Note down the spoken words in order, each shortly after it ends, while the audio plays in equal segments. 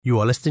You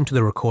are listening to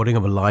the recording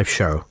of a live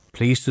show.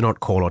 Please do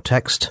not call or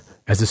text,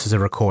 as this is a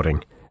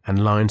recording,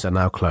 and lines are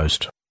now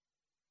closed.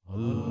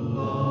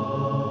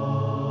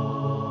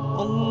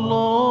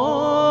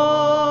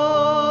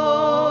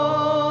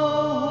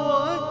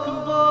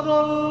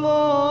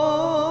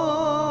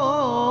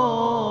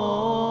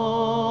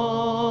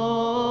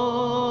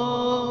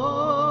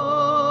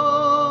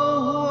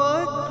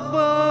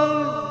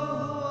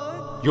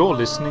 You're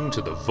listening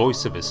to the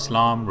Voice of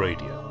Islam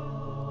Radio,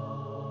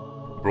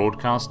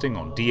 broadcasting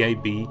on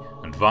DAB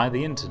and via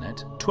the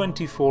internet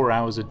 24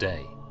 hours a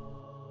day.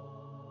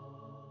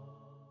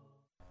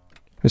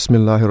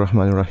 Bismillahir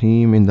Rahmanir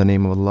Rahim. In the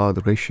name of Allah,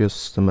 the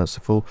Gracious, the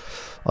Merciful.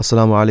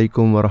 Assalamu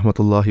alaikum wa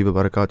rahmatullahi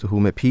wa barakatuhu.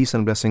 May peace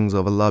and blessings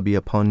of Allah be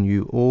upon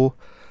you all.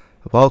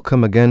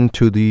 Welcome again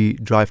to the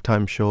Drive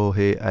Time Show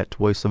here at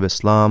Voice of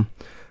Islam,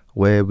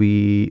 where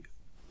we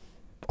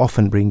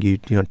often bring you,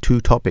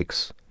 two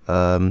topics,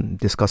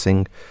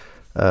 discussing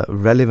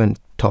relevant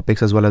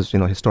topics as well as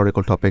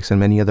historical topics and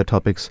many other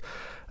topics,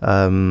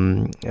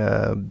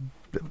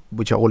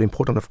 which are all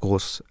important, of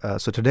course.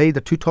 So today, the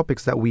two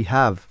topics that we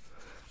have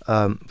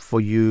for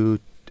you,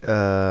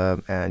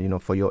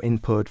 and for your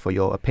input, for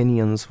your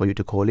opinions, for you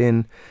to call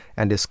in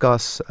and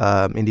discuss.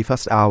 In the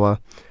first hour,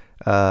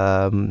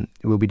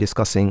 we'll be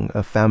discussing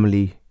a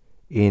family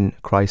in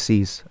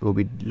crises. We'll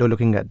be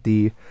looking at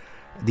the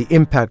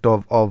impact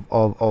of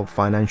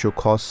financial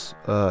costs,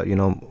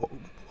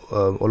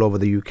 all over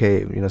the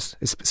UK,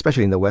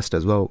 especially in the West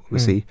as well, we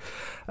see.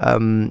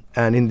 And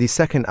in the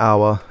second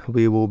hour,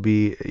 we will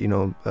be,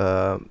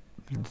 the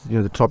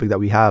topic that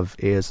we have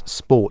is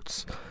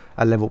sports,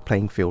 a level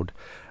playing field.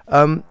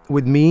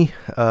 With me,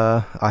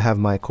 I have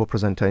my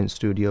co-presenter in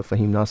studio,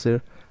 Fahim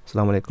Nasir.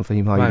 Assalamu alaikum,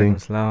 Fahim. How are you doing?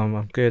 Assalam.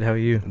 I'm good. How are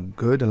you?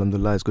 Good.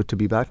 Alhamdulillah. It's good to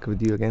be back with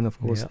you again, of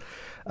course.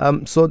 Yeah.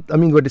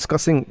 We're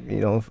discussing,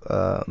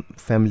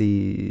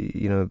 family,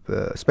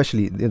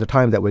 especially in the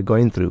time that we're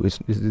going through.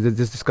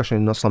 This discussion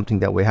is not something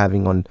that we're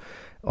having on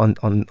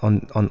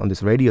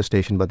this radio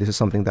station, but this is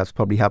something that's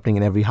probably happening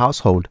in every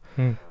household,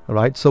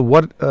 right? So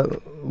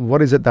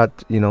what is it that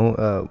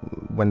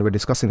when we're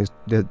discussing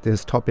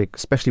this topic,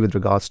 especially with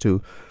regards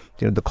to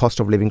the cost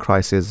of living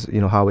crisis,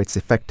 how it's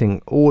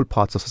affecting all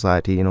parts of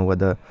society,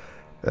 whether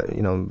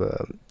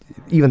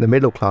even the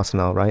middle class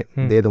now, right?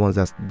 They're the ones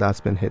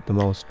that's been hit the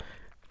most.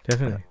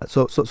 Definitely.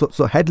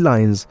 So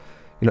headlines,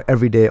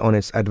 every day on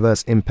its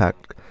adverse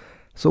impact.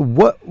 So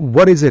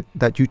what is it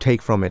that you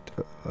take from it?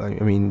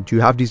 Do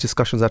you have these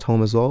discussions at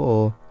home as well,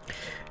 or?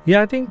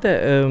 Yeah, I think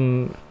that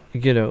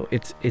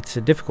it's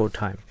a difficult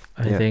time.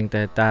 I think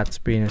that's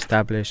been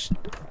established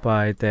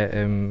by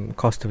the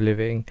cost of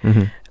living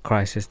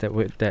crisis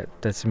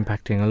that's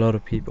impacting a lot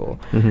of people.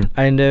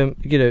 And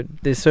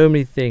there's so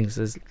many things.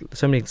 There's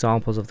so many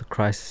examples of the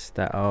crisis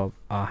that are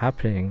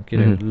happening.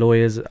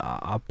 Lawyers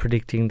are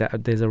predicting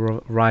that there's a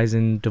rise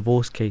in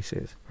divorce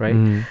cases, right?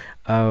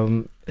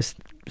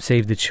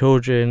 Save the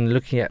Children,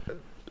 looking at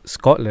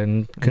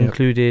Scotland,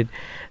 concluded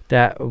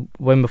that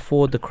when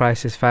before the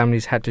crisis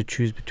families had to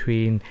choose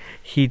between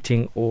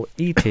heating or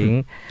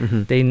eating,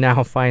 they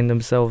now find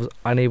themselves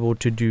unable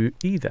to do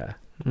either.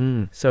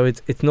 So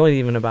it's not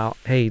even about,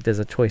 hey, there's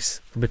a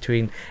choice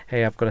between,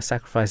 hey, I've got to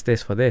sacrifice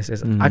this for this.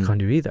 It's I can't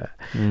do either.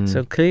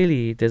 So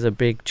clearly there's a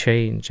big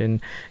change.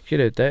 And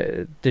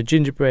the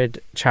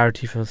Gingerbread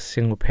Charity for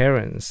Single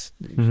Parents,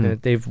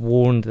 they've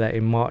warned that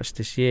in March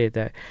this year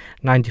that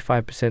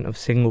 95% of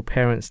single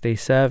parents they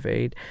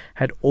surveyed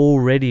had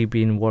already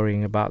been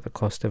worrying about the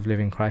cost of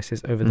living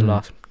crisis over the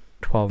last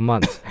 12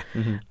 months,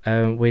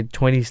 with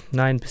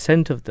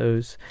 29% of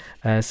those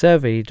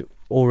surveyed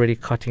already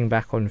cutting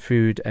back on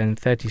food and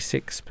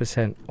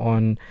 36%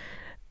 on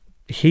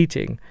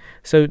heating.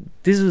 So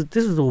this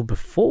is all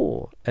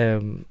before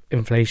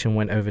inflation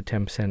went over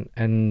 10%,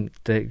 and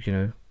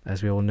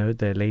as we all know,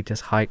 the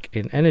latest hike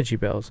in energy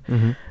bills.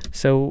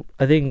 So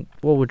I think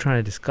what we're trying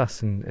to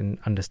discuss and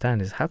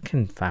understand is how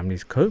can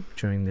families cope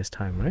during this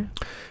time, right?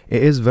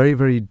 It is very,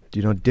 very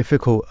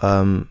difficult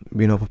for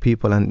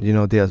people, and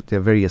there are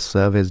various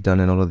surveys done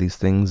and all of these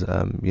things.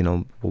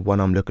 One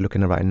I'm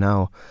looking at right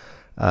now,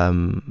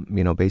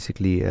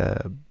 basically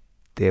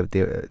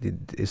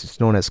it's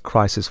known as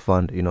crisis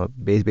fund.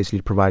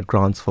 Basically provide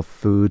grants for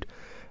food,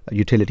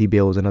 utility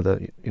bills and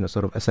other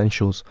sort of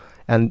essentials.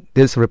 And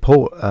this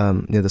report,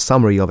 the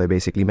summary of it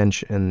basically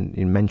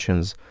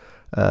mentions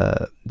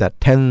that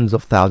tens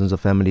of thousands of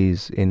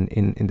families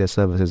in their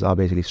services are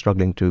basically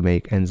struggling to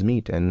make ends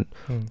meet. And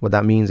what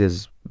that means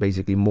is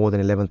basically more than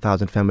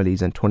 11,000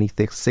 families and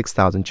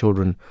 26,000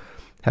 children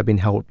have been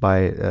helped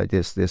by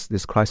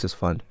this crisis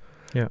fund.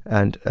 Yeah.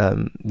 And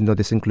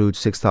this includes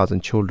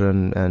 6,000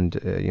 children and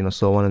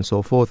so on and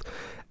so forth.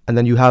 And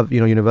then you have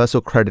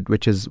universal credit,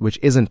 which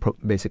isn't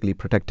basically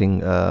protecting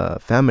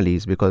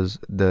families, because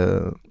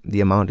the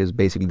amount is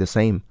basically the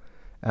same,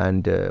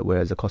 and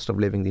whereas the cost of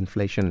living, the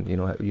inflation,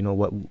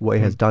 what it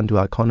has done to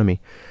our economy.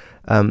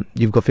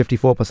 You've got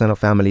 54% of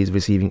families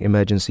receiving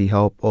emergency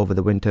help over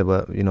the winter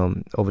were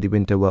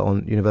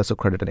on universal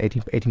credit, and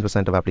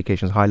 18% of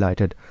applications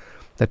highlighted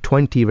the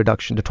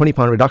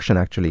 £20 reduction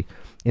actually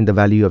in the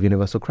value of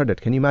universal credit.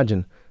 Can you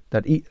imagine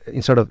that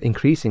instead of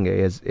increasing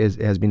it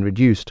has been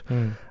reduced?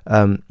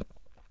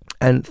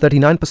 And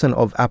 39%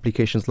 of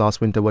applications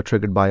last winter were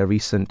triggered by a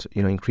recent,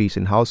 increase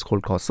in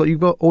household costs. So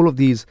you've got all of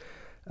these,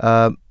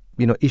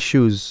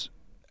 issues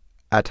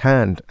at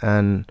hand,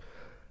 and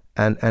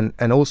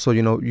also,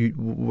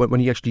 when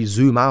you actually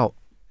zoom out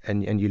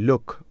and you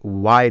look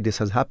why this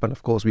has happened.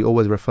 Of course, we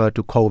always refer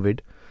to COVID.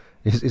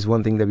 This is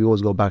one thing that we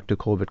always go back to.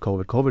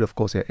 COVID. Of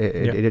course, it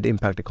did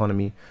impact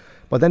economy.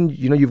 But then,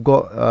 you've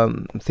got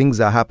things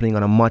that are happening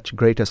on a much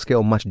greater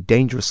scale, much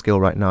dangerous scale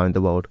right now in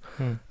the world.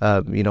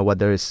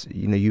 Whether it's,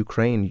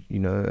 Ukraine,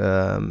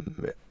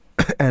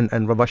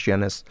 and Russia,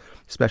 and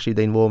especially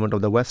the involvement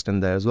of the West in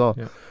there as well.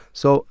 Yeah.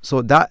 So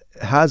that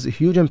has a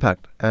huge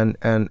impact, and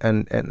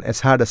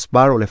it's had a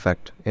spiral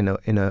effect in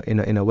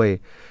a way.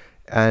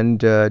 And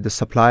the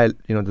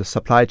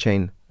supply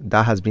chain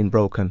that has been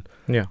broken.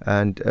 Yeah.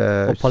 And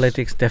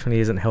politics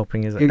definitely isn't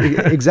helping, is it?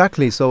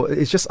 Exactly. So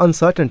it's just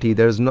uncertainty.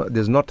 There's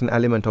not an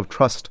element of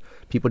trust.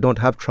 People don't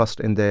have trust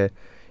in the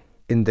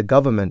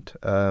government,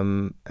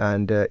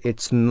 and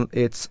it's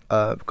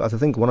because I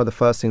think one of the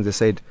first things they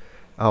said,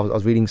 I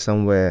was reading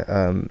somewhere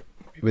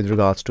with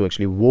regards to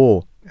actually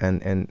war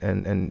and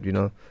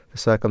the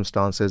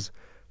circumstances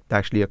that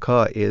actually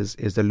occur is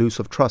the loss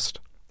of trust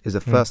is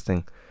the first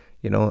thing.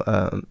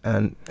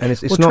 And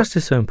it's not. Trust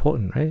is so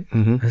important, right?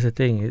 Mm-hmm. That's the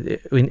thing.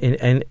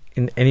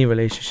 In any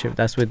relationship,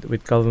 that's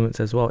with governments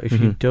as well. If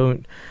you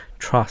don't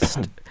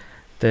trust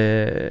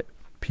the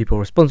people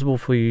responsible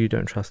for you,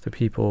 don't trust the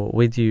people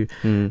with you,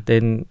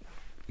 then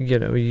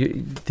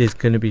there's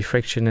going to be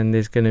friction, and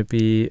there's going to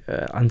be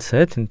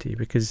uncertainty,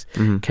 because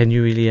can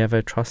you really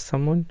ever trust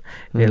someone?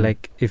 Yeah,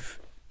 like if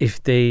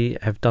they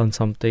have done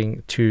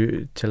something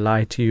to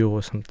lie to you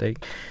or something,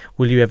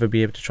 will you ever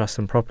be able to trust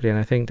them properly? And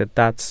I think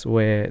that's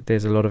where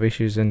there's a lot of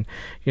issues. And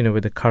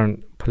with the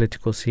current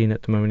political scene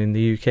at the moment in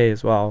the UK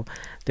as well,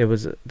 there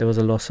was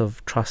a loss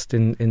of trust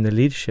in the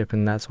leadership,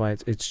 and that's why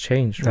it's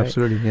changed, right?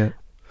 Absolutely, yeah.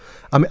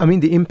 I mean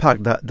the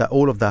impact that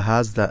all of that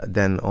has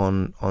then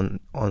on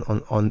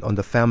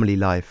the family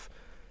life,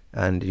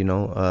 and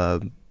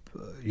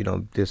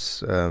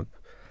this.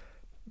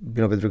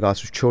 With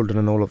regards to children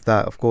and all of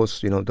that, of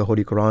course, the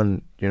Holy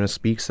Quran,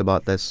 speaks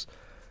about this,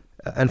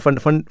 and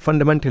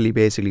fundamentally,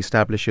 basically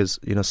establishes,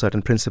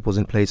 certain principles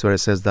in place where it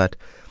says that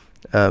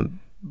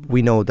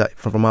we know that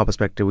from our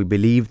perspective, we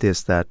believe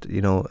this, that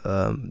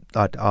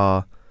that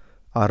our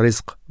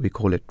rizq, we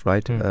call it,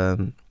 right,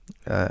 and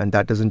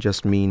that doesn't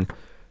just mean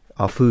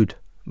our food,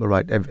 but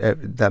right,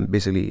 that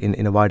basically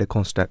in a wider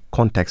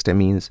context, it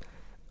means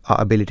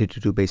our ability to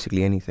do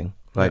basically anything.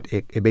 Right,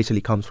 yeah. It basically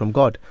comes from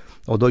God,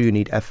 although you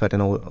need effort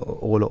and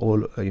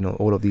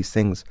all of these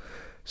things.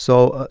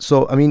 So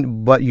I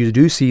mean, but you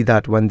do see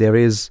that when there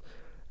is,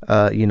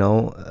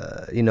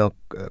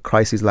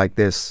 crises like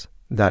this,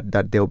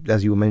 that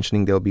as you were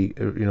mentioning, there'll be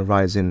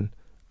rise in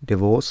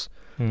divorce.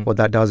 What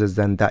that does is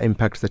then that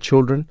impacts the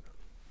children,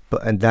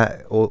 and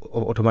that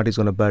automatically is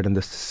going to burden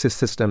the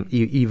system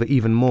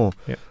even more.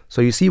 Yeah.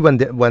 So you see, when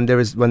there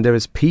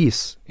is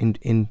peace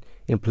in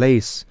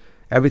place,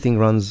 everything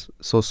runs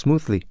so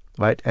smoothly.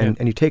 Right, and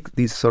you take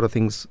these sort of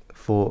things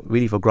for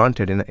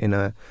granted in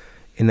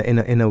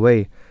a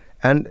way,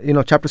 and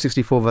chapter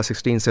 64 verse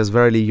 16 says,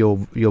 "Verily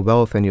your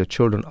wealth and your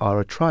children are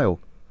a trial,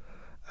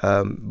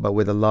 but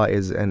with Allah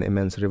is an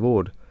immense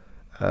reward."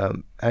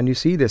 And you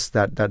see this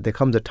that there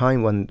comes a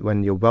time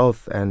when your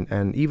wealth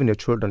and even your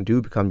children do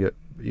become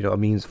a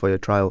means for your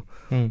trial,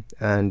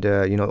 and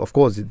of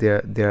course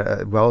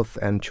their wealth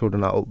and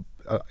children are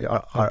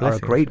a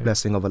great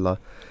blessing of Allah,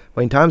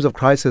 but in times of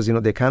crisis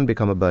they can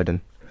become a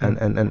burden.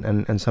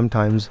 And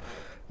sometimes,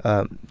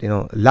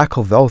 lack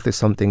of wealth is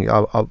something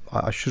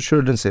I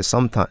shouldn't say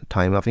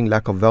sometime. I think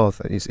lack of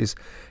wealth is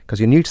because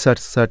you need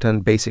certain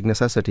basic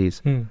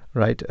necessities,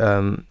 right?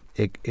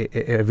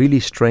 It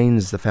really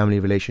strains the family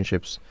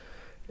relationships,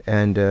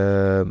 and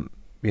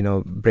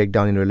break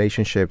down in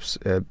relationships,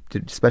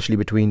 especially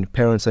between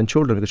parents and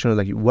children. Because children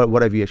are like,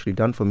 what have you actually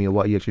done for me, or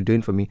what are you actually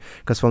doing for me?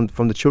 Because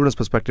from the children's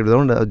perspective, they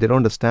don't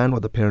understand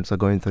what the parents are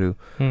going through,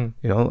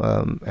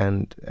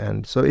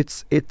 and so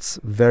it's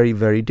very,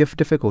 very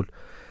difficult.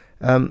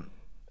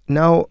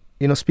 Now,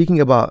 speaking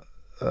about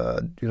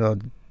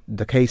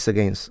the case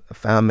against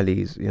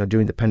families,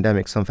 during the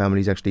pandemic, some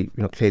families actually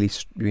clearly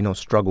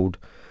struggled.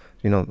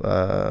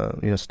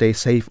 Stay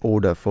safe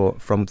order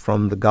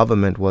from the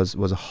government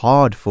was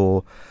hard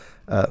for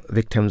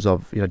victims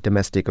of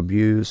domestic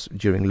abuse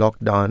during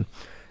lockdown,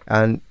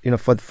 and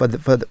for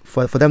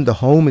them the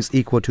home is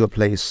equal to a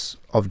place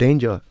of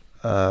danger,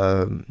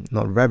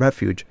 not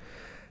refuge.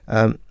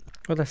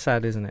 Well, that's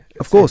sad, isn't it?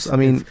 Of course, I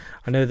mean,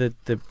 I know that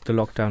the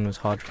lockdown was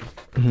hard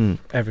for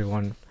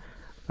everyone,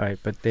 right?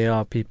 But there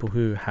are people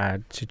who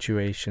had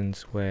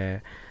situations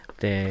where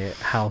their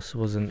house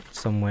wasn't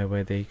somewhere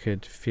where they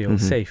could feel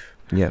safe.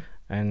 Yeah.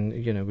 And,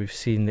 we've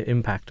seen the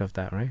impact of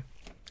that, right?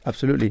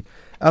 Absolutely.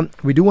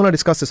 We do want to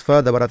discuss this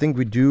further, but I think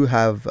we do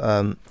have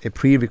a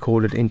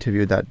pre-recorded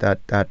interview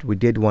that we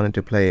did wanted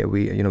to play.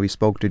 We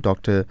spoke to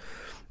Dr.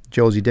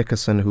 Josie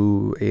Dickerson,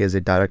 who is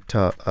a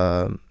director,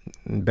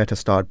 Better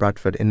Start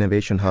Bradford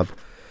Innovation Hub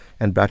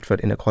and Bradford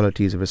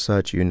Inequalities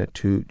Research Unit,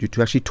 to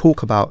actually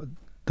talk about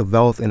the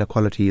wealth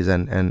inequalities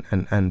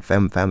and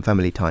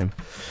family time.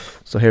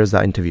 So here's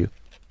that interview.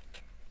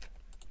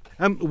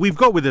 We've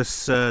got with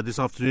us this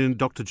afternoon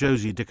Dr.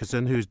 Josie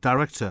Dickerson, who's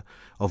Director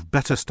of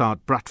Better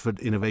Start Bradford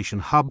Innovation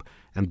Hub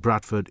and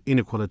Bradford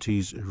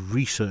Inequalities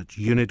Research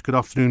Unit. Good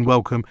afternoon,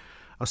 welcome.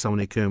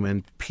 Assalamu alaikum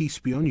and peace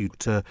be on you.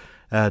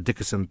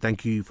 Dickerson,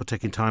 thank you for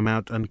taking time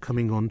out and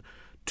coming on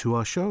to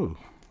our show.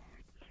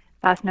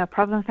 That's no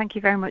problem. Thank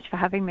you very much for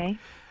having me.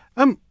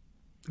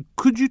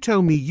 Could you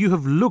tell me, you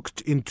have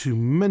looked into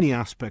many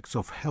aspects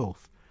of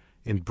health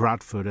in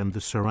Bradford and the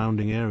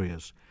surrounding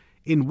areas.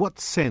 In what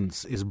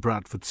sense is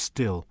Bradford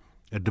still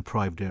a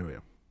deprived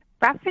area?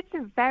 Bradford's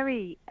a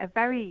very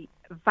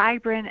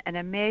vibrant and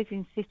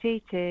amazing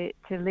city to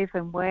live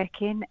and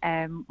work in.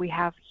 We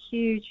have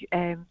huge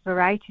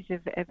varieties of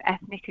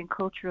ethnic and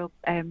cultural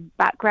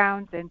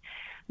backgrounds and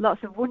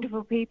lots of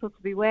wonderful people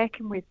to be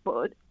working with,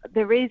 but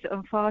there is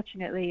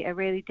unfortunately a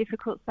really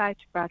difficult side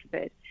to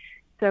Bradford.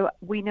 So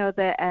we know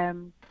that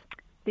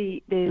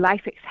the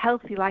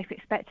healthy life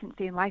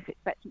expectancy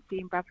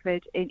in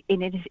Bradford in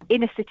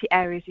inner city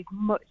areas is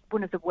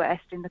one of the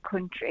worst in the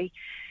country.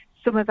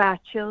 Some of our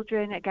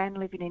children, again,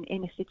 living in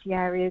inner city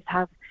areas,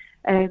 have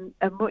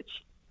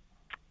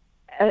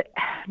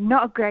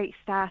not a great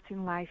start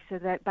in life, so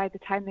that by the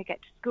time they get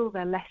to school,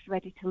 they're less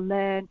ready to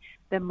learn,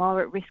 they're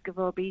more at risk of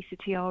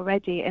obesity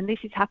already. And this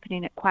is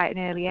happening at quite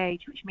an early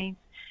age, which means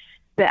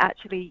that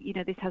actually,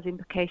 this has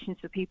implications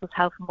for people's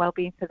health and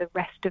well-being for the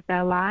rest of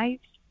their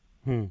lives.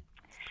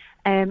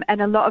 And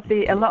a lot of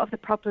the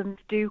problems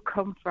do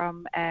come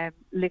from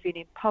living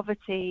in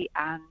poverty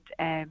and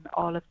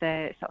all of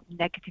the sort of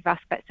negative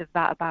aspects of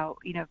that, about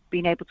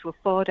being able to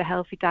afford a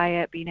healthy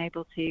diet, being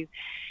able to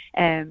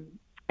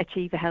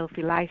achieve a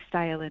healthy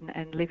lifestyle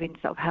and live in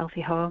sort of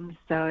healthy homes.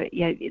 So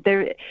yeah,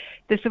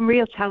 there's some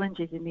real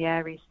challenges in the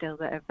area still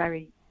that are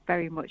very,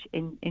 very much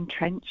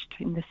entrenched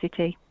in the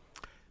city.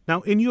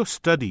 Now, in your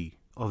study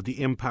of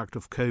the impact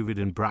of COVID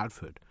in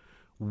Bradford,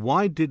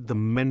 why did the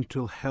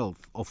mental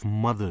health of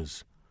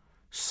mothers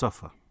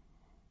suffer?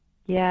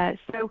 Yeah,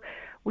 so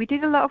we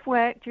did a lot of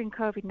work during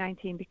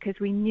COVID-19 because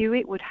we knew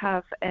it would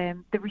have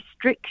the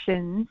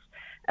restrictions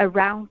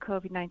around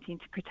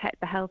COVID-19 to protect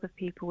the health of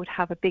people would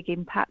have a big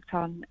impact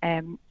on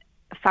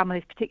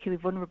families,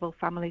 particularly vulnerable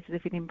families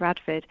living in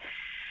Bradford.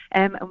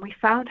 And we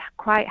found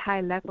quite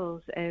high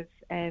levels of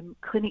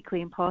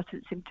clinically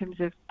important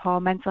symptoms of poor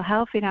mental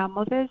health in our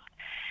mothers.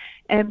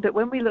 But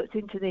when we looked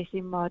into this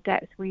in more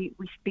depth, we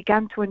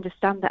began to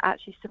understand that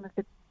actually some of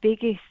the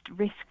biggest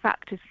risk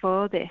factors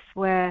for this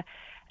were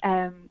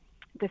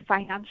the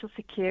financial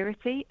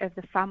security of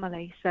the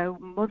family. So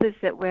mothers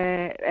that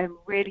were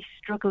really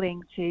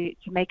struggling to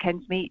make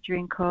ends meet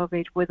during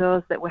COVID were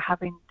those that were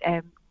having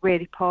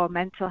really poor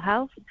mental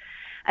health,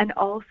 and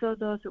also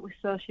those that were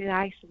socially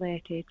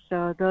isolated,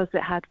 so those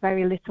that had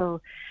very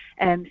little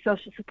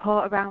social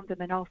support around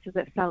them, and also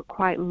that felt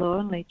quite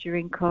lonely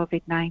during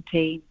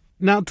COVID-19.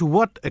 Now, to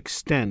what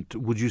extent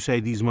would you say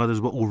these mothers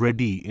were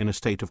already in a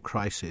state of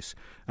crisis?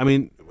 I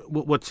mean,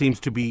 what seems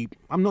to be,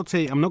 I'm not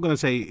going to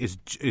say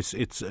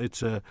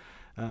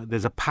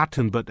there's a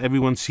pattern, but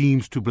everyone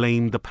seems to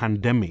blame the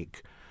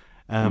pandemic,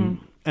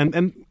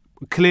 and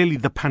clearly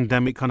the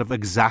pandemic kind of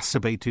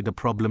exacerbated a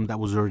problem that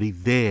was already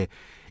there.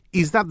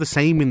 Is that the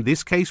same in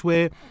this case,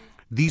 where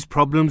these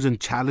problems and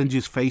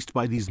challenges faced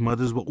by these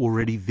mothers were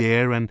already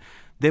there and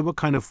they were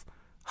kind of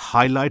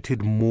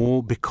highlighted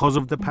more because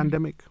of the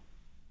pandemic?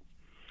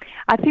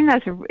 I think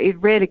that's a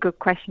really good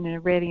question and a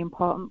really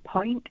important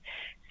point.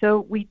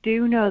 So we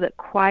do know that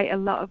quite a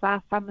lot of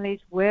our families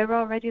were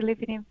already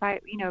living in,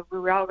 we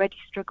were already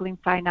struggling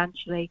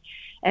financially,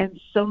 and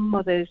some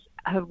mothers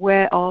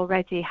were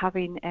already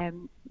having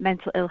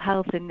mental ill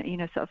health and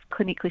sort of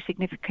clinically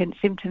significant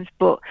symptoms.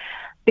 But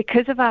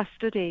because of our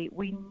study,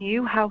 we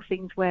knew how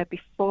things were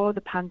before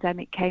the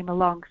pandemic came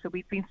along. So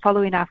we've been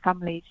following our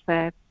families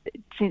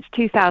since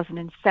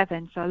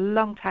 2007, so a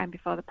long time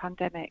before the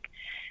pandemic.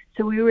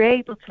 So we were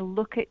able to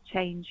look at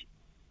change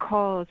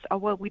caused,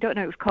 we don't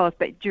know it was caused,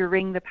 but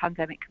during the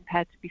pandemic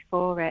compared to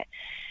before it.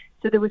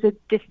 So there was a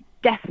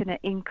definite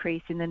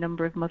increase in the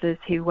number of mothers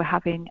who were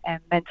having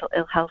mental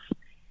ill health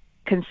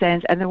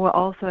concerns, and there were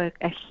also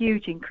a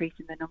huge increase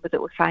in the number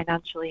that were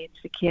financially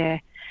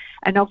insecure.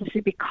 And obviously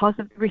because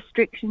of the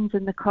restrictions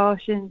and the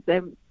cautions,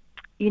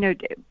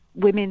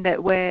 women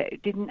that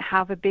didn't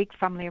have a big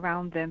family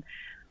around them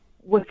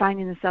were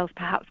finding themselves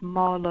perhaps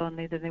more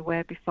lonely than they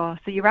were before.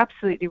 So you're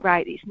absolutely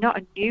right. It's not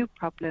a new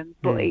problem,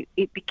 but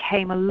it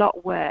became a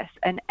lot worse,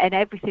 and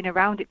everything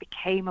around it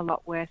became a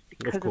lot worse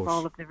because of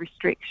all of the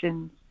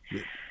restrictions.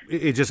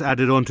 It just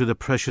added on to the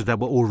pressures that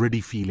we're already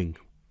feeling.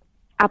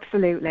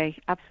 Absolutely,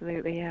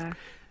 yeah.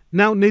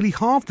 Now, nearly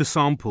half the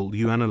sample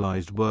you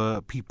analysed were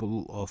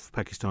people of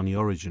Pakistani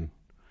origin.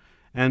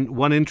 And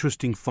one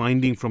interesting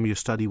finding from your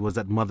study was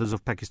that mothers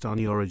of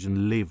Pakistani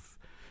origin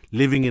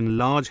living in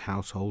large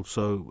households,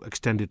 so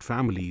extended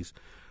families,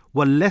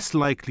 were less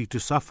likely to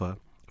suffer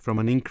from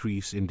an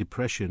increase in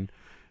depression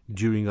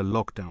during a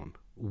lockdown.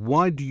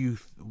 Why do you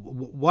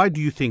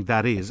think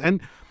that is?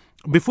 And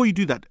before you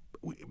do that,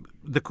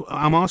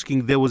 I'm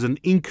asking, there was an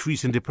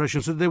increase in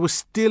depression, so there was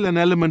still an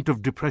element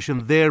of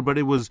depression there, but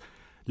it was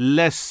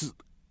less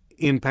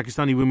in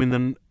Pakistani women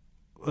than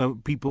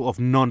people of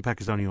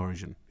non-Pakistani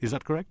origin. Is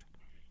that correct?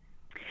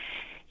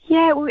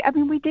 Yeah,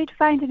 we did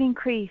find an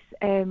increase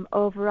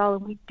overall,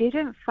 and we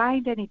didn't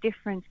find any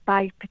difference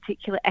by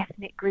particular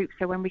ethnic groups.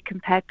 So when we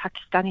compared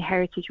Pakistani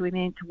heritage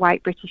women to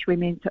white British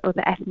women to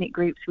other ethnic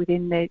groups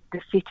within the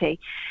city,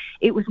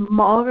 it was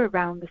more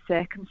around the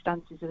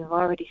circumstances, as I've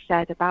already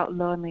said, about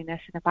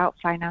loneliness and about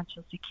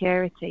financial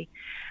security.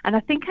 And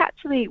I think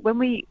actually when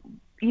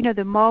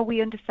the more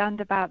we understand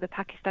about the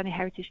Pakistani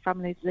heritage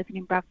families living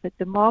in Bradford,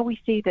 the more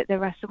we see that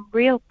there are some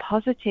real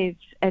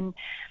positives and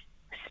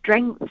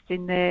strengths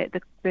in the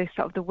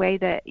sort of the way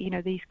that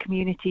these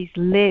communities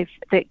live,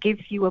 that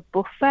gives you a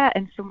buffer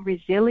and some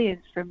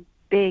resilience from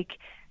big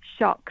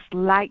shocks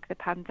like the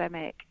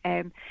pandemic.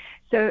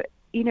 So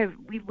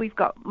we've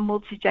got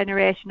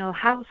multi-generational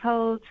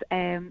households,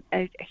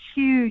 a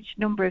huge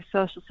number of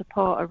social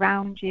support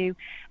around you,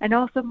 and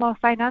also more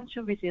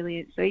financial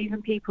resilience. So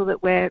even people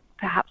that were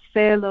perhaps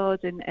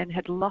furloughed and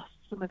had lost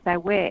some of their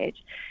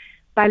wage,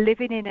 by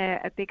living in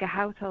a bigger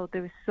household,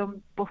 there was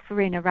some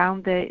buffering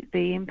around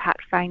the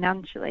impact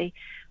financially,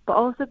 but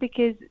also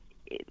because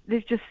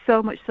there's just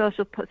so much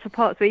social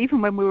support. So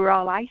even when we were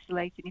all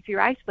isolating, if you're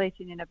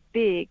isolating in a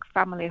big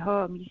family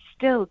home, you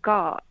still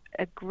got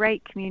a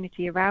great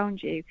community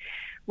around you.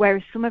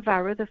 Whereas some of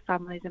our other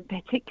families, and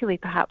particularly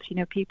perhaps,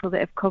 people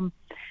that have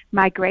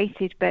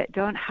migrated but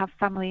don't have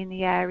family in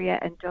the area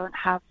and don't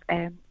have,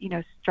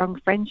 strong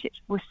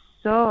friendships, were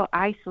so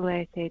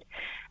isolated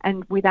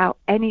and without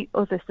any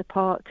other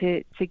support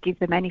to give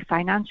them any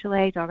financial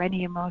aid or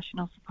any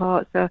emotional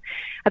support. So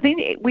I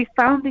think we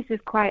found this as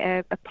quite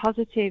a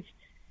positive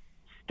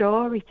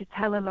story to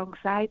tell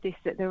alongside this,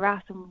 that there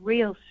are some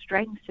real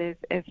strengths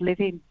of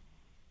living,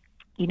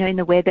 in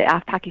the way that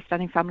our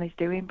Pakistani families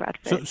do in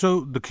Bradford.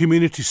 So the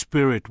community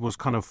spirit was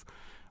kind of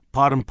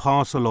part and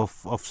parcel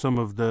of some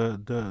of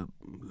the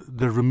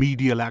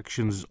remedial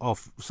actions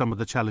of some of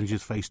the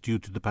challenges faced due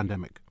to the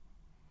pandemic.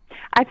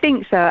 I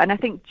think so, and I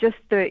think just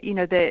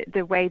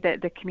the way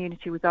that the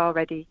community was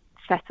already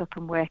set up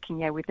and working,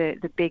 with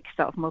the big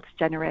sort of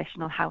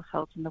multi-generational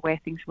households and the way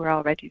things were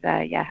already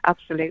there,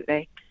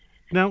 absolutely.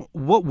 Now,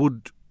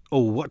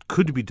 what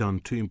could be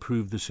done to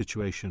improve the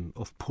situation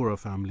of poorer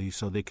families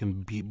so they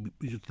can be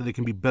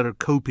better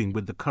coping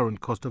with the current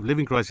cost of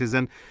living crisis?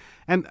 And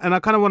I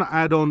kind of want to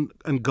add on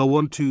and go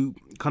on to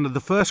kind of the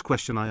first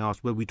question I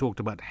asked, where we talked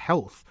about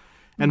health.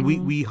 And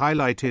we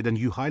highlighted, and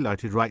you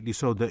highlighted rightly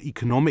so, the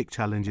economic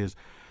challenges.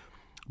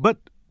 But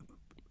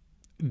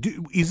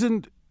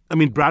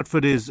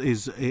Bradford is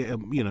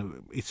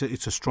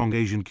it's a strong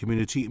Asian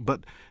community,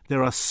 but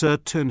there are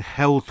certain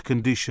health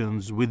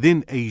conditions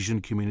within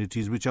Asian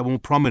communities which are more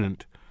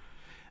prominent.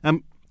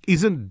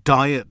 Isn't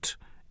diet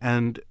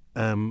and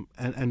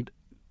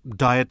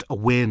diet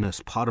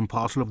awareness part and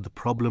parcel of the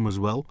problem as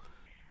well?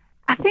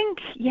 I think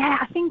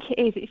it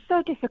is. It's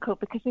so difficult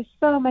because there's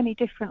so many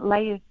different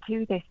layers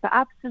to this. But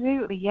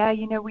absolutely,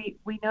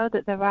 we know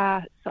that there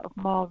are sort of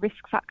more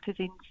risk factors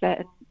in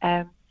certain.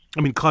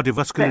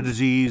 Cardiovascular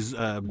disease,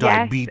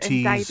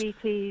 diabetes.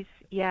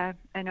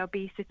 And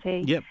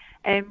obesity. Yep.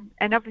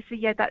 And obviously,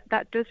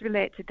 that does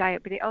relate to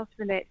diet, but it also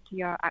relates to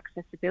your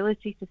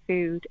accessibility to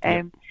food.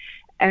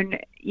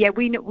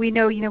 We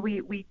know,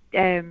 we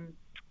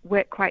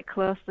work quite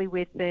closely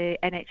with the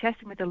NHS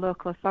and with the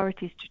local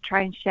authorities to try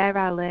and share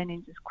our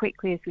learnings as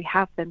quickly as we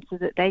have them, so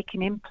that they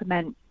can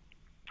implement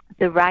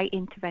the right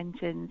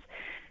interventions.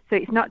 So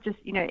it's not just,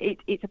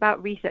 it's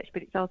about research,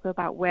 but it's also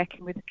about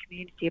working with the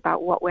community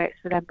about what works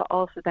for them, but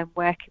also then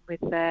working with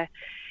the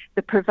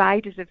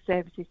providers of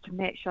services to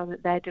make sure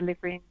that they're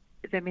delivering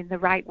them in the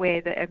right way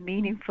that are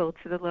meaningful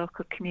to the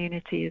local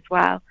community as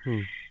well.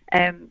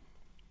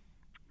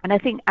 And I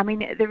think,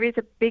 there is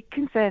a big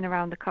concern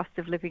around the cost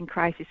of living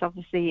crisis.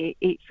 Obviously,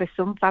 for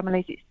some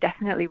families, it's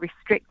definitely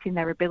restricting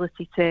their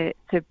ability to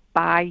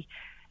buy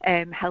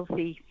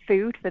healthy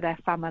food for their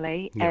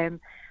family.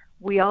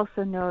 We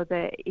also know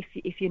that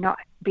if you're not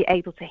be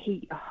able to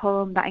heat your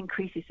home, that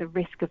increases the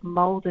risk of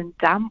mold and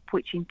damp,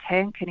 which in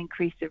turn can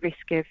increase the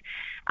risk of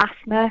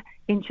asthma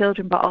in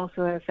children, but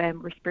also of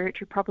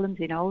respiratory problems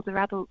in older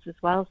adults as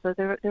well. So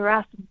there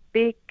are some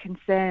big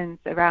concerns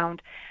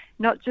around,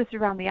 not just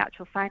around the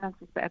actual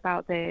finances, but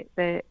about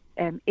the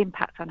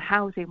impact on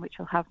housing, which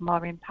will have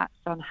more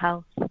impacts on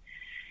health.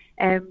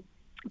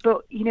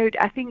 But,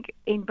 I think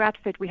in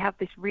Bradford we have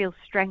this real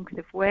strength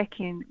of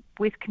working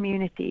with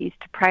communities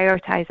to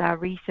prioritise our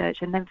research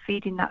and then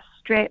feeding that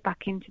straight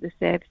back into the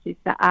services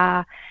that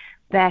are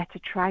there to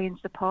try and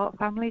support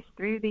families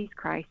through these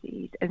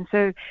crises. And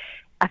so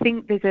I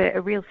think there's a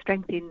real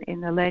strength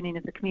in the learning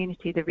of the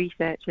community, the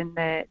research and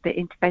the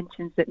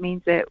interventions, that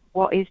means that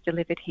what is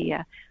delivered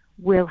here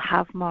will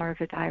have more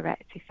of a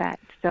direct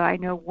effect. So I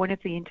know one of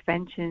the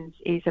interventions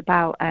is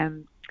about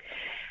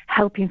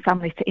helping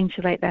families to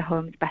insulate their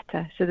homes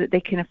better so that they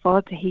can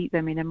afford to heat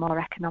them in a more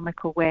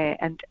economical way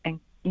and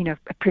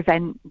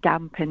prevent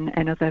damp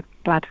and other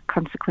bad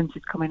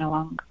consequences coming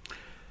along.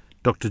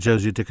 Dr.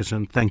 Josie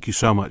Dickerson, thank you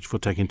so much for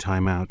taking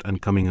time out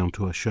and coming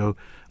onto our show.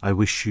 I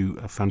wish you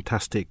a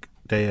fantastic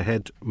day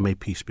ahead. May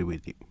peace be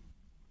with you.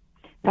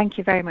 Thank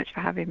you very much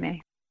for having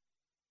me.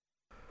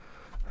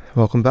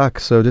 Welcome back.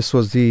 So this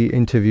was the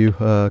interview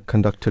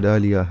conducted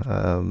earlier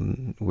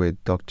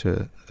with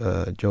Dr.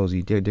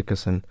 Josie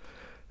Dickerson,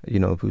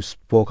 who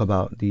spoke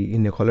about the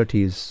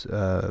inequalities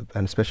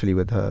and especially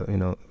with her,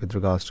 with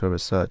regards to her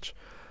research.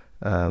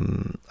 A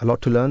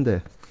lot to learn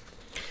there.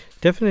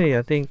 Definitely,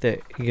 I think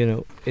that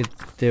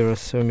there are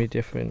so many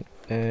different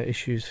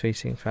issues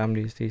facing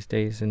families these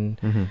days, and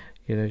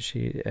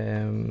she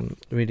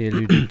really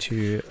alluded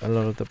to a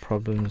lot of the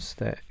problems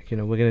that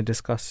we're going to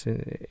discuss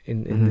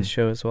in this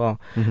show as well.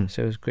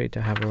 So it was great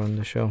to have her on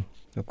the show.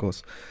 Of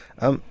course.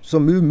 So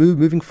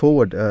moving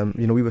forward,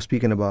 we were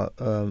speaking about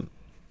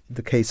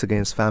the case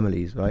against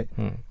families, right?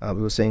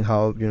 We were saying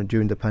how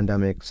during the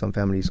pandemic, some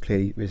families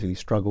clearly basically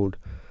struggled,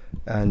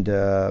 and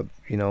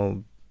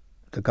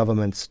the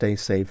government stay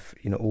safe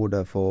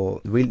order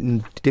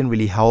didn't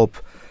really help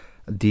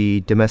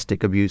the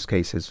domestic abuse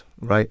cases,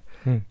 right?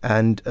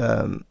 And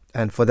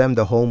for them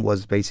the home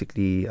was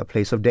basically a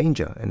place of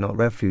danger and not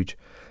refuge.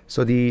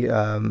 So the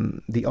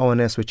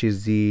ONS, which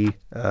is the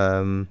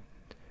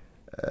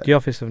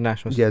Office of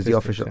National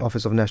Statistics, the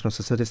Office of National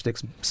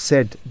Statistics,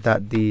 said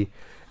that the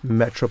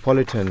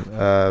Metropolitan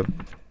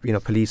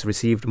police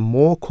received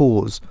more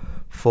calls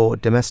for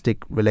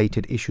domestic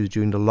related issues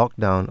during the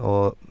lockdown,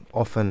 or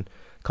often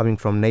coming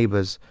from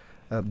neighbours,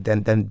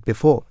 than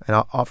before.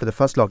 And after the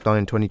first lockdown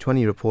in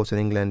 2020, reports in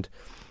England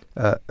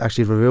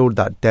actually revealed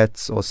that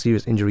deaths or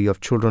serious injury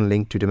of children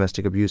linked to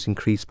domestic abuse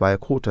increased by a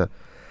quarter.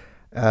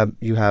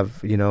 You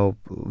have,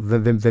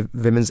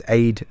 Women's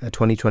Aid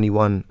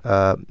 2021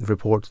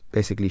 report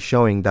basically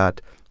showing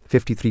that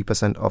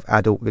 53% of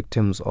adult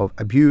victims of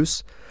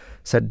abuse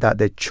said that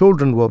their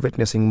children were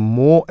witnessing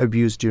more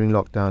abuse during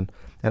lockdown,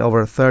 and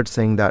over a third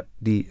saying that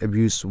the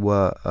abuse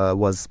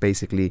was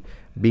basically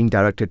being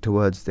directed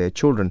towards their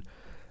children.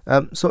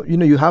 So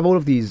you have all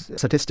of these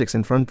statistics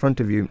in front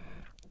of you,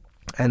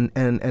 and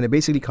it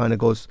basically kind of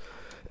goes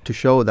to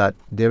show that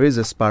there is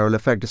a spiral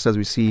effect. Just as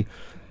we see,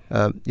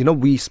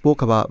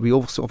 we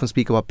also often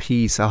speak about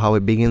peace, how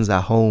it begins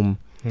at home,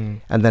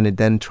 and then it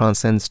then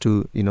transcends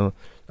to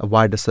a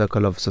wider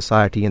circle of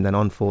society, and then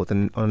on forth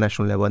and on a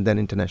national level and then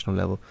international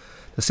level.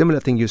 The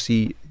similar thing you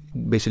see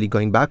basically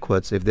going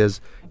backwards. If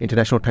there's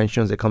international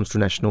tensions, it comes to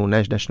national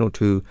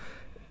to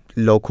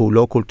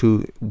local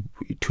to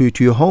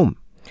your home,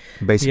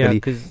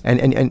 basically.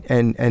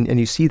 And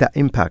you see that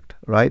impact,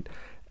 right?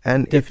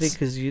 And definitely,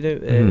 because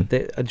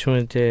I just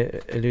wanted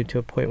to allude to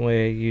a point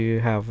where you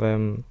have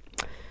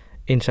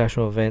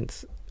international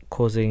events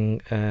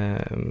causing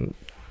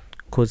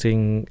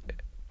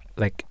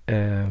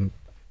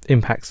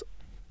impacts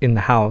in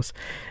the house,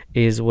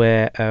 is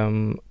where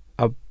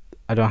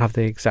I don't have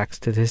the exact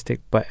statistic,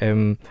 but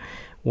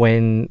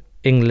when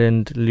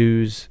England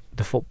lose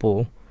the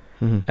football,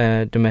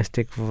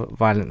 domestic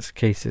violence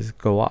cases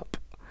go up.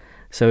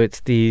 So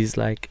it's these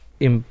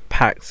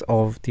impacts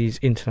of these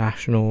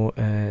international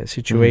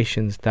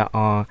situations that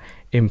are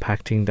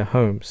impacting the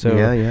home. So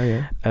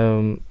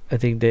I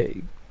think that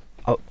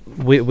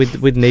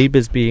with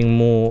neighbours being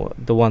more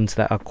the ones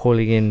that are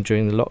calling in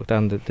during the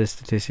lockdown, the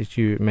statistics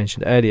you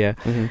mentioned earlier,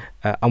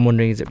 I'm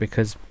wondering, is it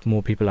because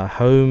more people are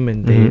home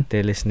and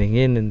they're listening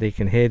in and they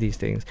can hear these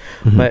things?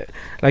 But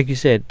like you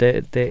said,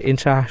 the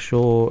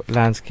international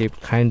landscape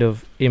kind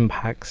of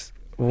impacts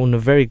on a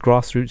very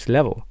grassroots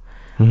level.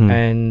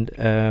 And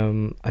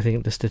I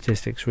think the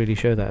statistics really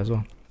show that as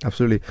well.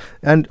 Absolutely.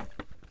 And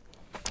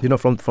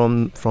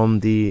from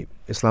the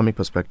Islamic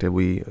perspective,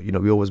 we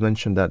always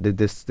mention that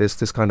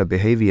this kind of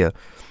behavior,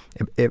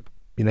 it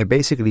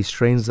basically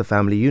strains the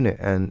family unit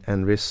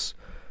and risks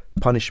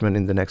punishment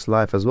in the next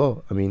life as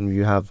well. I mean,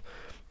 you have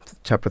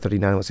chapter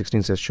 39 verse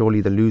 16 says,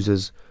 surely the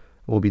losers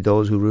will be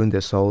those who ruin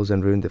their souls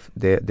and ruin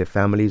their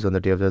families on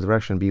the day of the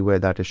resurrection. Beware,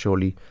 that is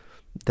surely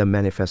the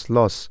manifest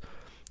loss.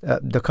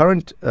 The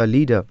current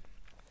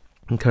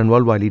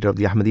worldwide leader of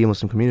the Ahmadiyya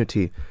Muslim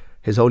community,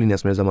 His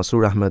Holiness Mirza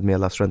Masroor Ahmad, may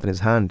Allah strengthen his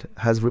hand,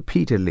 has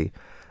repeatedly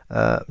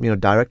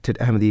directed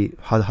Ahmadi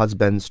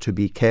husbands to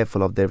be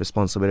careful of their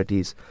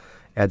responsibilities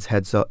as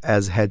heads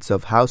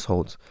of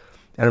households,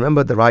 and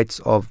remember the rights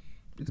of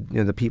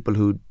the people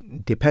who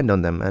depend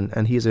on them.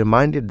 And he has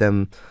reminded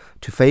them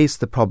to face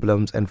the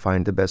problems and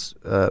find the best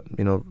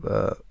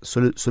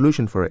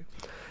solution for it.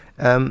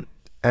 And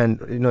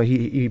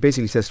he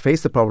basically says,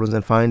 face the problems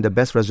and find the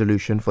best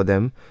resolution for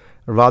them,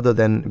 rather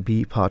than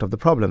be part of the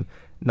problem.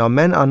 Now,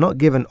 men are not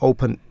given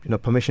open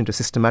permission to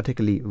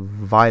systematically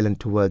violent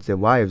towards their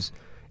wives,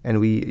 and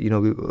we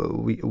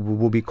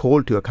will be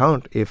called to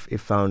account if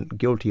found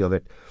guilty of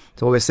it.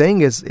 So what we're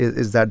saying is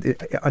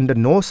that under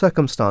no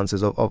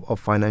circumstances of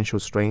financial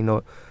strain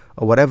or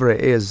whatever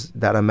it is,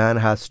 that a man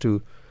has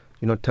to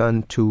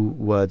turn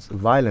towards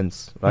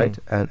violence, right?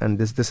 And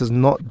this is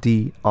not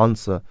the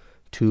answer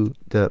to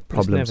the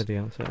problems. It's never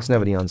the answer. It's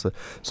never the answer.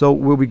 So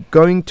we'll be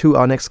going to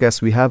our next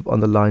guest. We have on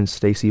the line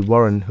Stacey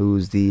Warren,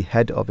 who's the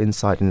head of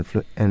Insight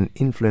and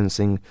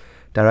Influencing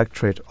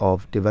Directorate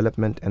of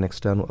Development and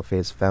External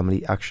Affairs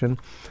Family Action.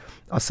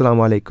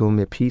 Assalamu alaikum,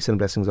 may peace and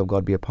blessings of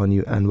God be upon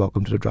you, and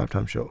welcome to the Drive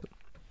Time Show.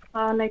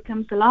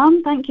 Alaikum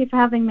salam. Thank you for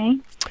having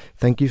me.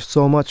 Thank you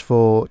so much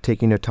for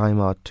taking your time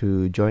out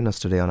to join us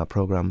today on our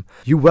program.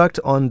 You worked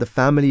on the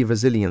Family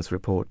Resilience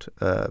Report,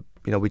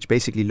 which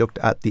basically looked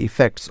at the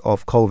effects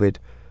of COVID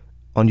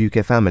on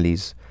UK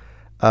families.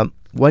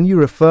 When you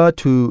refer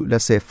to,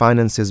 let's say,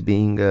 finances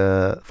being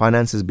a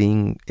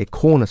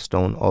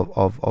cornerstone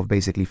of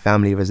basically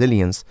family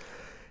resilience,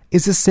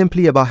 is this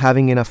simply about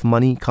having enough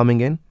money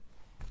coming in?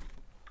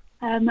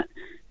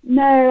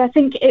 No, I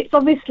think it's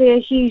obviously a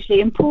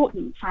hugely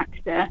important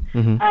factor.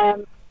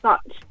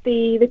 But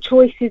the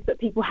choices that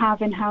people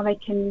have in how they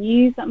can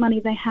use that money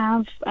they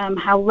have,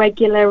 how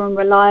regular and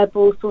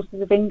reliable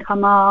sources of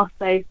income are.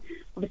 So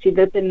obviously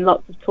there's been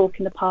lots of talk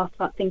in the past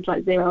about things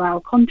like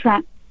 0-hour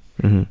contracts.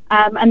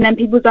 And then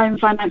people's own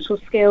financial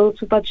skills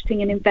for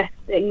budgeting and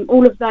investing.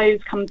 All of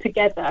those come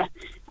together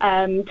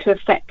to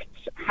affect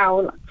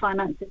how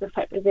finances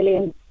affect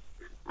resilience,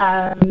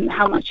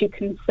 how much you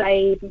can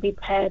save and be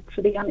prepared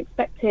for the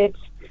unexpected.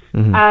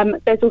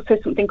 There's also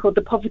something called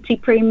the poverty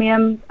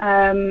premium,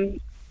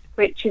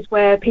 which is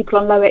where people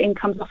on lower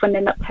incomes often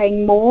end up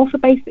paying more for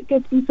basic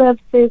goods and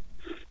services.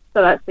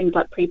 So that's things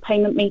like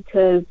prepayment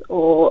meters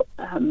or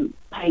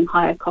paying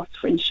higher costs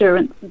for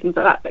insurance and things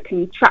like that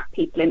can trap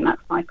people in that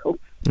cycle.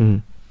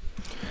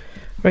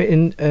 Right,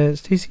 and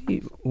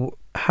Stacey,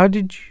 how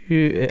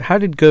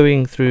did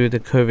going through the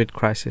COVID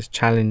crisis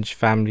challenge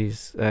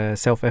families'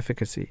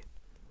 self-efficacy?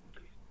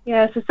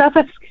 Yeah, so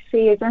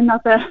self-efficacy is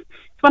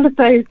it's one of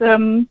those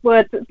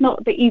words that's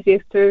not the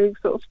easiest to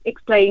sort of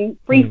explain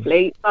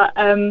briefly, but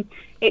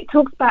it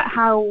talks about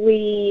how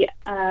we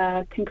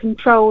can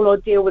control or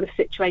deal with the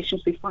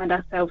situations we find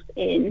ourselves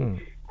in,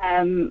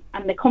 and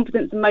the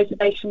confidence and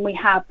motivation we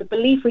have, the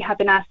belief we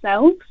have in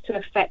ourselves to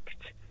affect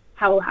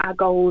how our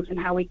goals and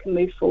how we can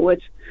move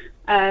forward.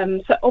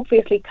 So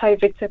obviously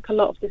COVID took a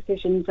lot of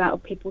decisions out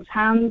of people's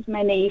hands,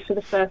 many for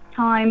the first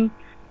time,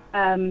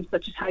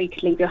 such as how you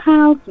could leave your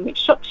house and which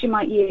shops you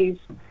might use.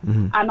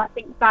 And I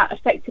think that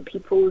affected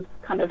people's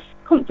kind of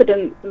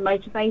confidence and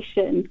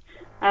motivation.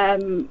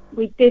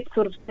 We did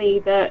sort of see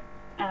that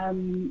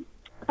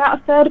about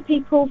a third of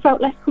people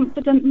felt less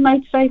confident and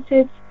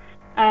motivated.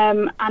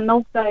 And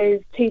of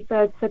those,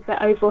 2/3 said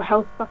their overall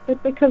health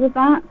suffered because of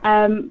that.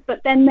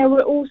 But then there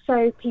were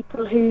also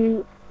people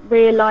who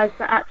realised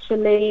that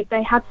actually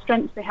they had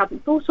strengths they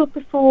hadn't thought of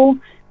before.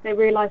 They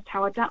realised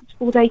how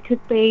adaptable they could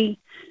be.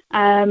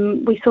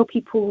 We saw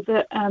people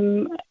that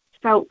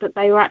felt that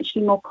they were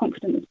actually more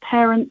confident as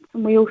parents,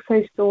 and we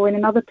also saw in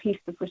another piece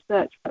of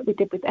research that we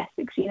did with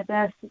Essex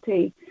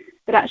University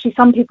that actually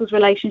some people's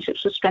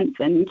relationships were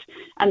strengthened,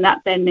 and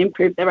that then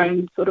improved their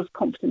own sort of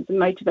confidence and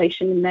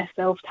motivation in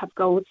themselves to have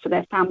goals for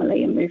their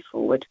family and move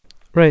forward.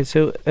 Right,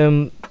 so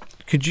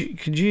could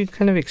you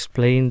kind of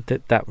explain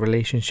that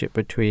relationship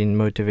between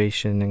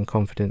motivation and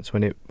confidence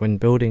when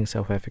building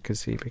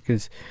self-efficacy,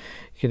 because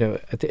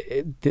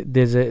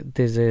there's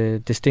a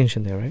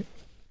distinction there, right?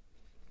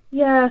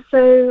 Yeah,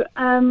 so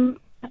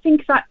I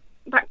think that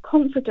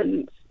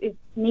confidence is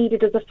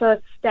needed as a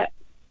first step,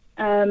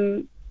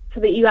 so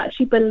that you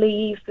actually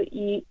believe that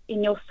you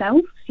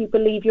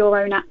believe your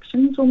own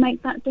actions will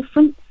make that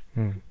difference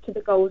to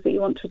the goals that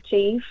you want to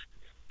achieve.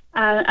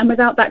 And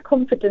without that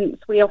confidence,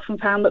 we often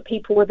found that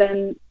people were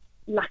then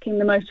lacking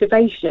the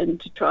motivation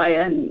to try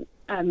and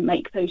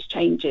make those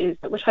changes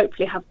that would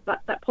hopefully have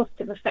that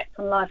positive effect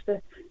on life.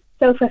 The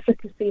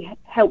self-efficacy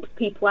helps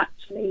people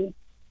actually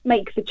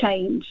make the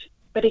change.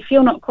 But if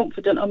you're not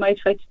confident or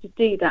motivated to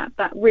do that,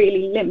 that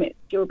really limits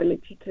your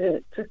ability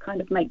to kind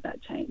of make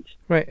that change.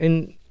 Right.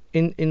 And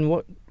in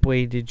what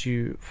way did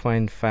you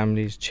find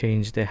families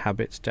change their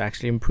habits to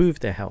actually improve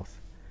their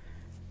health?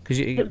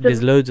 Because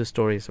there's loads of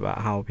stories about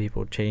how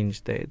people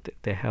changed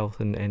their health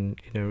and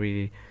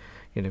really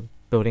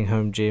building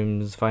home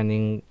gyms,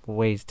 finding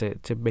ways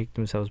to make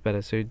themselves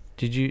better. So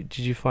did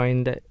you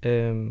find that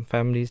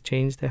families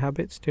changed their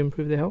habits to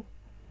improve their health?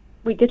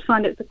 We did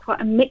find it's quite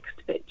a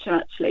mixed picture,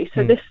 actually.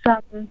 So this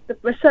the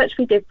research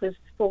we did was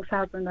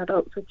 4,000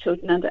 adults with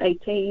children under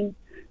 18.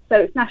 So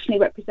it's nationally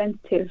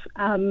representative,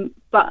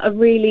 but a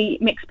really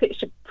mixed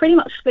picture, pretty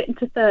much split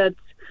into thirds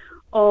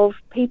of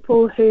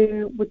people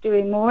who were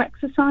doing more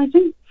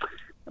exercising,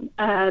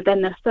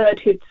 then a third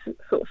who'd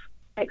sort of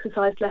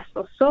exercised less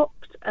or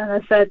stopped, and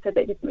a third said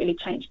they didn't really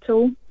change at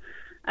all.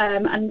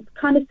 And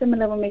kind of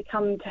similar when we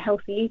come to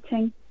healthy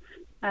eating,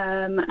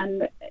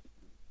 and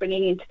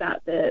bringing into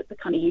that the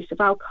kind of use of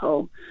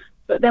alcohol.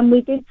 But then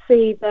we did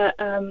see that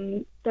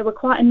there were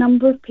quite a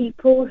number of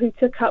people who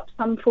took up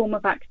some form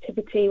of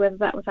activity, whether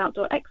that was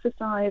outdoor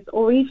exercise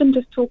or even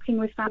just talking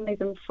with families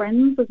and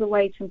friends as a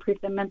way to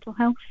improve their mental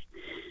health.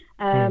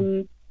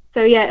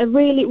 So yeah, a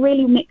really,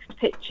 really mixed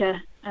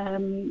picture.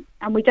 And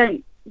we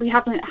don't we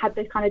haven't had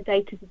the kind of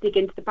data to dig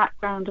into the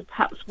background of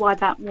perhaps why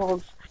that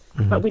was.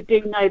 But we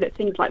do know that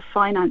things like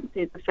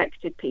finances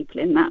affected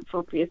people in that for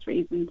obvious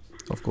reasons.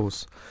 Of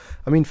course.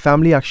 I mean,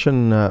 Family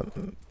Action,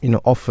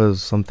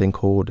 offers something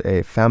called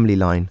a family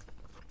line.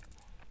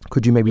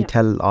 Could you maybe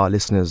tell our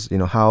listeners,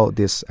 how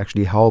this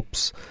actually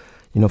helps,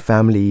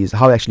 families,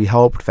 how it actually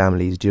helped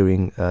families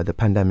during the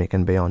pandemic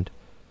and beyond?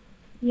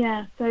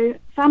 Yeah, so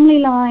Family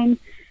Line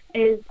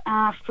is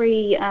our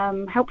free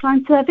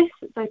helpline service.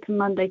 It's open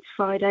Monday to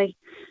Friday.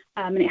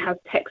 And it has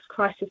text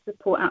crisis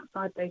support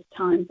outside those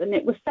times. And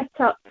it was set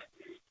up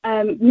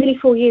nearly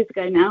 4 years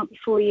ago now,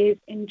 4 years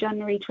in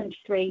January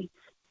 23.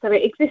 So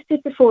it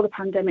existed before the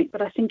pandemic,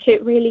 but I think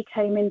it really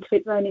came into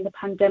its own in the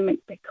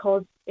pandemic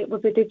because it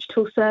was a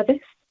digital service.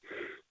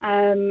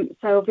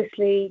 So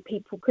obviously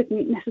people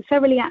couldn't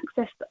necessarily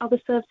access the other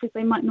services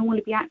they might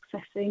normally be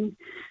accessing.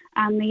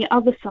 And the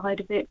other side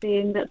of it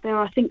being that there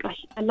are, I think,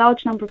 a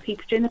large number of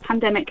people during the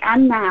pandemic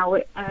and now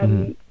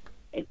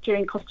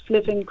during cost of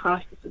living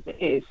crisis as it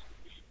is,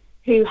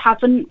 who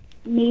haven't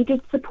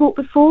needed support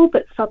before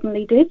but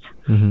suddenly did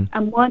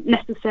and weren't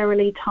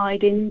necessarily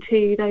tied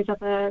into those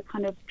other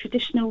kind of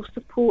traditional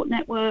support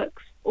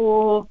networks.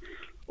 Or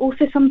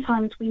also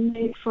sometimes we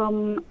know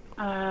from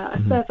a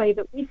survey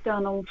that we've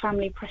done on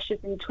family pressures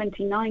in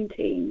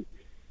 2019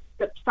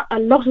 that a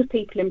lot of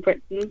people in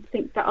Britain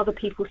think that other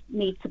people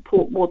need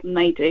support more than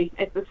they do.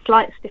 It's a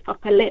slight stiff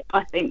upper lip,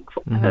 I think,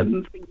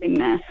 feeling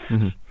there.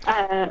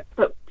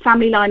 But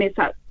Family Line is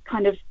that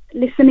kind of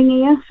listening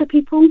ear for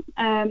people.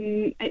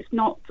 It's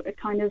not a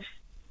kind of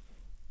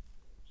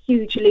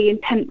hugely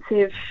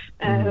intensive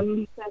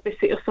service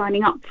that you're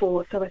signing up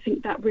for. So I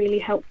think that really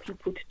helped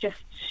people to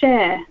just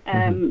share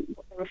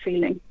what they were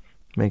feeling.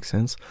 Makes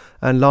sense.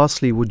 And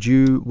lastly,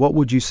 what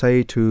would you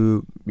say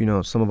to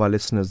some of our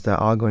listeners that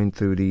are going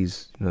through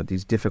these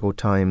difficult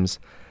times?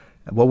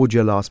 What would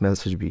your last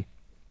message be?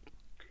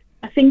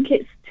 I think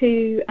it's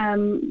to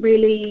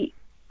really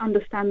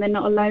understand they're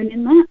not alone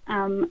in that,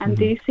 and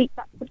do seek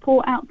that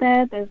support out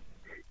there. There's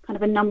kind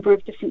of a number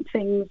of different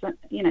things that,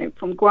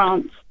 from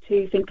grants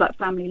to things like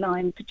Family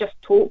Line, to just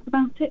talk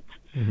about it,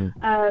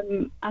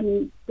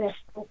 and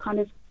therefore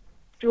kind of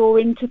draw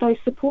into those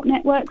support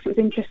networks. It was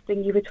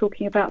interesting you were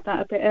talking about that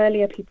a bit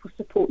earlier, people's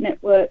support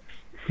networks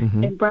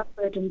in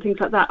Bradford and things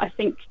like that. I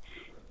think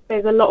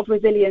there's a lot of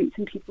resilience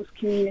in people's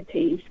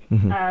communities,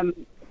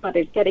 but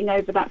it's getting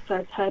over that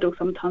first hurdle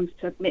sometimes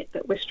to admit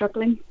that we're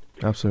struggling.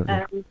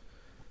 Absolutely.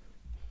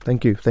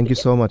 Thank you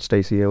so much,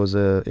 Stacey. It was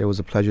a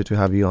pleasure to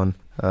have you on.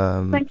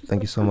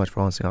 Thank you so much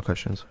for answering our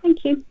questions.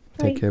 Thank you.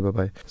 Take care.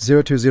 Bye-bye.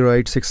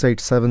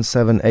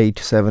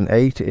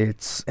 0208687778.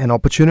 It's an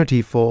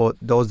opportunity for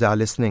those that are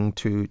listening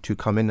to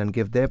come in and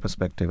give their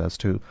perspective as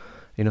to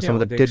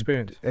some of the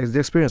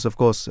experience, of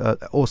course,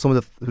 or some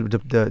of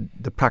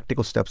the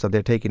practical steps that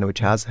they're taking, which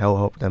has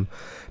helped them.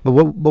 But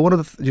one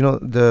of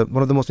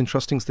the most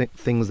interesting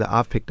things that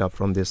I've picked up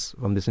from this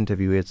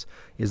interview is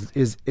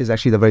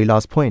actually the very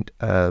last point,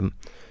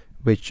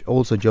 which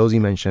also Josie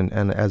mentioned,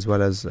 and as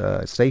well as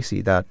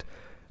Stacey, that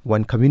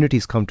when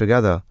communities come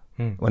together,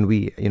 when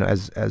we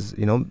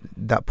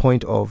that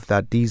point of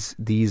that these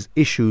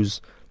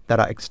issues that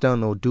are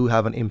external do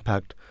have an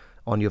impact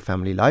on your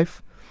family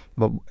life.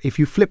 But if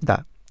you flip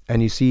that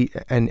and you see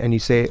and you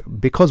say,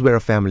 because we're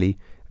a family,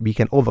 we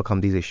can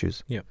overcome these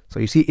issues. Yeah. So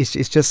you see,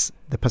 it's just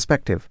the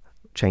perspective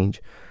change,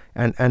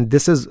 and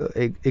this is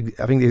I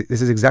think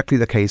this is exactly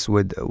the case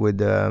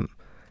within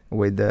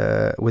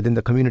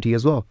the community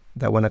as well.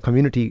 That when a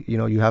community,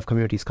 you have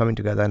communities coming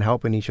together and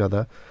helping each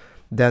other,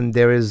 then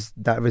there is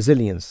that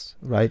resilience,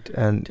 right,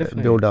 and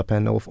build up,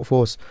 and of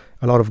course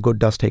a lot of good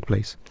does take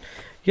place.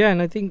 Yeah,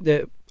 and I think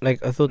that, I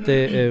thought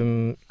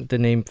the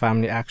name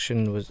Family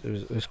Action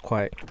was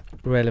quite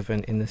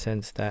relevant in the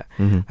sense that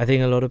I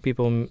think a lot of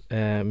people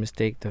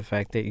mistake the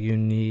fact that you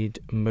need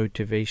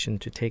motivation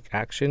to take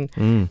action.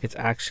 It's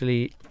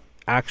actually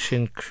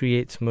action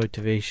creates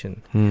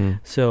motivation.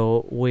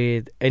 So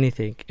with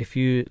anything, if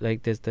you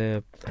there's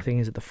the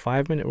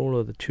 5-minute rule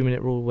or the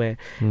 2-minute rule, where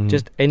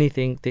just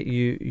anything that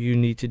you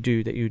need to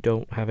do that you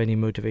don't have any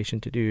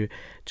motivation to do,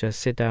 just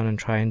sit down and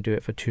try and do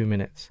it for 2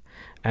 minutes.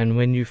 And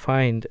when you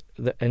find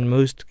that, in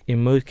most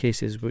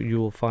cases, you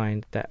will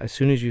find that as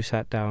soon as you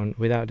sat down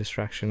without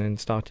distraction and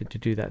started to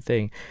do that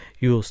thing,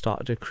 you will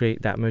start to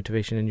create that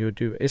motivation, and you'll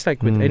do it. It's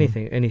like with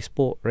anything, any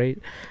sport, right?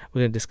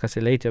 We're going to discuss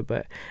it later,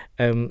 but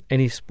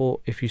any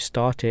sport, if you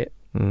start it,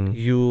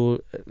 you'll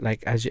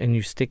and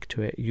you stick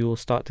to it, you'll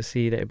start to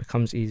see that it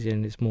becomes easier,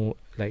 and it's more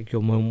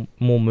you're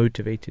more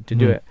motivated to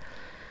do it.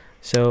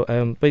 So,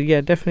 but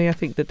yeah, definitely, I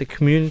think that the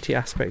community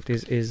aspect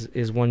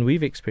is one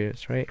we've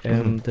experienced, right?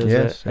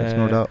 Yes,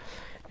 no doubt.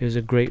 It was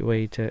a great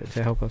way to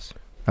help us.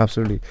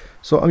 Absolutely.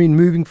 So, I mean,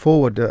 moving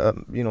forward,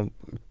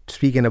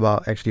 speaking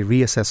about actually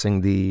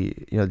reassessing the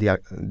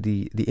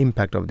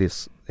impact of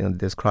this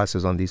this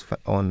crisis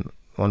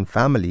on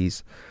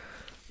families,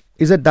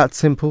 is it that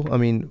simple? I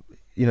mean,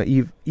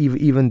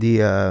 even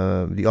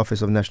the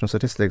Office of National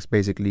Statistics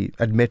basically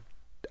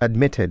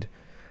admitted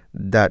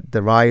that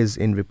the rise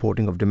in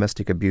reporting of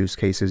domestic abuse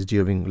cases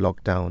during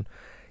lockdown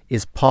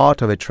is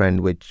part of a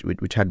trend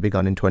which had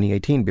begun in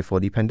 2018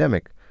 before the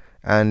pandemic.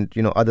 And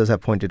others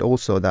have pointed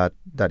also that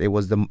it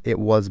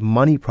was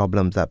money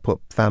problems that put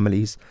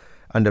families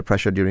under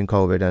pressure during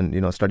COVID. And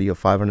a study of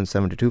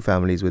 572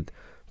 families with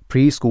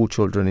preschool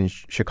children in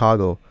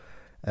Chicago,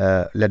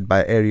 led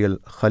by Ariel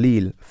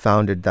Khalil,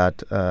 found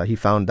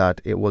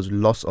that it was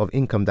loss of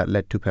income that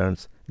led to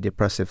parents'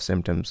 depressive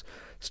symptoms,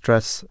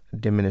 stress,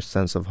 diminished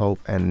sense of hope,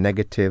 and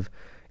negative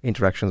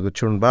interactions with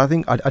children. But I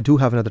think I do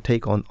have another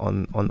take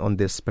on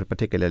this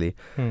particularly.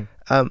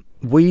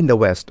 We in the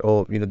West,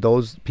 or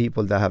those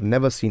people that have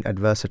never seen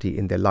adversity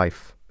in their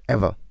life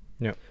ever,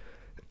 yeah.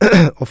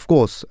 Of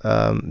course,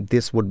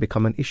 this would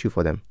become an issue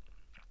for them,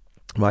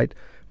 right?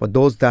 But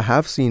those that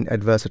have seen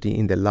adversity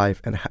in their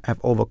life and have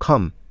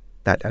overcome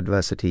that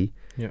adversity,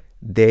 yeah.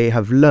 they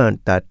have learned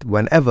that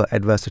whenever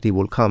adversity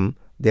will come,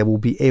 they will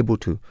be able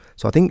to.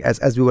 So I think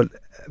as we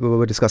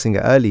were discussing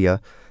earlier,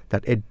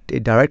 that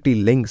it directly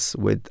links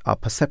with our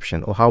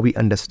perception or how we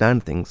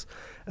understand things.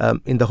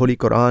 In the Holy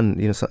Quran,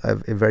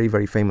 a very,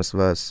 very famous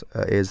verse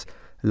is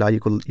La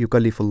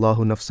yukallifullahu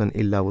nafsan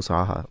illa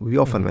wus'aha. We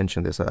often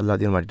mention this. Allah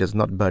the Almighty does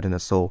not burden a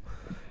soul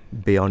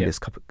beyond his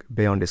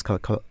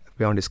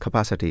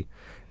capacity.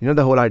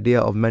 The whole idea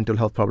of mental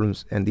health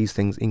problems and these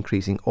things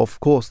increasing, of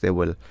course they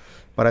will.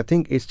 But I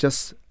think it's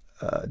just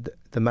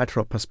the matter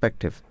of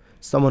perspective.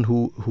 Someone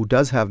who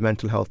does have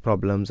mental health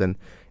problems and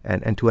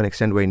to an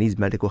extent where he needs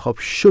medical help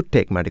should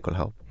take medical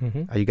help.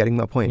 Are you getting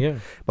my point? Yeah.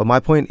 But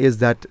my point is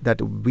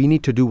that we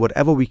need to do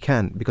whatever we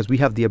can, because we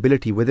have the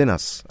ability within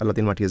us. Allah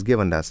the Almighty has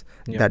given us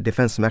that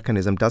defense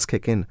mechanism does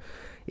kick in,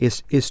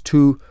 is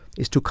to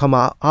come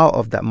out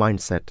of that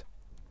mindset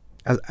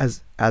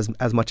as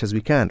much as we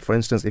can. For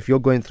instance, if you're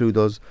going through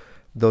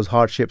those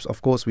hardships,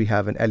 of course we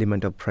have an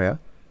element of prayer.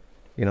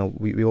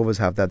 We always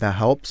have that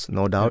helps,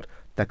 no doubt.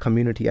 That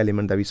community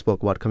element that we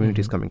spoke about,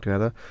 communities coming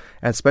together,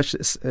 and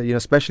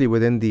especially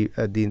within the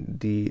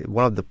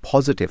one of the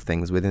positive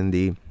things within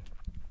the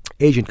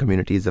Asian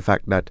community is the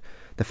fact that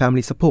the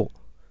family support.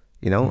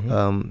 There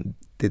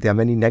are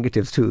many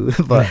negatives too,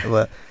 but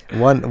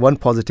one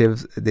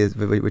positive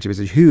which is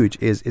huge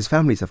is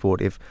family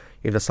support. If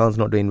the son's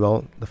not doing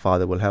well, the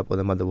father will help, or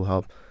the mother will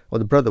help, or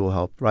the brother will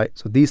help. Right.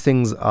 So these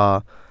things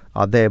are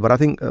there. But I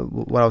think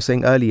what I was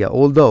saying earlier,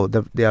 although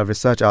there are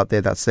research out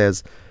there that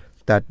says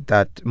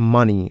that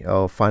money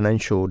or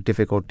financial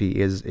difficulty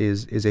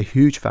is a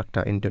huge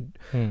factor in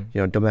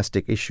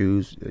domestic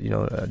issues,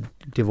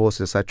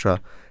 divorce, etc.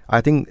 I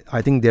think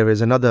there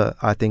is another.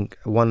 I think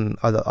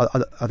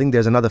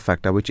there's another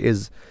factor, which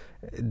is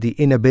the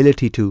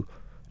inability to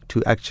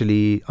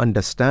actually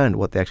understand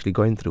what they're actually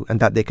going through, and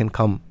that they can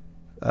come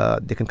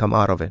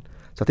out of it.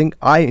 So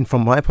I think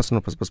from my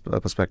personal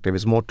perspective,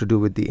 is more to do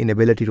with the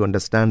inability to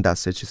understand that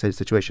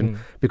situation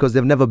because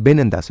they've never been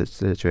in that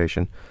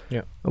situation.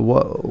 Yeah.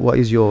 What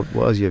is your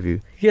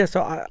view? Yeah.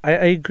 So I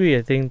agree.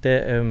 I think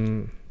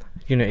that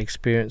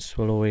experience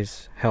will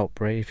always help,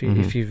 right? If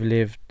you've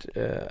lived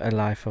a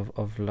life of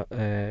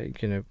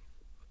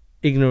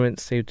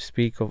ignorance, so to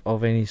speak,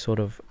 of any sort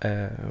of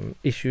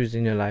issues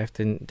in your life,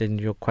 then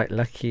you're quite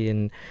lucky,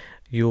 and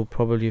you'll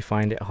probably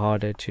find it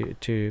harder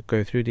to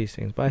go through these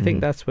things. But I think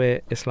that's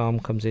where Islam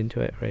comes into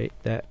it, right?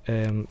 That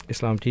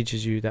Islam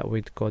teaches you that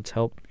with God's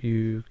help,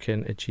 you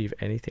can achieve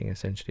anything,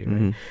 essentially,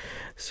 right?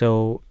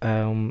 So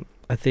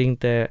I think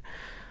that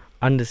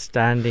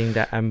understanding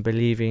that and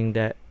believing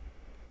that,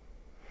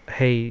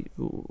 hey,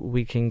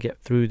 we can get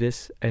through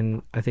this,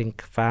 and I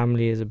think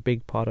family is a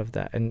big part of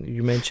that. And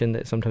you mentioned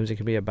that sometimes it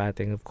can be a bad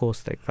thing. Of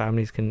course, like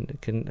families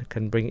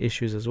can bring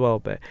issues as well,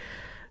 but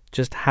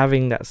just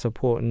having that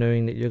support,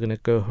 knowing that you're going to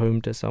go home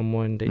to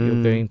someone, that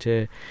you're going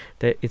to,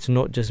 that it's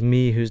not just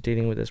me who's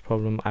dealing with this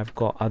problem, I've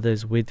got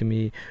others with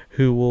me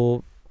who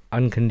will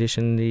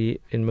unconditionally,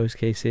 in most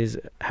cases,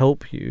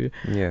 help you.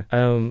 Yeah.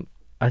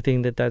 I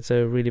think that's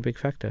a really big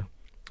factor.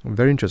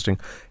 Very interesting.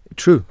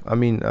 True. I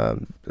mean,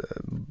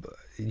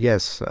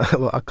 yes.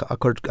 Well,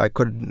 I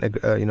couldn't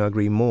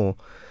agree more.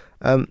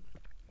 I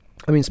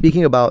mean,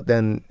 speaking about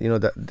then,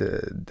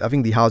 I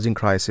think the housing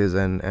crisis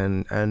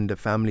and the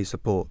family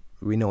support.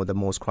 We know that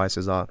most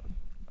crises are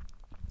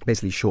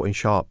basically short and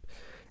sharp,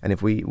 and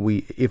if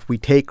we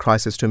take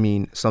crisis to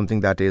mean something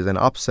that is an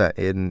upset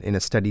in a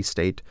steady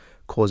state,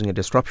 causing a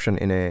disruption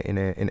in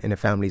a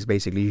family's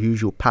basically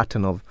usual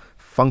pattern of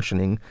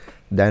functioning,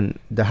 then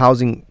the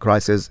housing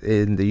crisis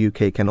in the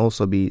UK can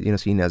also be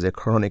seen as a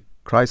chronic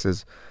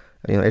crisis.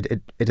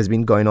 It has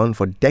been going on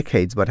for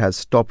decades, but has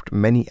stopped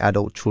many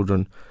adult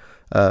children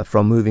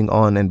from moving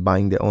on and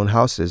buying their own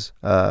houses,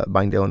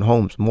 buying their own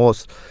homes.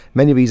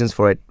 Many reasons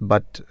for it,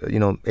 but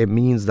it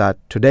means that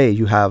today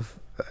you have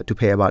to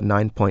pay about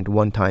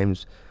 9.1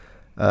 times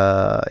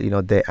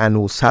their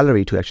annual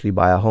salary to actually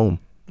buy a home.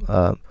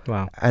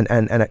 Wow.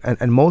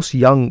 And most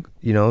young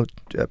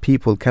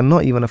people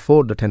cannot even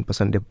afford the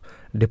 10%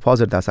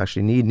 deposit that's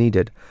actually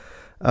needed.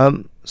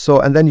 So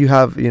and then you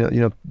have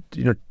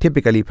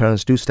typically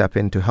parents do step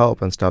in to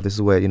help and stuff. This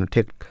is where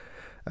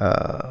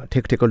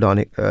tickle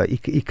down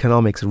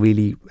economics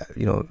really,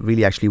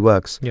 really actually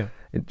works. Yeah.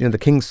 The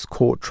King's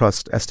Court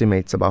Trust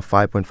estimates about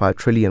 5.5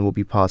 trillion will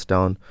be passed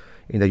down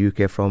in the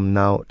UK from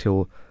now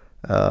till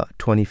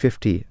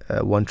 2050,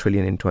 1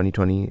 trillion in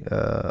 2020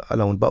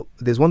 alone. But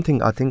there's one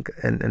thing I think,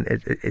 and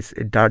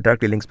it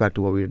directly links back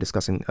to what we were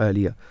discussing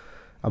earlier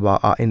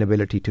about our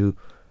inability to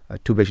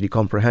basically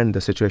comprehend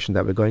the situation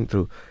that we're going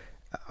through.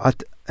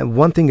 And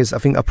one thing is, I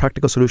think a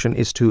practical solution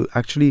is to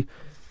actually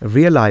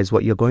realize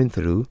what you're going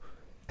through,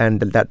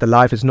 and that the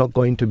life is not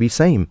going to be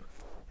same,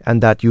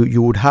 and that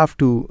you would have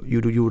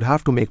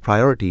to make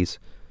priorities,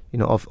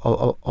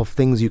 of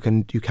things you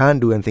can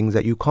do and things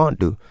that you can't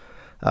do.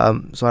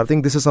 So I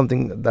think this is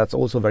something that's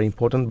also very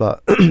important.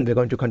 But we're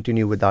going to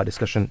continue with our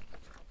discussion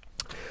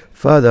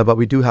further. But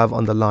we do have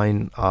on the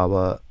line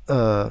our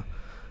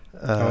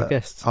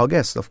guests. Our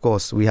guests, of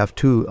course. We have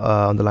two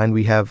on the line.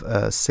 We have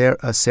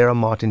Sarah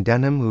Martin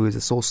Denham, who is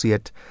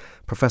Associate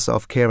Professor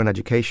of Care and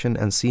Education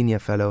and Senior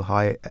Fellow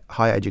Higher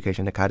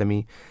Education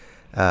Academy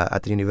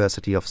at the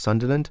University of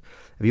Sunderland.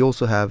 We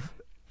also have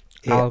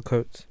Al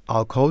Coates.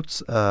 Al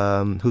Coates,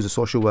 who's a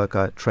social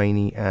worker,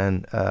 trainee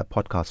and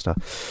podcaster.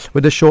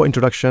 With a short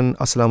introduction,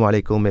 Assalamu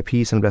alaikum, may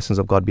peace and blessings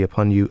of God be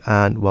upon you,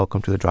 and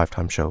welcome to the Drive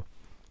Time Show.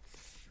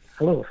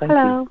 Hello, thank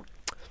you.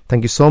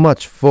 Thank you so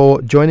much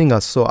for joining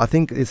us. So I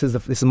think this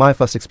is my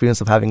first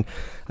experience of having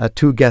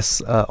two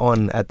guests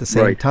on at the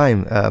same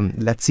time.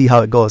 Let's see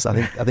how it goes. I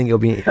think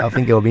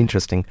it'll be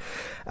interesting.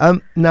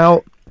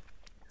 Now,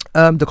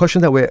 the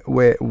question that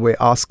we're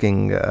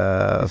asking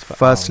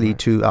firstly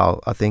to Al,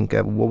 I think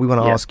what we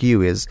want to ask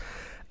you is,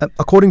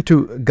 according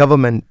to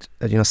government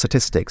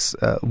statistics,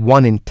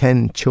 1 in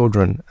 10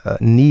 children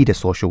needed a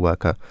social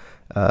worker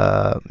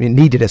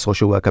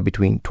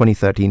between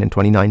 2013 and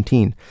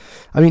 2019.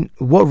 I mean,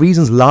 what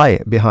reasons lie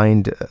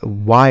behind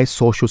why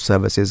social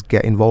services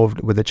get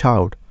involved with a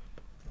child?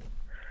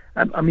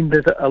 I mean,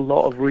 there's a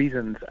lot of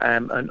reasons,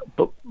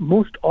 but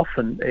most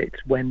often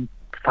it's when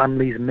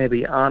families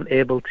maybe aren't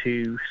able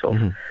to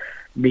sort of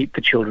meet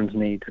the children's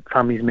needs.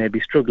 Families may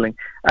be struggling,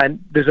 and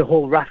there's a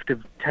whole raft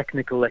of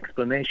technical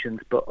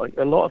explanations. But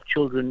a lot of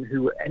children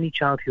any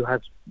child who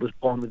was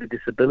born with a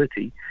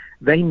disability,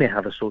 they may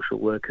have a social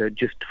worker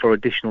just for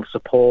additional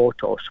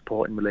support or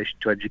support in relation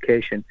to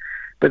education.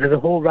 But there's a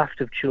whole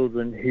raft of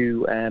children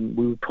who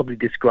we would probably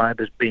describe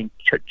as being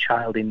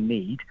child in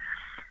need.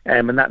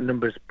 And that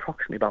number is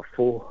approximately about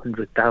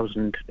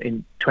 400,000.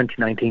 In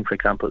 2019, for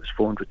example, it's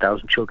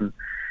 400,000 children.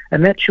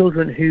 And they're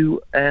children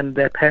who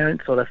their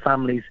parents or their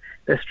families,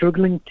 they're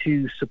struggling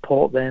to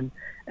support them,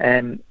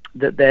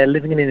 that they're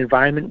living in an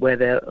environment where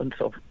they're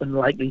sort of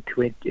unlikely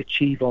to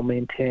achieve or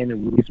maintain a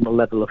reasonable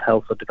level of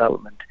health or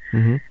development.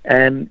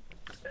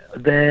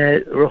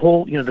 There's a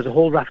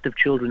whole raft of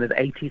children. There's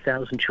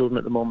 80,000 children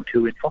at the moment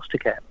who are in foster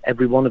care.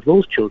 Every one of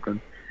those children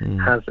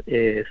has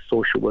a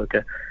social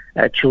worker.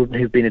 Children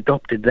who've been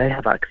adopted, they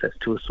have access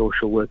to a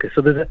social worker.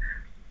 So there's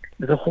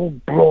a whole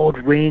broad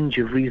range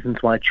of reasons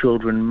why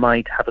children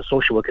might have a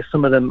social worker.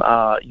 Some of them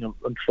are,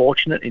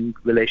 unfortunate in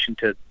relation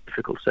to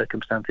difficult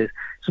circumstances.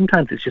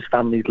 Sometimes it's just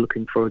families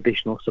looking for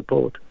additional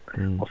support,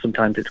 or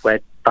sometimes it's where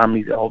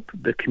families or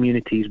the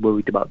community is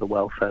worried about the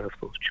welfare of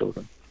those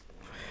children.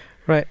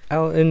 Right,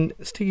 Al, and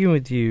sticking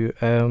with you,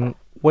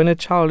 when a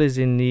child is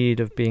in need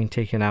of being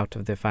taken out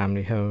of their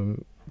family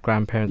home,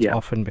 grandparents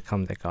often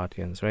become their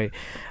guardians, right?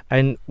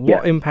 And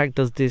what impact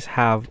does this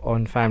have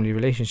on family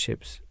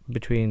relationships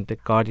between the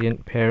guardian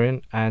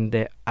parent and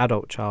their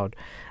adult child,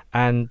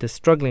 and the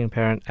struggling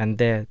parent and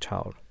their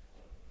child?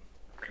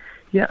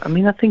 Yeah, I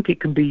mean, I think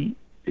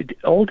it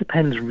all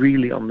depends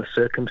really on the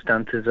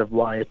circumstances of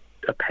why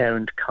a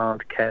parent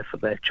can't care for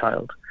their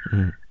child.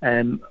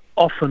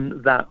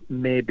 Often that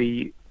may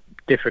be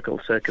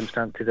difficult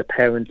circumstances. A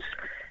parent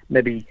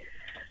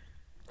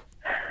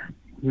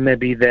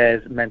maybe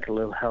there's mental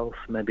ill health,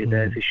 maybe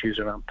there's issues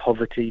around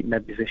poverty,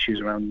 maybe there's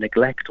issues around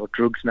neglect or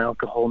drugs and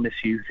alcohol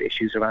misuse,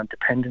 issues around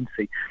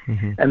dependency.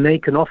 And they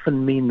can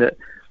often mean that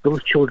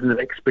those children have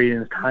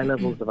experienced high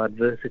levels of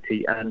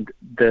adversity, and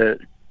the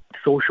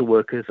social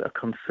workers are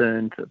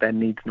concerned that their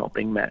needs not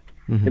being met.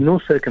 In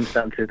those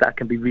circumstances, that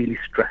can be really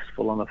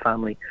stressful on a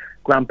family.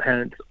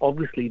 Grandparents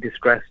obviously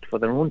distressed for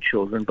their own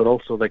children, but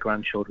also their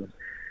grandchildren,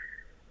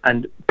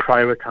 and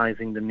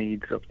prioritizing the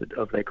needs of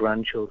their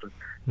grandchildren.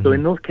 So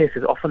in those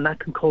cases, often that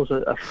can cause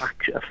a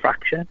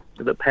fracture.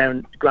 So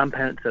the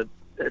grandparents are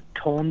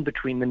torn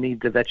between the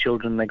needs of their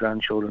children and their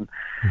grandchildren,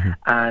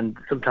 and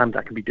sometimes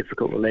that can be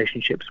difficult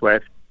relationships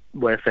where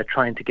if they're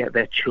trying to get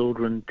their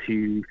children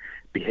to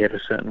behave a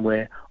certain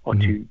way or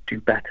to do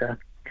better,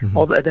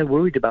 or they're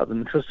worried about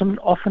them. So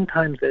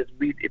oftentimes it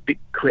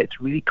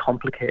creates really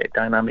complicated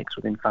dynamics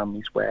within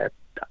families where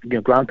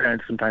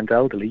grandparents, sometimes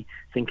elderly,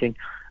 thinking,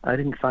 I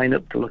didn't sign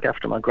up to look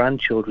after my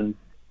grandchildren,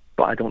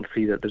 but I don't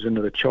see that there's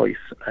another choice,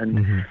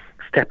 and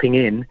stepping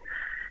in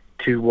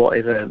to what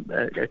is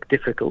a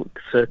difficult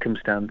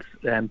circumstance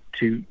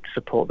to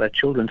support their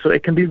children. So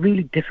it can be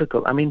really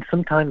difficult. I mean,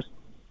 sometimes,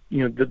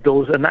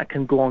 and that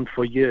can go on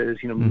for years.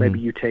 Maybe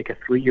you take a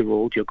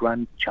 3-year-old, your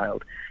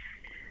grandchild,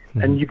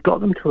 and you've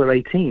got them till they're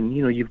 18.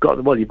 You've got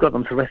them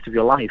for the rest of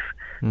your life.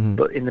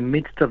 But in the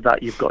midst of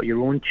that, you've got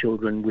your own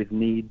children with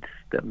needs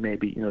that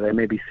maybe, they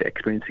may be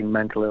experiencing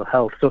mental ill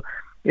health. So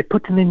it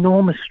puts an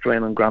enormous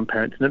strain on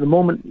grandparents. And at the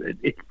moment,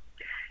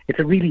 it's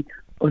a really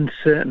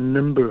uncertain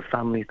number of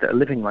families that are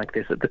living like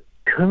this.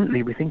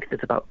 Currently, we think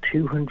there's about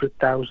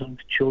 200,000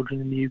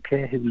 children in the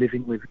UK who are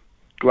living with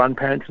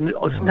grandparents, and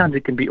sometimes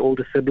it can be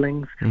older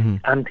siblings,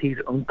 aunties,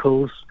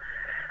 uncles.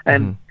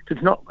 So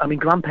it's not,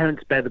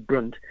 grandparents bear the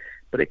brunt,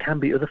 but it can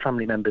be other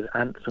family members,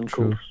 aunts,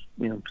 uncles,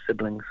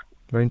 siblings.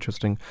 Very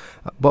interesting.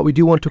 But we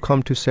do want to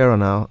come to Sarah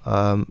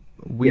now.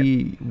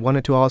 We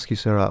wanted to ask you,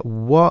 Sarah,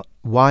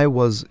 why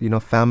was,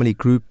 family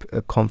group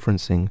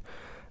conferencing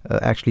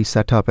actually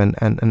set up,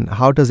 and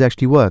how does it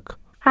actually work?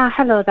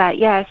 Hello there.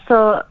 Yeah,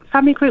 so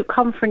family group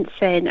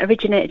conferencing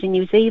originated in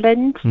New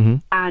Zealand,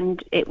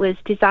 and it was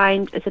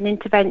designed as an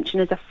intervention,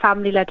 as a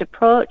family-led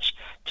approach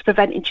to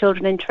preventing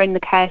children entering the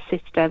care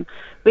system.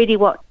 Really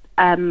what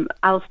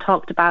Al's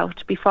talked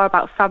about before,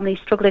 about families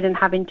struggling and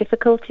having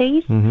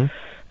difficulties.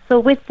 So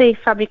with the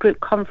family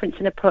group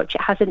conferencing approach,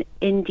 it has an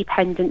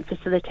independent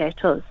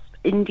facilitator,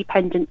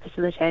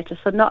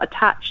 so not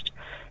attached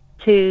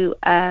to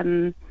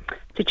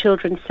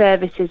children's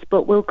services,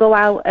 but we'll go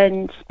out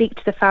and speak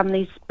to the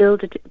families,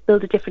 build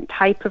a different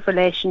type of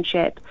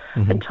relationship,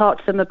 and talk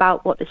to them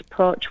about what this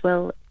approach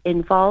will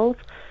involve.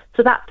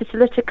 So that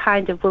facilitator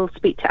kind of will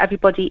speak to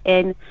everybody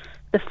in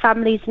the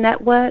family's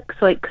network.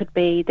 So it could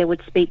be they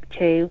would speak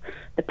to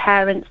the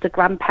parents, the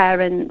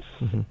grandparents,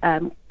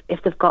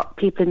 if they've got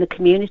people in the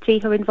community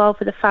who are involved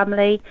with the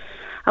family.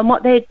 And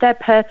what their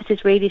purpose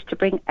is really is to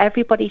bring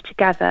everybody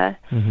together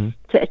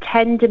to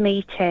attend a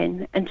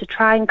meeting and to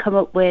try and come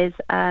up with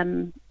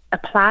a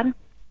plan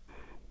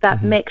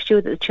that makes sure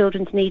that the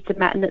children's needs are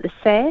met and that they're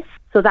safe.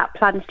 So that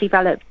plan's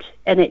developed,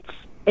 and it's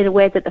in a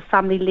way that the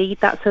family lead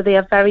that, so they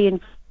are very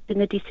involved in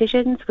the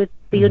decisions with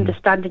the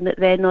understanding that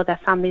they know their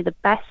family the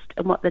best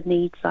and what their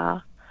needs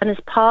are. And as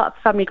part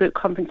of family group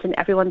conferencing,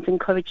 everyone's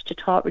encouraged to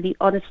talk really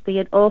honestly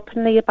and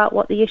openly about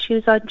what the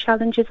issues and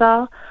challenges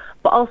are,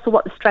 but also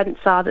what the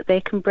strengths are that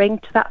they can bring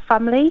to that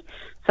family,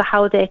 so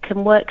how they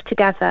can work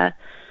together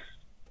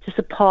to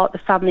support the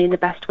family in the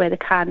best way they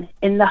can,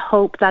 in the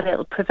hope that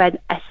it'll prevent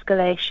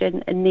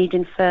escalation and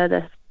needing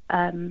further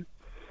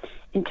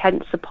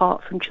intense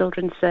support from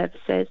children's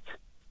services.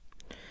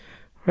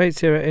 Right,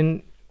 Sarah,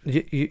 and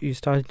you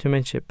started to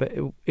mention it, but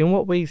in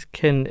what ways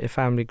can a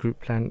family group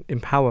plan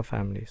empower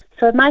families?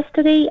 So in my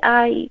study,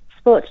 I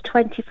spoke to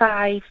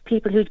 25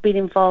 people who'd been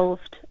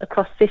involved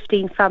across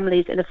 15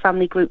 families in a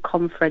family group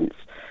conference.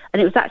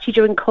 And it was actually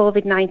during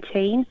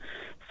COVID-19.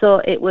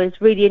 So it was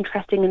really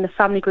interesting, and the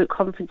family group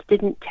conference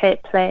didn't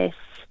take place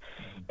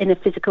in a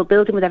physical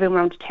building with everyone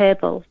around a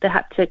table. They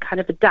had to kind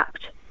of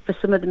adapt for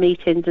some of the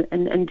meetings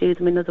and do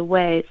them in other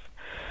ways.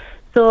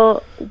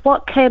 So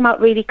what came out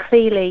really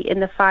clearly in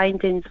the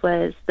findings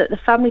was that the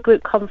family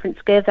group conference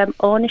gave them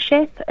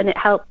ownership, and it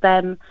helped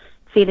them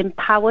feel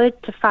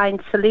empowered to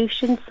find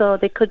solutions. So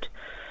they could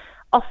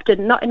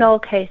often, not in all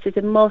cases,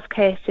 in most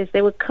cases,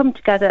 they would come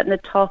together and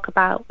they'd talk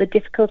about the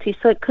difficulties.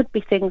 So it could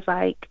be things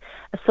like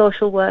a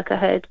social worker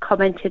had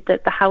commented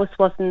that the house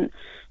wasn't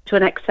to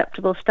an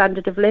acceptable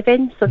standard of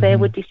living. So they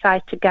would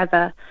decide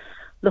together,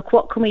 look,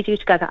 what can we do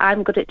together?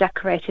 I'm good at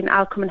decorating,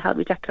 I'll come and help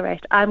you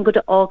decorate. I'm good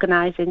at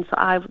organising,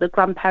 so the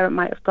grandparent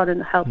might have gone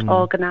and helped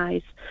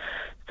organise.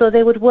 So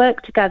they would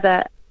work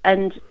together,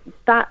 and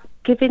that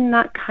giving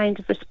that kind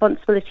of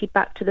responsibility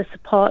back to the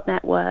support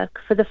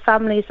network, for the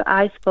families that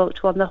I spoke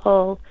to on the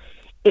whole,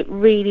 it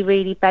really,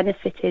 really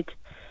benefited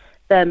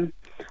them.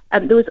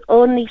 There was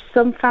only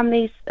some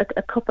families,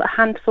 a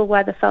handful,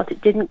 where they felt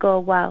it didn't go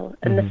well,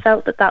 and they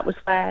felt that was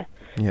where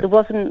there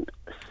wasn't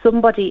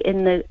somebody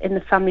in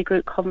the family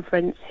group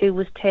conference who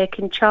was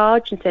taking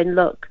charge and saying,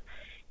 look,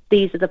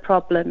 these are the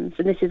problems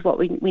and this is what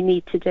we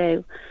need to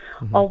do.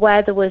 Or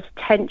where there was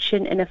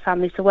tension in a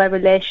family, so where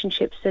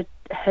relationships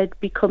had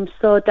become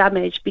so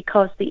damaged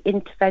because the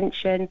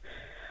intervention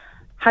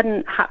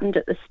hadn't happened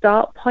at the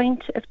start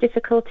point of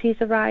difficulties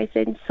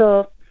arising.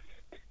 So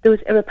there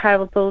was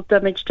irreparable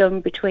damage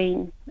done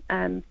between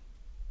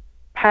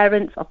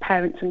parents or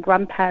parents and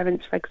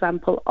grandparents, for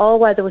example, or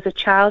where there was a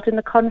child in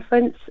the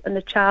conference and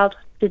the child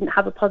didn't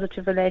have a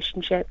positive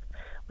relationship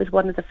with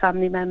one of the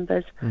family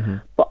members.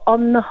 But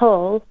on the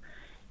whole,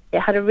 it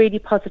had a really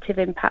positive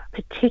impact,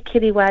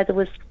 particularly where there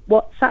was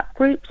WhatsApp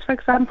groups, for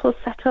example,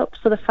 set up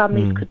so the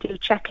families could do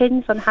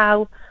check-ins on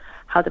how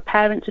the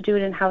parents were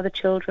doing and how the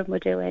children were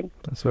doing.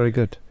 That's very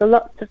good. So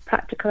lots of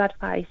practical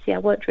advice,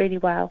 worked really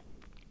well.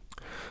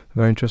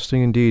 Very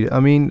interesting indeed. I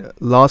mean,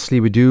 lastly,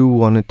 we do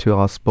wanted to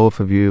ask both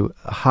of you,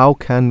 how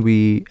can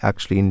we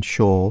actually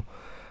ensure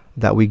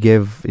that we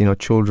give,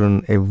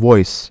 children a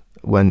voice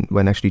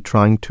when actually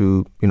trying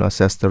to,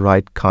 assess the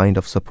right kind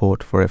of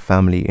support for a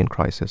family in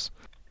crisis?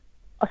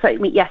 Oh,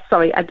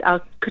 sorry, I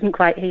couldn't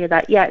quite hear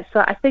that. Yeah, so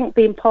I think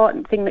the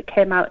important thing that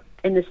came out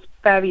in the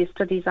various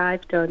studies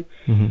I've done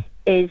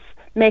is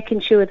making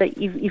sure that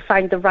you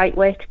find the right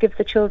way to give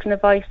the children a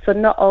voice. So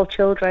not all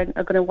children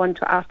are going to want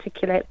to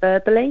articulate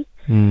verbally.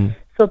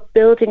 So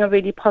building a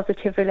really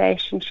positive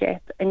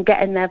relationship and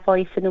getting their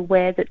voice in a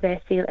way that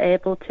they feel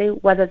able to,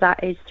 whether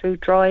that is through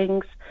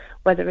drawings,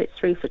 whether it's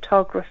through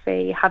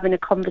photography, having a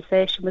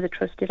conversation with a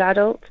trusted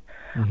adult,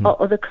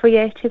 or other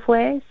creative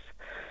ways.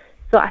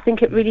 So I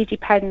think it really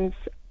depends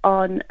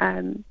on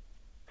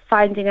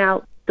finding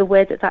out the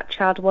way that that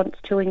child wants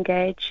to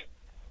engage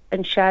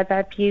and share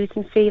their views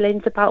and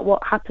feelings about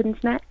what happens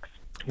next.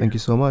 Thank you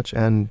so much.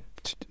 And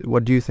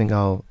what do you think,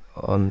 Al,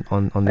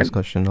 on this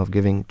question of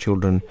giving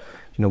children,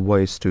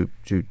 voice to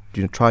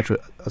try to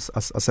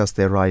assess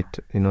their right,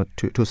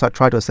 to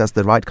try to assess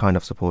the right kind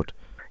of support?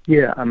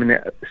 Yeah, I mean,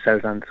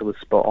 Sarah's answer was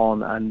spot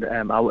on, and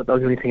the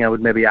only thing I would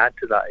maybe add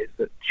to that is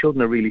that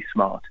children are really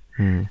smart,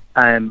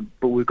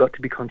 but we've got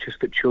to be conscious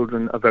that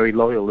children are very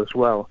loyal as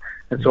well,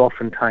 and so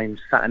oftentimes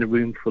sat in a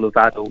room full of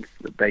adults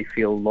that they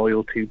feel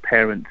loyal to,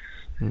 parents,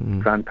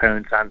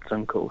 grandparents, aunts,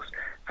 uncles,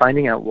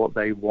 finding out what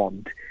they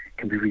want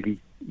can be really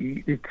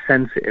it's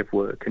sensitive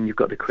work, and you've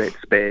got to create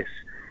space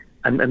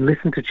and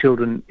listen to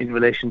children in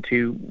relation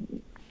to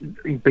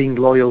being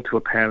loyal to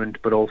a parent,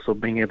 but also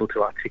being able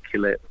to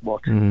articulate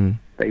what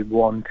they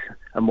want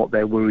and what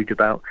they're worried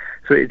about.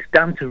 So it's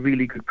down to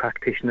really good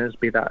practitioners,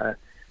 be that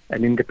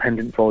an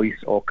independent voice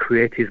or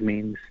creative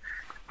means,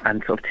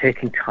 and sort of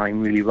taking time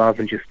really, rather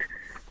than just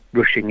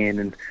rushing in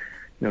and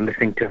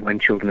listening to when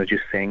children are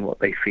just saying what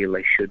they feel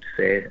they should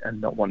say and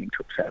not wanting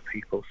to upset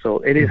people. So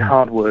it is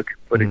hard work,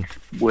 but it's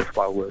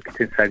worthwhile work. It's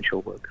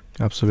essential work.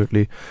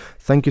 Absolutely.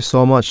 Thank you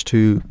so much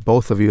to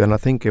both of you. And I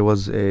think it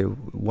was a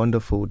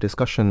wonderful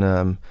discussion,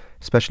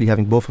 especially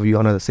having both of you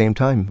on at the same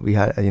time. We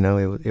had,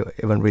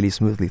 it went really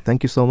smoothly.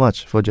 Thank you so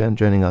much for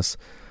joining us.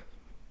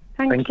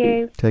 Thank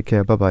you. Take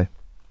care. Bye-bye.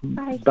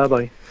 Bye.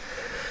 Bye-bye.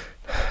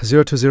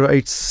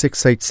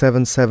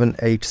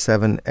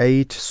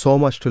 0208687778. So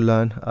much to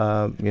learn.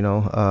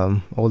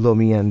 Although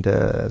me and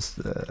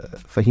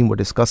Fahim were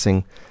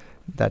discussing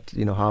that,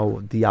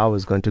 how the hour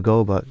is going to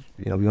go, but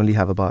we only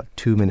have about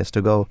 2 minutes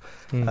to go.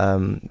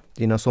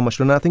 So much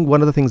to learn. I think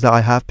one of the things that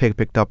I have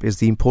picked up is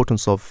the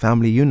importance of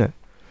family unit.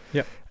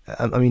 Yeah.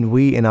 I mean,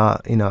 we in our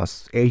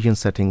Asian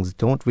settings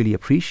don't really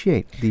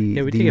appreciate the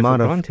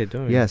amount of granted,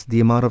 don't we? Yes,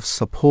 the amount of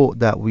support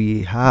that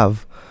we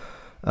have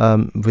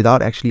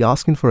without actually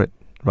asking for it.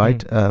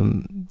 Right,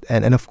 and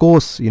of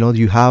course,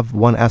 you have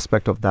one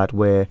aspect of that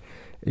where,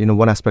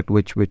 one aspect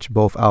which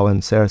both Al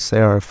and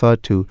Sarah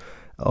referred to,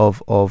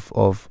 of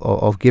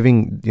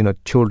giving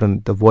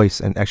children the voice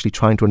and actually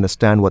trying to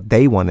understand what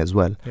they want as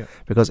well. Yeah.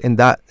 Because in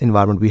that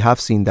environment, we have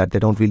seen that they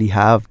don't really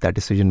have that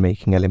decision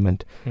making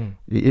element.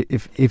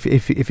 If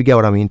you get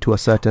what I mean, to a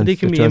certain, they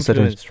can be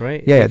influenced,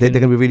 right? Yeah, they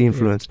can be really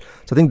influenced.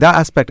 So I think that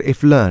aspect,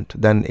 if learnt,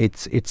 then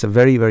it's a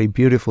very, very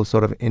beautiful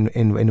sort of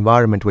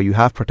environment where you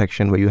have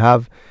protection, where you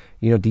have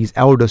these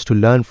elders to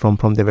learn from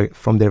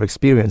their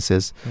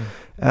experiences,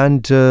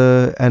 and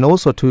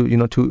also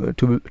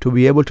to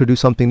be able to do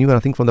something new. And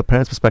I think from the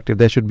parents' perspective,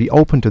 they should be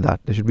open to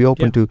that. They should be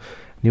open to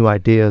new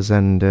ideas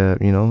and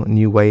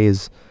new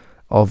ways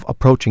of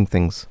approaching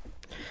things.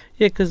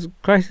 Yeah, because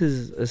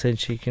crisis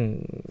essentially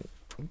can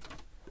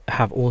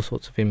have all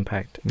sorts of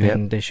impact,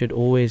 and there should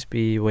always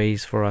be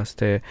ways for us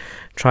to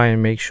try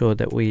and make sure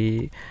that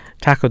we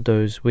tackle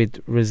those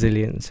with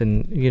resilience.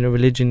 And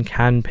religion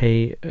can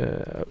play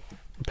a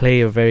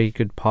very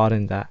good part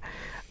in that.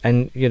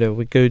 And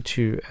we go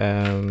to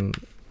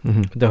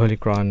the Holy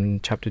Quran,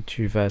 chapter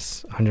 2,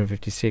 verse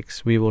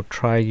 156. We will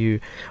try you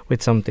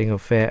with something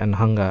of fear and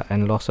hunger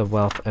and loss of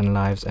wealth and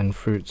lives and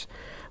fruits,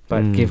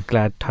 but give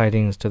glad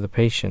tidings to the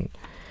patient.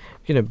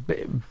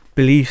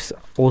 Beliefs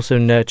also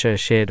nurture a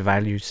shared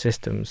value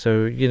system.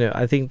 So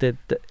I think that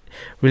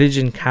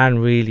religion can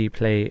really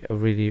play a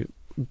really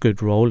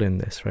good role in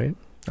this, right?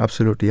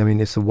 Absolutely. I mean,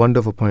 it's a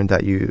wonderful point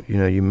that you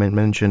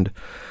mentioned.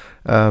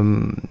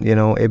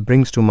 It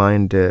brings to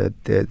mind the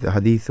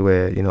hadith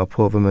where a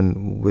poor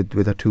woman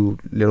with her two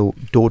little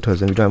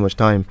daughters, and we don't have much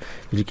time,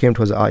 she came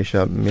to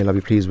Aisha, may Allah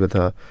be pleased with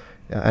her,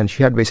 and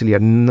she had basically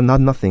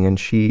nothing, and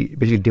she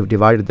basically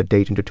divided the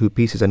date into two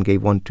pieces and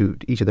gave one to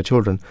each of the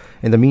children.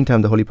 In the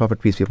meantime, the Holy Prophet,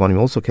 peace be upon him,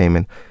 also came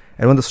in,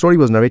 and when the story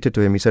was narrated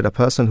to him, he said, a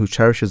person who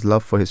cherishes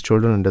love for his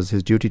children and does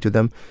his duty to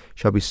them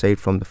shall be saved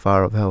from the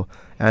fire of hell.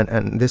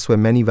 And this were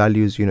many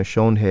values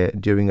shown here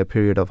during a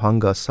period of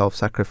hunger,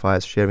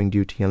 self-sacrifice, sharing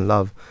duty and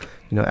love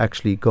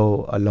actually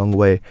go a long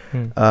way.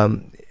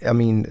 I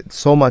mean,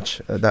 so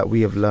much that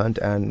we have learned,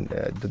 and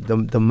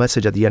the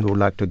message at the end we would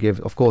like to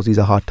give, of course, these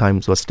are hard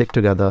times, so stick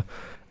together,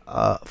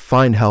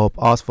 find help,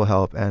 ask for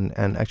help, and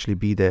actually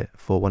be there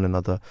for one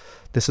another.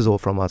 This is all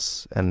from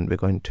us, and we're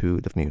going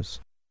to the news.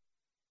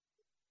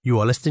 You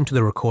are listening to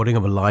the recording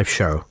of a live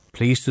show.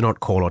 Please do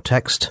not call or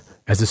text,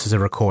 as this is a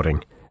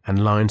recording,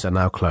 and lines are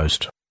now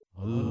closed.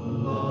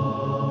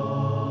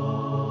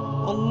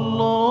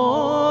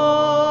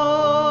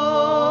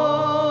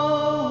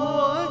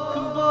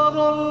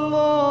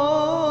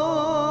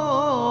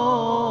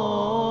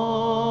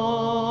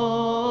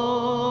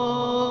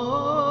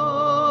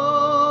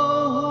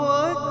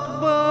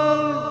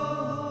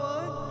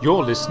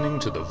 You're listening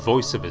to the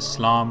Voice of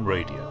Islam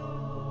Radio.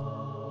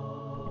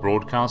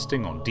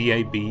 broadcasting on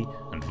DAB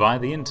and via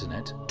the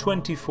internet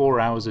 24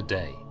 hours a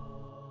day.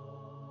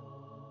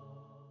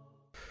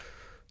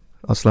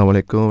 Assalamu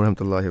alaikum wa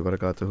rahmatullahi wa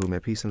barakatuhu. May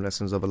peace and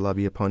blessings of Allah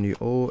be upon you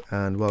all,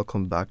 and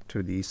welcome back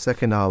to the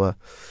second hour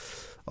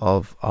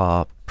of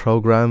our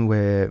program,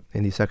 where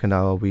in the second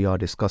hour we are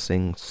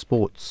discussing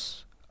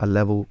sports, a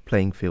level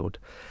playing field.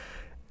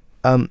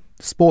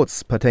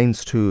 Sports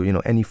pertains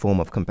to any form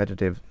of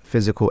competitive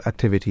physical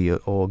activity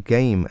or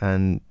game,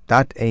 and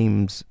that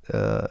aims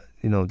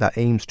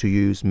to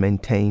use,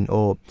 maintain,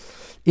 or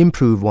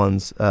improve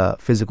one's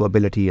physical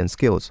ability and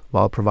skills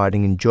while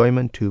providing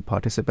enjoyment to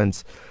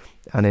participants,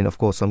 and in, of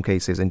course, some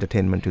cases,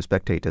 entertainment to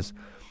spectators.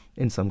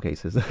 In some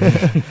cases,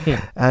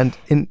 and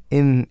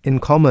in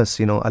commerce,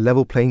 a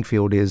level playing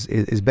field is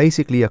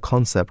basically a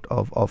concept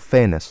of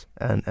fairness,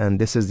 and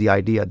this is the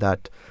idea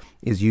that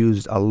is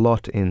used a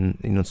lot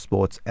in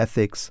sports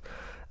ethics,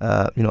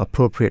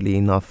 appropriately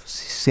enough,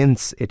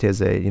 since it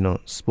is a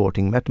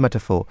sporting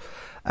metaphor.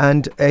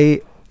 And a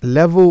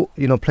level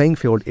playing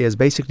field is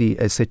basically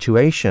a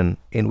situation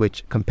in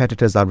which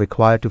competitors are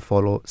required to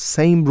follow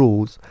same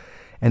rules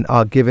and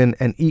are given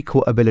an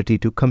equal ability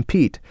to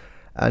compete.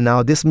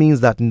 Now this means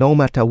that no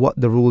matter what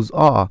the rules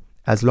are,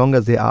 as long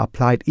as they are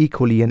applied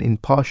equally and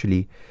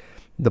impartially,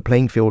 the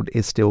playing field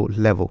is still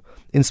level.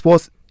 In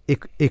sports,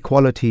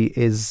 equality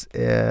is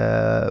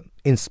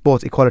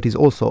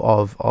also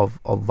of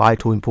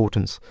vital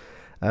importance.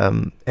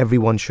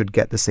 Everyone should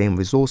get the same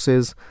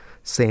resources,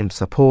 same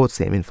support,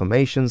 same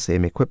information,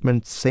 same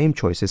equipment, same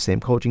choices, same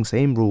coaching,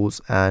 same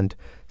rules, and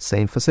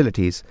same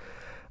facilities.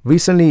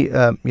 Recently,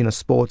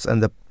 sports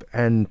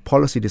and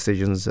policy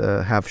decisions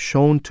have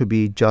shown to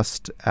be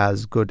just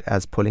as good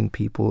as pulling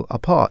people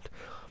apart.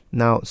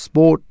 Now,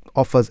 sport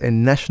offers a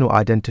national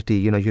identity,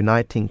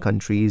 uniting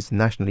countries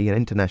nationally and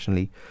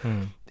internationally.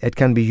 It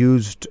can be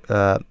used,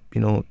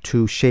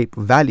 to shape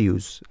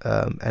values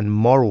and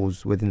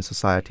morals within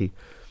society.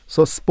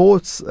 So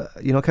sports,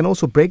 can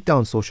also break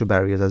down social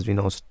barriers, as we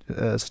know,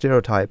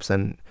 stereotypes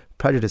and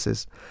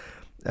prejudices.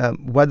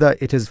 Whether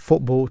it is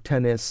football,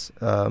 tennis,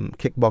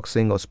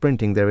 kickboxing, or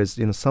sprinting, there is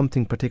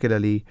something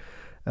particularly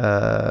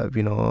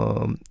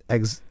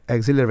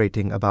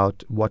exhilarating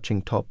about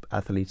watching top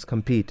athletes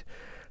compete.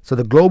 So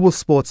the global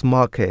sports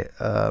market,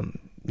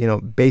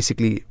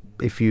 basically,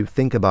 if you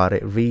think about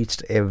it,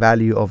 reached a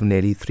value of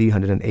nearly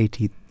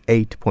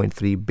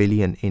 388.3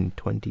 billion in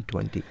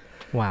 2020.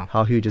 Wow,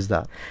 how huge is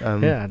that?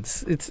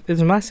 It's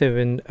massive.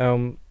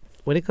 And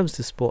when it comes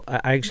to sport,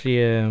 I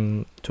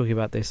actually talking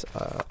about this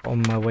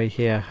on my way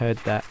here. I heard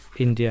that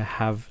India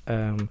have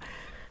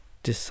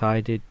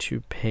decided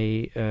to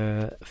pay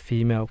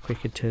female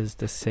cricketers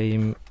the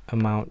same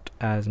amount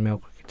as male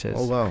cricketers.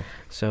 Oh wow!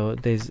 So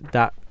there's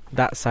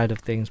that side of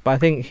things. But I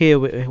think here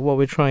what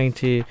we're trying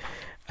to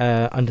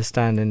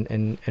understand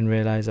and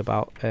realize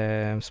about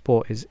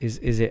sport is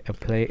it a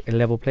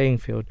level playing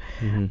field?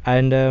 Mm-hmm.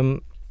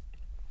 And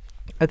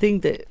I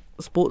think that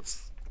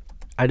sports.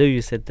 I know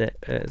you said that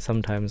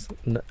sometimes.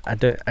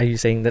 Are you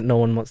saying that no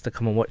one wants to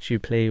come and watch you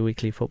play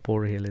weekly football?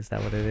 Real, is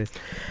that what it is?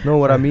 No,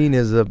 what I mean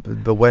is,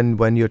 but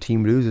when your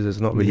team loses, it's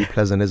not really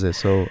pleasant, is it?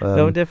 So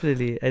no,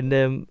 definitely.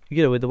 And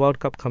with the World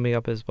Cup coming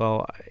up as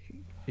well,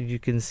 you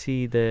can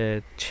see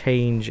the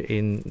change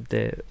in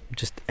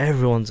just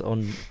everyone's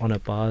on a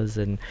buzz,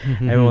 and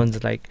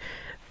everyone's like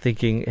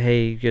thinking,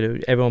 hey,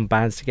 everyone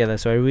bands together.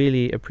 So I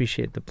really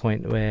appreciate the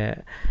point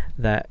where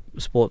that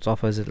sports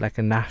offers like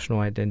a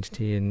national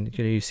identity, and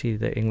you see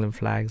the England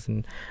flags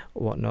and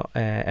whatnot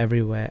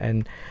everywhere.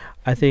 And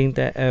I think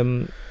that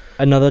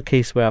another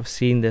case where I've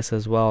seen this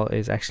as well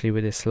is actually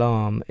with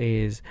Islam,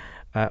 is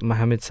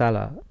Mohamed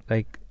Salah.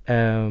 Like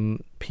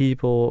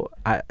people,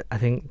 I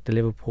think the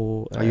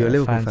Liverpool are you a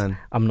Liverpool fans, fan?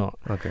 I'm not.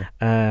 Okay.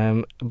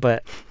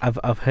 But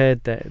I've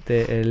heard that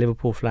the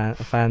Liverpool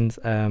fans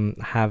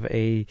have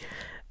a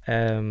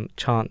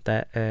chant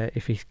that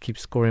if he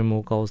keeps scoring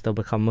more goals, they'll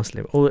become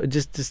Muslim, or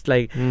just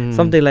like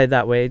something like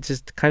that, where it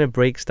just kind of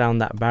breaks down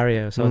that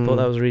barrier. So I thought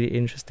that was really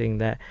interesting,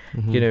 that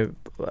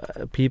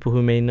people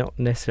who may not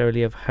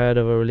necessarily have heard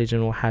of a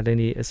religion or had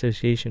any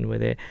association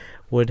with it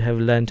would have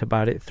learnt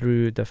about it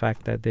through the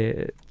fact that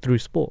through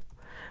sport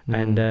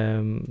and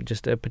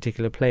just a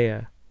particular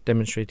player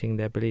demonstrating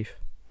their belief.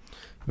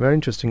 Very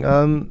interesting.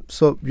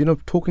 So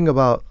talking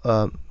about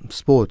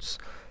sports.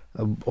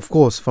 Of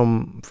course,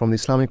 from the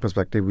Islamic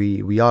perspective,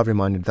 we are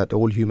reminded that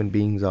all human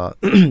beings are,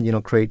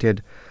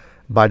 created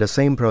by the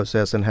same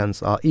process and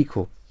hence are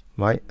equal,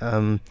 right?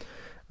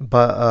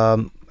 But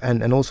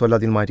also Allah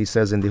the Almighty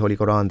says in the Holy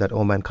Quran that,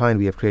 "O mankind,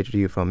 we have created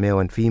you from male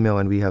and female,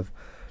 and we have,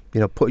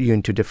 put you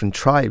into different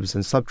tribes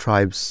and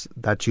sub-tribes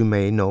that you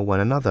may know one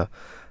another.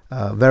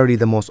 Verily,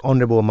 the most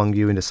honourable among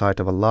you in the sight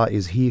of Allah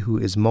is he who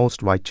is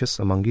most righteous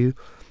among you.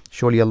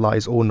 Surely Allah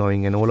is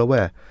all-knowing and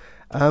all-aware."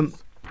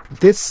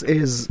 This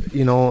is,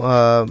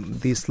 the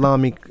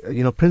Islamic,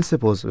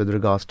 principles with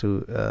regards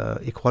to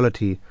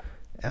equality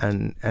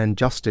and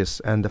justice,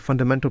 and the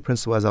fundamental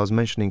principle, as I was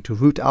mentioning, to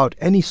root out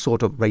any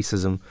sort of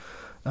racism,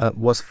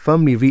 was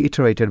firmly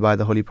reiterated by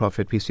the Holy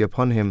Prophet, peace be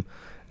upon him,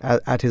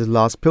 at his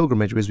last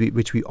pilgrimage,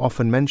 which we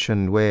often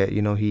mention, where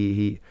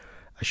he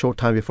a short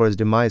time before his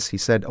demise, he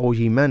said, "O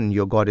ye men,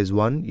 your God is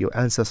one, your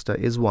ancestor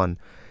is one.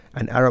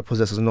 An Arab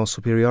possesses no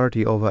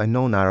superiority over a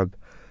non-Arab,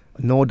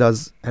 nor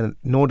does a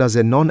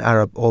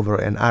non-Arab over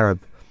an Arab.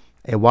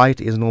 A white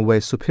is no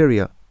way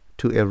superior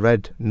to a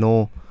red,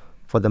 nor,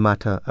 for the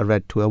matter, a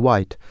red to a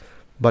white,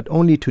 but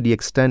only to the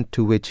extent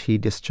to which he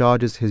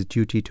discharges his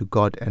duty to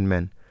God and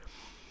men.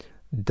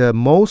 The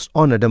most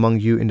honored among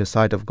you in the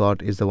sight of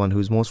God is the one who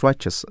is most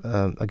righteous."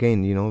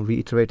 Again,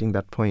 reiterating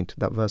that point,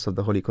 that verse of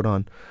the Holy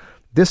Quran.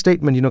 This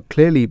statement,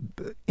 clearly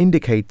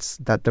indicates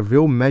that the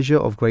real measure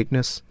of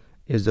greatness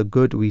is the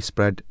good we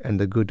spread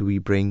and the good we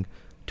bring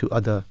to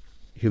other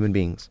human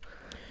beings.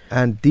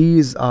 And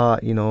these are,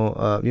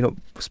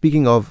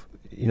 speaking of,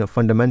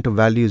 fundamental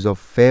values of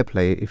fair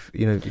play. If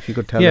you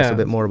could tell us a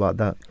bit more about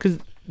that, because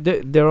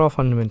there are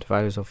fundamental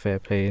values of fair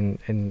play,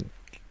 and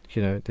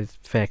there's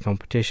fair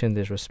competition,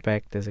 there's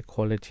respect, there's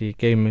equality,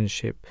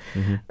 gamemanship.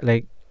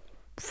 Like,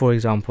 for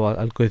example,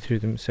 I'll go through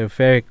them. So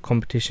fair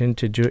competition,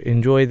 to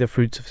enjoy the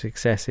fruits of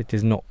success, it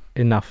is not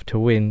enough to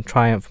win.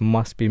 Triumph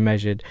must be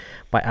measured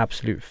by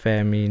absolute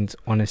fair means,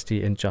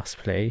 honesty and just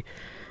play.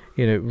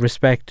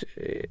 Respect,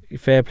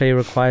 fair play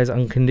requires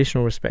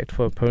unconditional respect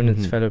for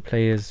opponents, fellow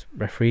players,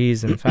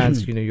 referees and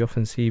fans. You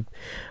often see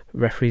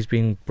referees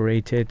being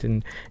berated,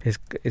 and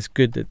it's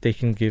good that they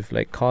can give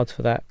cards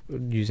for that,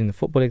 using the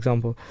football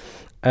example.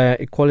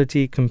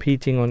 Equality,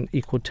 competing on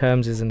equal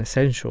terms, is an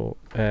essential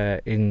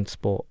in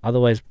sport.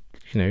 Otherwise,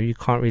 you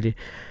can't really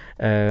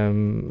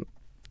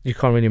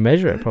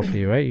measure it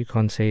properly, right? You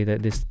can't say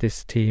that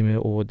this team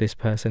or this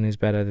person is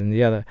better than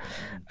the other.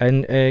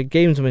 And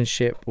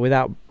gamesmanship,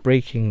 without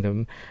breaking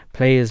them,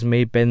 players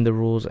may bend the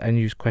rules and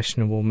use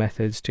questionable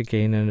methods to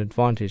gain an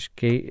advantage.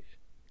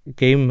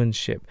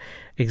 Gamemanship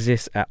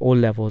exists at all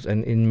levels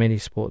and in many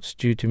sports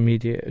due to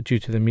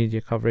the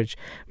media coverage.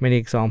 Many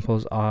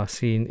examples are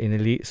seen in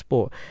elite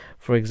sport.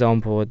 For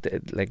example,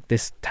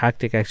 this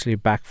tactic actually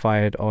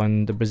backfired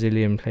on the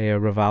Brazilian player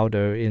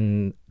Rivaldo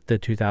in the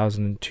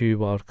 2002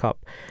 World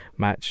Cup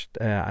match.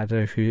 I don't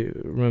know if you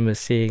remember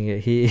seeing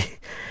it.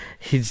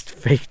 He's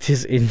faked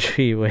his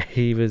injury where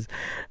he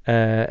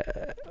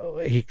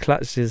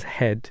clutched his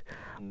head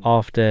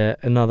after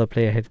another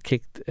player had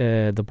kicked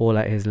the ball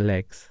at his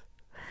legs.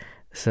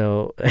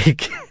 So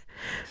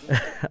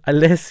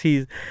unless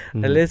he's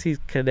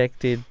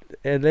connected,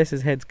 unless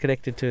his head's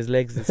connected to his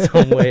legs in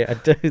some way, I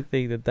don't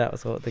think that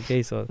was what the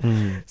case was.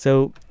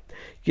 So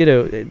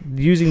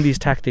using these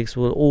tactics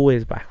will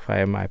always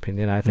backfire, in my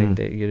opinion. I think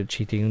that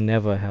cheating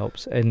never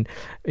helps, and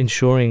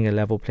ensuring a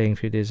level playing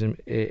field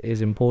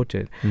is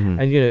important.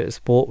 And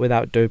sport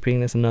without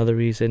doping, that's another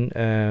reason,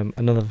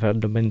 another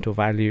fundamental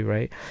value,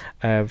 right?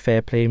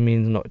 Fair play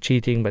means not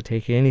cheating but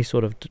taking any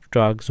sort of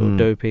drugs or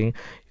doping.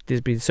 There's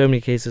been so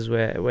many cases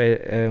where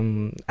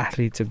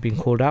athletes have been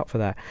called out for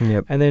that.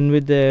 And then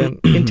with the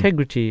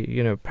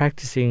integrity,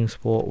 practicing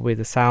sport with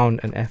a sound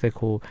and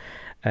ethical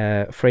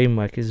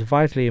framework is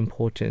vitally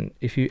important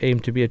if you aim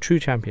to be a true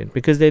champion.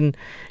 Because then,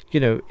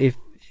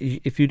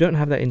 if you don't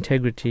have that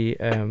integrity,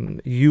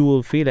 you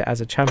will feel it as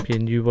a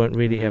champion. You won't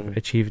really have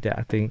achieved it.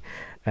 I think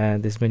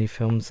there's many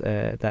films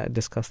that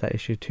discuss that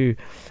issue too.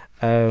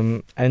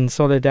 And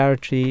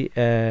solidarity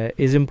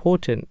is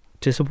important,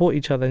 to support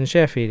each other and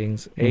share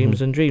feelings,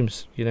 aims and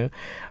dreams.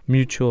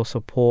 Mutual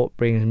support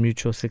brings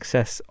mutual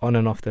success on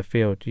and off the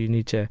field. You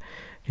need to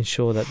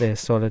ensure that there's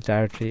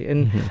solidarity.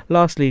 And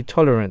lastly,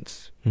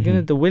 tolerance.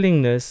 The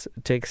willingness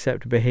to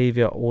accept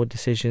behavior or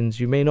decisions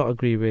you may not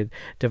agree with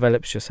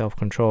develops your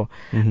self-control.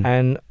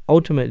 And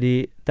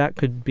ultimately, that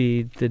could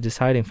be the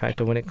deciding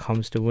factor when it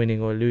comes to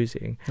winning or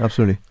losing.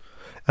 Absolutely.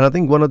 And I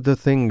think one of the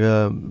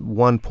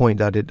one point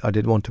that I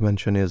did want to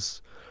mention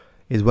is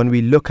when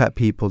we look at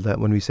people, that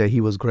when we say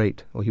he was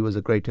great or he was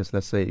the greatest,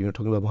 let's say,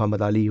 talking about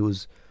Muhammad Ali,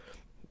 who's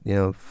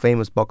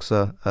famous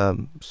boxer,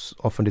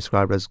 often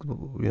described as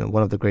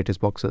one of the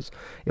greatest boxers.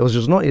 It was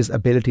just not his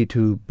ability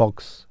to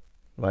box,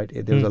 right?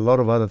 There was a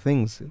lot of other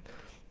things.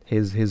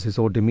 His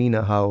whole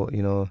demeanor, how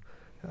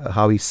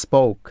he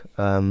spoke,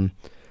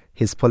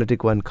 his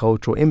political and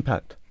cultural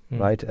impact,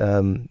 right?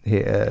 And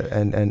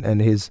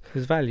his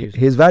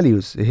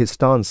values, his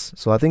stance.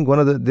 So I think one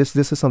of this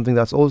is something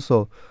that's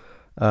also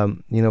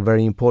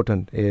very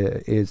important,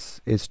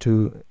 is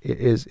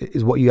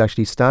what you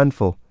actually stand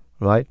for,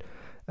 right?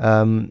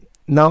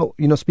 Now,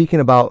 speaking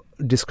about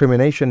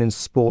discrimination in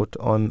sport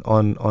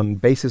on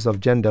basis of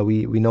gender,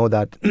 we know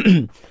that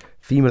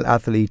female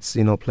athletes,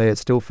 players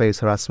still face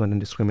harassment and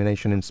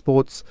discrimination in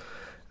sports.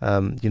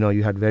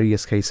 You had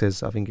various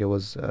cases. I think it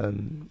was,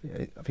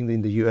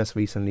 in the US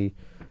recently,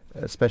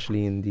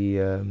 especially in the,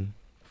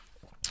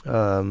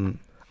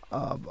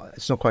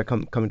 it's not quite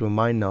coming to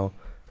mind now.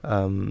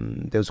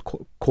 There was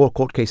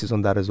court cases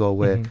on that as well,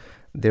 where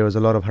there was a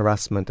lot of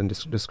harassment and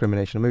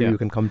discrimination. Maybe we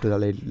can come to that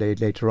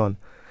later on.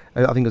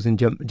 I think it was in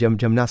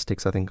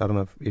gymnastics. I don't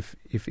know if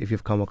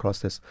you've come across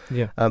this.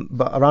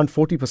 But around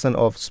 40%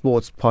 of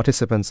sports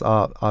participants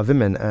are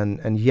women,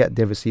 and yet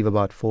they receive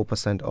about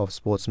 4% of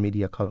sports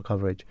media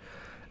coverage.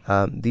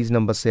 These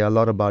numbers say a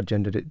lot about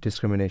gender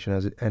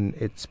discrimination and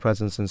its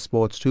presence in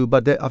sports too.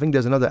 But I think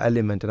there's another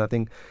element, and I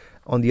think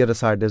on the other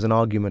side there's an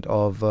argument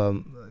of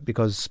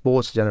because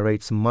sports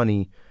generates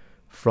money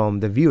from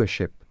the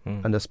viewership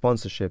and the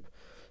sponsorship.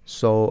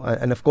 So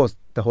and of course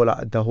the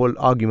whole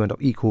argument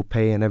of equal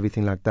pay and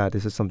everything like that.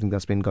 This is something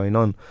that's been going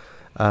on.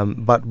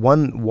 But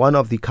one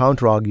of the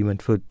counter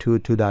argument to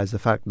that is the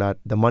fact that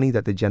the money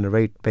that they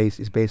generate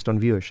is based on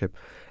viewership,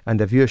 and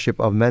the viewership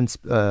of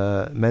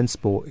men's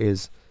sport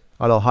is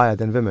a lot higher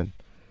than women.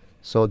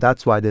 So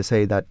that's why they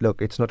say that,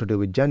 look, it's not to do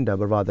with gender,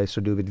 but rather it's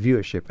to do with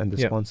viewership and the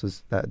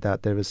sponsors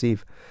that they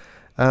receive.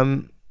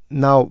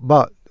 Now,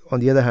 but on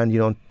the other hand,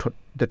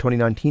 the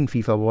 2019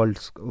 FIFA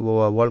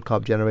World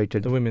Cup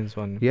generated the women's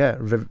one. Yeah,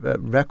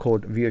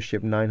 record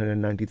viewership.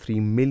 993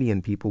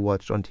 million people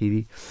watched on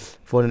TV,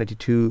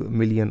 482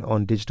 million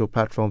on digital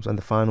platforms, and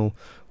the final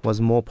was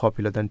more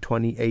popular than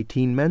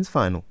 2018 men's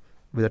final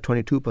with a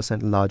 22%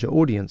 larger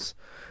audience.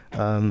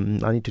 I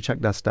need to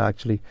check that stat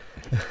actually.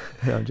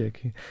 I'm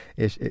joking.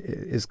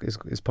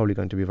 It's probably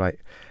going to be right.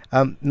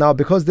 Now,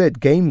 because the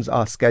games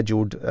are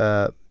scheduled,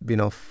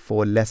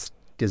 for less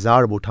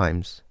desirable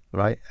times,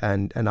 right,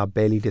 and are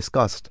barely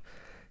discussed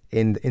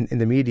in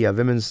the media,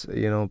 women's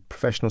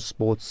professional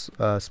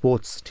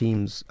sports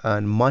teams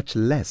earn much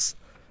less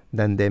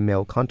than their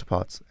male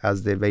counterparts,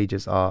 as their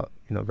wages are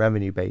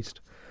revenue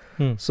based.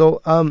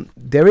 So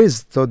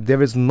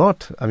there's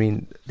not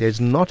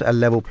a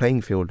level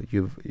playing field.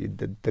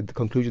 The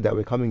conclusion that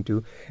we're coming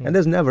to, and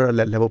there's never a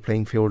level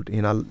playing field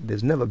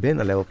there's never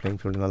been a level playing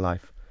field in our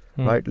life,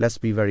 right? Let's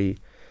be very,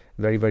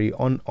 very, very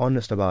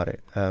honest about it.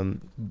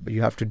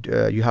 You have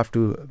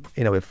to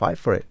in a way fight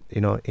for it,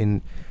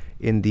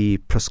 in the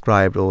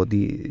prescribed or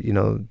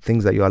the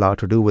things that you're allowed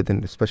to do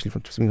within, especially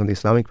from the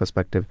Islamic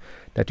perspective,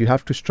 that you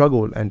have to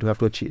struggle and to have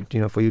to achieve,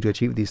 for you to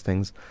achieve these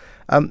things.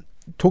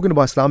 Talking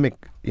about Islamic,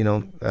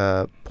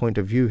 point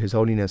of view, His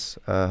Holiness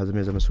Hazrat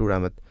Mirza Masroor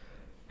Ahmad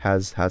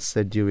has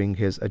said during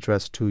his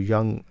address to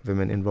young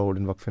women enrolled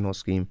in Waqf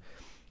scheme.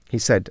 He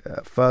said,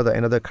 further,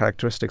 another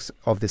characteristics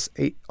of this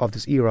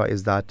era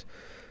is that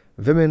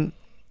women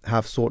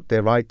have sought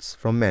their rights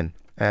from men,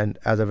 and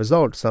as a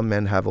result, some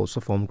men have also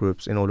formed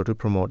groups in order to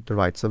promote the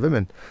rights of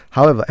women.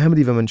 However,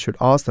 Ahmadi women should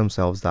ask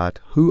themselves that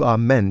who are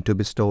men to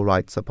bestow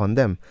rights upon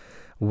them,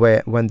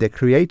 when their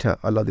Creator,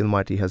 Allah the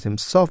Almighty, has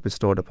Himself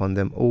bestowed upon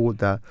them all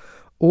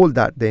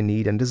that they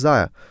need and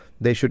desire.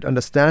 They should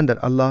understand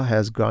that Allah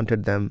has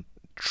granted them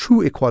true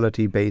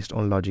equality based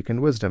on logic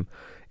and wisdom.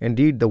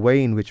 Indeed, the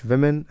way in which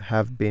women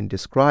have been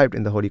described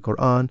in the Holy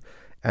Quran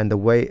and the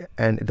way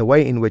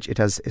in which it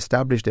has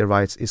established their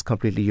rights is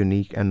completely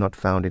unique and not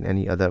found in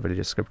any other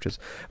religious scriptures.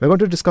 We're going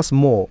to discuss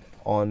more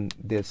on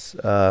this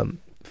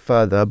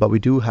further, but we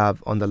do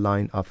have on the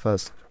line our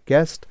first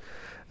guest.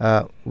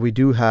 We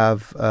do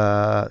have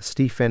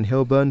Stephen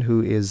Hilburn,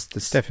 who is the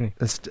Stephanie.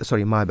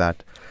 Sorry, my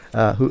bad.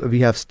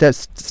 We have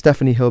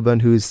Stephanie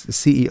Hilburn, who is the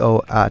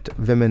CEO at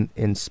Women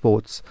in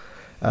Sports.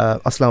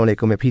 Assalamu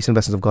alaikum, may peace and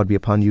blessings of God be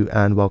upon you,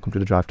 and welcome to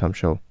the Drive Time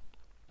Show.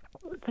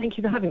 Thank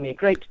you for having me.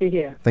 Great to be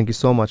here. Thank you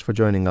so much for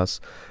joining us.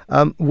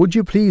 Would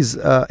you please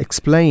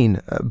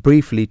explain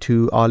briefly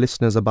to our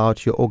listeners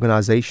about your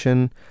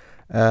organization,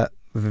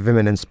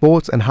 Women in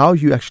Sports, and how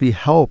you actually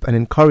help and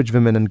encourage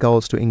women and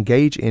girls to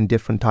engage in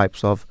different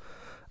types of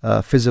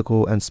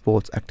physical and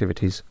sports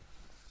activities?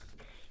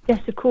 Yes,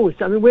 of course.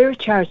 I mean, we're a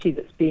charity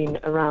that's been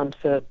around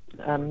for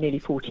nearly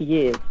 40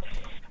 years.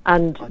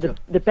 And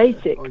the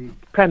basic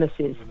premise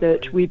is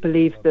that we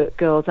believe that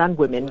girls and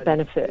women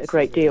benefit a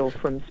great deal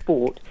from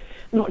sport,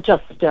 not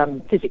just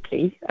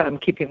physically,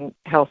 keeping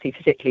healthy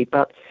physically,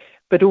 but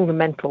all the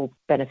mental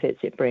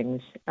benefits it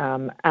brings,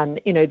 and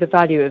the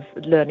value of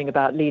learning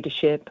about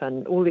leadership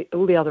and all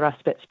the other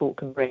aspects sport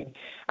can bring.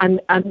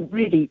 And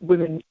really,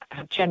 women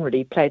have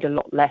generally played a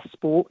lot less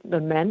sport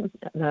than men,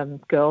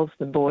 girls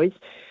than boys.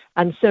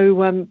 And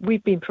so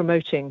we've been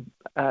promoting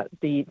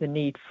the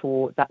need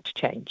for that to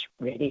change,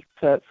 really,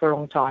 for a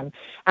long time.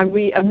 And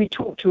we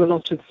talk to a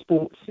lot of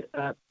sports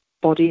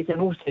bodies and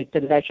also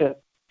the leisure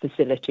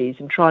facilities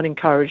and try and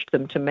encourage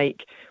them to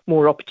make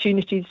more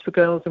opportunities for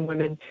girls and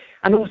women,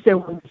 and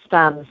also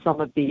understand some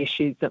of the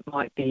issues that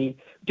might be,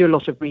 do a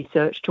lot of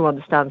research to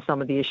understand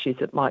some of the issues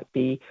that might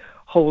be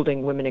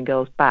holding women and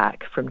girls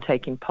back from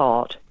taking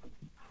part.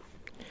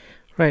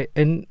 Right.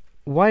 And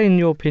why, in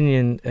your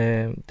opinion,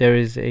 there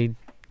is a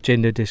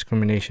gender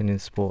discrimination in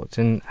sports,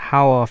 and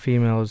how are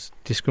females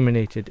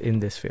discriminated in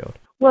this field?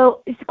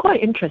 Well, it's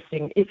quite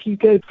interesting. If you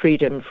go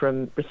freedom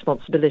from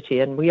responsibility,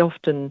 and we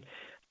often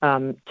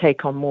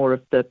take on more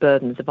of the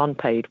burdens of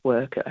unpaid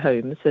work at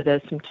home, so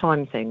there's some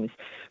time things.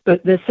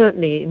 But there's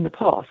certainly, in the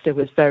past, there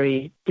was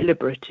very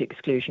deliberate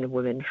exclusion of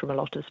women from a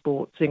lot of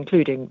sports,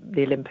 including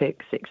the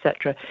Olympics,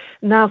 etc.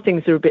 Now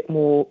things are a bit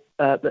more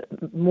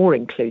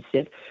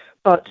inclusive,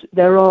 but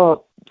there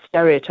are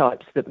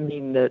stereotypes that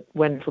mean that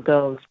when little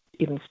girls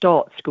even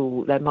start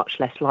school, they're much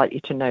less likely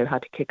to know how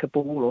to kick a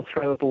ball or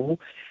throw a ball,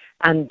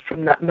 and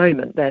from that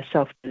moment, their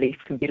self-belief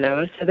can be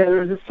lower. So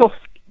there is a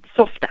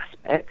soft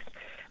aspect.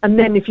 And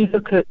then if you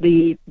look at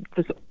the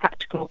sort of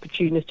practical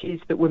opportunities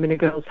that women and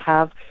girls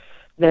have,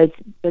 there's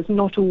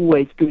not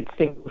always good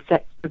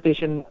single-sex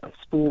provision of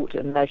sport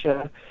and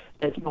leisure.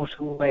 There's not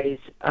always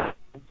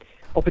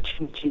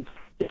opportunities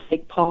to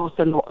take part.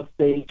 A lot of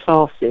the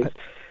classes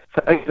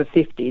for over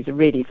 50s are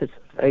really for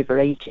over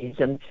 80s,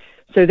 and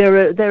so there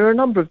are a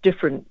number of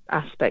different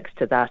aspects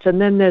to that. And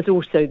then there's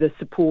also the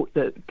support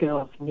that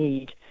girls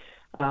need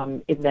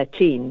in their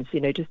teens,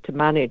 just to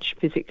manage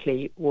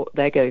physically what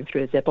they're going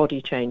through as their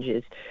body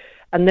changes.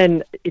 And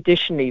then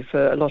additionally,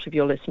 for a lot of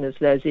your listeners,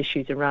 there's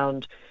issues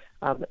around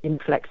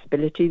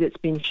inflexibility that's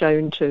been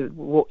shown to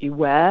what you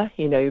wear,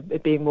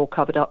 being more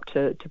covered up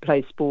to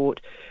play sport,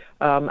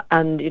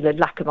 and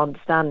lack of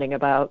understanding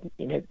about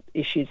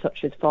issues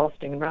such as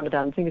fasting and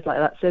Ramadan, things like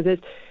that. So there's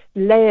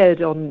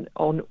layered on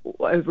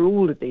over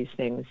all of these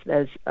things.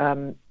 There's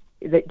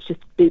just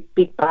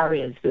big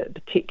barriers that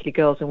particularly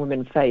girls and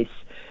women face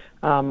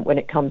when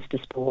it comes to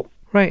sport.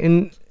 Right,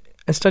 and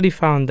a study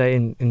found that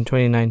in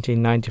 2019,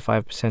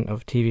 95%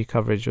 of TV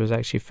coverage was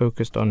actually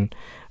focused on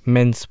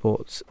men's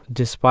sports,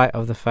 despite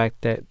of the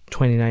fact that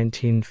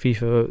 2019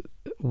 FIFA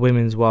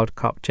Women's World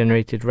Cup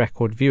generated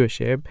record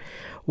viewership.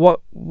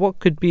 What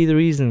could be the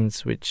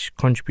reasons which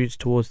contributes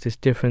towards this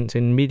difference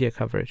in media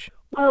coverage?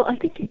 Well, I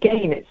think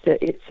again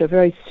it's a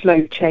very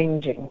slow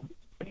changing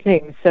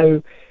thing.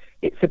 So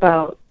it's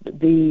about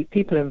the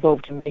people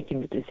involved in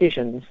making the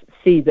decisions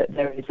see that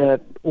there is an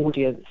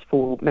audience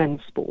for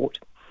men's sport,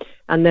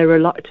 and they're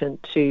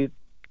reluctant to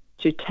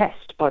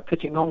test by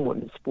putting on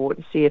women's sport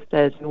and see if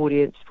there's an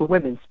audience for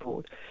women's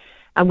sport.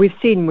 And we've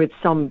seen with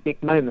some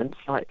big moments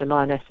like the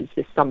Lionesses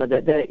this summer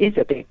that there is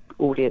a big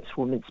audience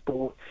for women's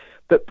sport,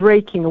 but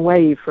breaking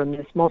away from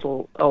this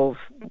model of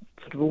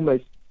sort of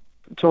almost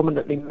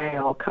dominantly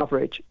male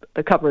coverage,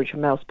 the coverage of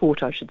male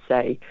sport, I should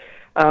say,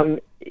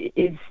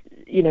 is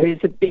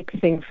a big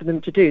thing for them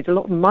to do. There's a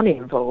lot of money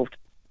involved.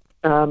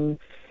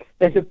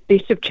 There's a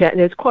bit of change.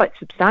 There's quite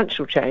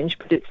substantial change,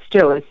 but it's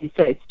still, as you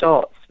say,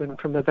 starts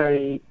from a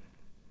very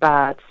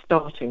bad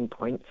starting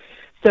point.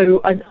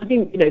 So I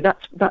think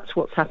that's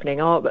what's happening.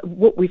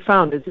 What we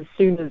found is as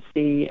soon as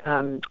the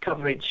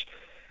coverage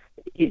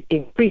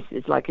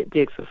increases, like it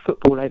did for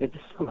football over the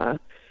summer,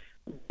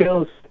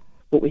 girls,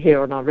 what we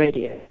hear on our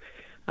radio,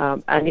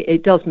 and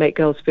it does make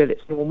girls feel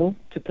it's normal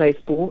to play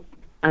sport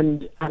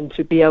and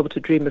to be able to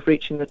dream of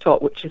reaching the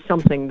top, which is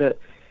something that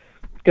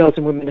girls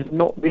and women have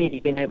not really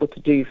been able to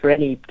do for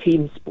any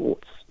team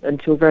sports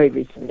until very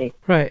recently.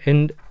 Right,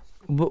 and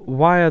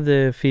why are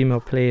the female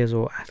players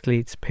or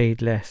athletes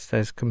paid less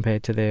as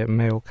compared to their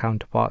male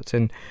counterparts,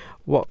 and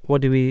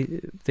what do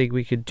we think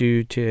we could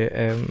do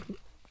to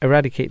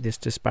eradicate this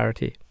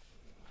disparity?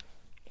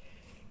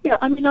 Yeah,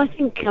 I mean, I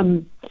think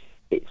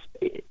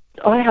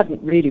I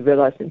hadn't really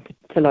realised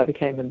until I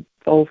became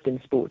involved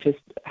in sport just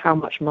how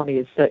much money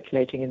is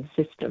circulating in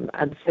the system,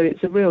 and so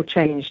it's a real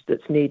change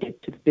that's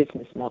needed to the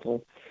business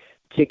model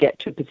to get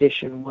to a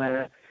position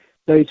where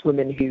those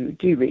women who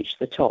do reach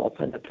the top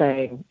and are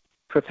playing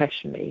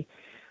professionally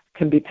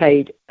can be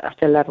paid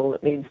at a level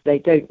that means they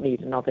don't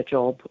need another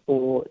job,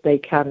 or they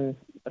can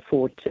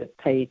afford to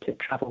pay to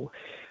travel.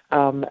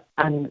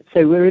 And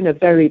so we're in there's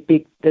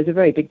a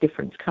very big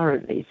difference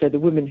currently. So the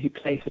women who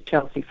play for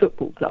Chelsea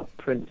Football Club,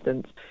 for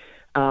instance,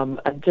 and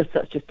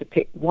that's just to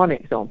pick one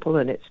example,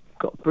 and it's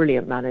got a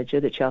brilliant manager,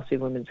 the Chelsea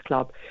Women's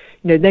Club.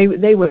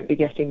 They won't be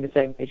getting the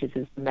same wages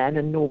as the men,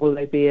 and nor will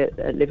they be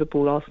at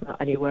Liverpool, Arsenal,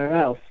 anywhere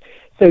else.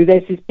 So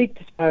there's this big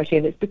disparity,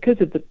 and it's because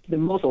of the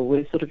model.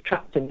 We're sort of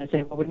trapped in there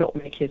saying, well, we're not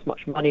making as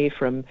much money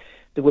from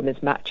the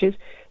women's matches,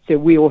 so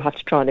we all have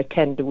to try and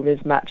attend the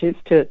women's matches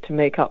to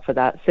make up for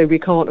that. So we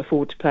can't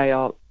afford to pay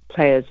our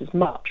players as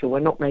much, or we're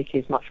not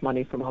making as much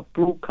money from our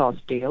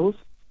broadcast deals.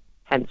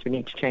 Hence, we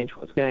need to change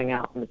what's going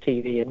out on the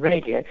TV and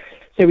radio.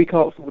 So we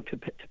can't afford to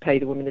pay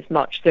the women as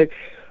much. So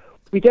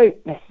we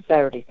don't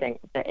necessarily think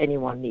that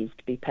anyone needs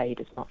to be paid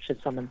as much as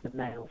some of the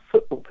male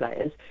football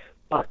players,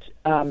 but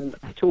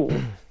at all.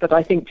 But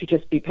I think to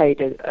just be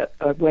paid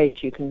a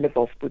wage you can live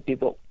off would be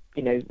what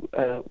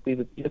we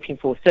would be looking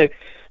for. So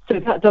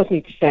that does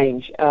need to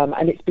change,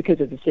 and it's because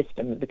of the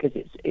system, because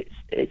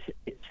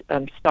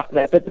it's stuck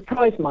there. But the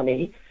prize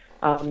money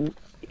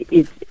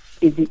is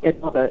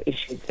another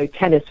issue. So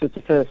tennis was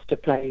the first to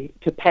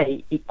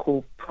pay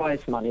equal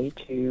prize money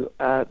to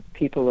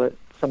people at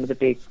some of the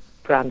big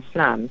Grand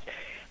Slams,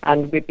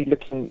 and we'd be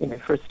looking,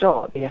 for a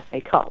start, the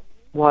FA Cup.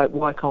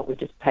 Why can't we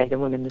just pay the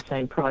women the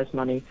same prize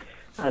money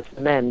as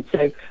the men?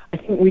 So I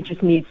think we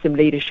just need some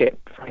leadership,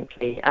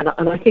 frankly, and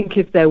I think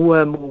if there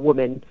were more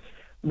women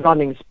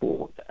running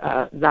sport,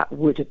 that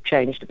would have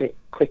changed a bit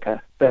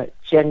quicker. But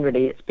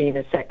generally, it's been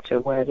a sector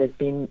where there's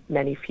been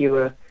many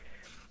fewer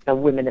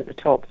women at the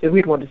top. So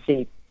we'd want to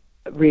see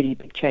really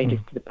big changes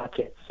to the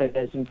budget. So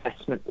there's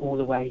investment all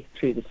the way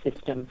through the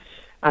system,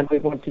 and we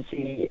want to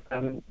see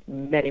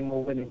many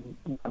more women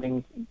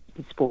running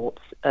the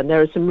sports. And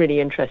there are some really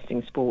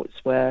interesting sports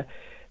where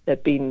there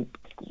have been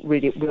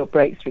really real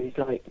breakthroughs,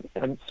 like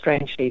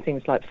strangely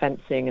things like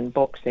fencing and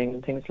boxing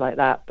and things like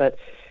that. But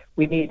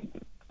we need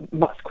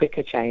much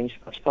quicker change,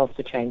 much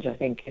faster change, I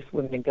think, if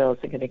women and girls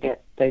are going to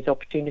get those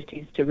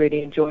opportunities to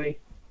really enjoy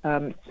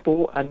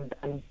sport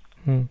and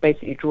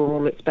basically draw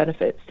all its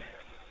benefits.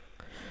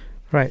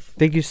 Right.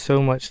 Thank you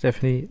so much,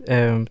 Stephanie.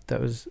 That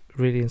was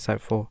really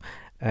insightful.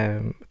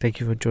 Thank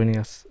you for joining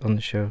us on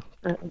the show.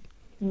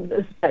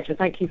 It's a pleasure.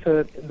 Thank you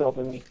for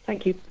involving me.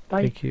 Thank you.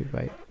 Bye. Thank you.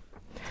 Bye.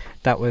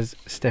 That was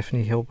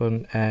Stephanie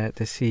Hilborn,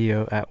 the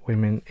CEO at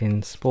Women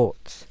in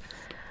Sports.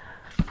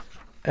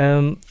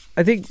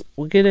 I think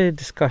we're going to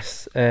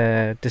discuss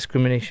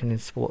discrimination in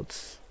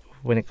sports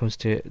when it comes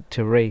to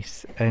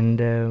race.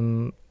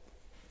 And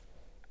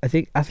I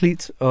think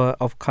athletes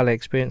of colour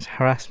experience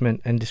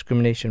harassment and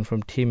discrimination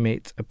from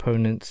teammates,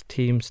 opponents,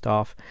 team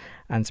staff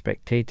and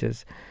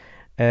spectators.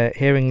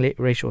 Hearing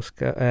racial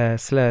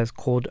slurs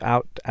called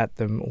out at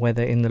them,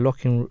 whether in the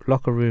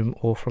locker room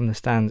or from the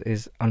stands,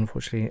 is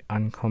unfortunately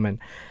uncommon.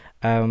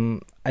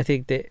 I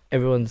think that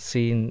everyone's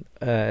seen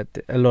a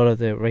lot of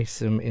the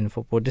racism in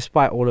football,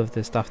 despite all of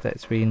the stuff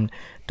that's been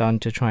done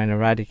to try and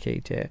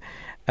eradicate it.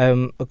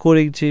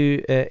 According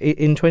to,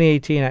 in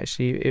 2018,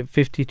 actually,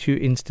 52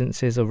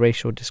 instances of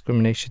racial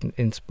discrimination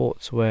in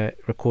sports were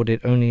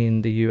recorded only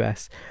in the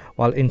US,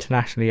 while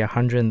internationally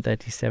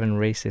 137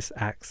 racist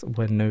acts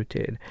were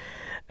noted.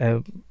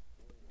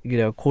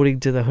 According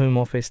to the Home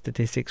Office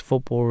statistics,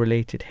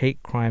 football-related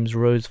hate crimes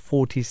rose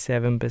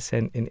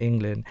 47% in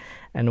England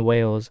and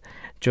Wales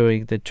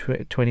during the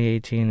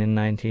 2018 and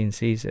 19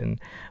 season.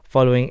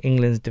 Following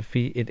England's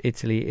defeat in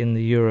Italy in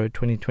the Euro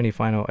 2020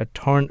 final, a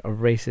torrent of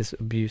racist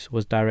abuse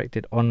was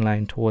directed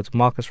online towards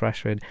Marcus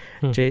Rashford,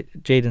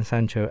 Jadon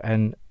Sancho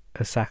and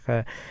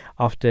Osaka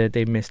after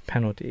they missed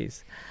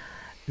penalties.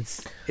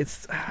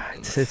 It's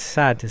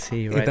sad to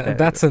see, right?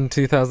 That's in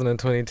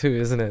 2022,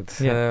 isn't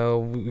it?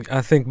 Yeah.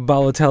 I think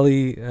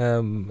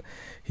Balotelli,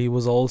 he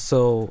was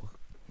also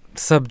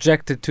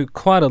subjected to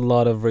quite a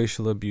lot of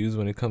racial abuse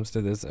when it comes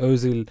to this.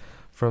 Ozil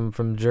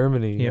from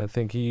Germany, I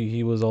think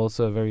he was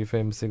also a very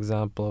famous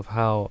example of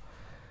how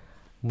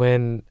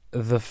when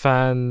the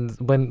fans,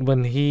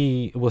 when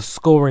he was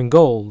scoring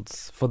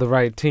goals for the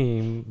right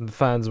team, the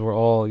fans were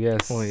all, you're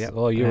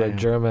a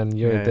German,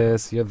 you're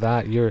this, you're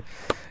that, you're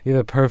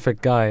the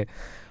perfect guy.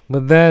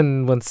 But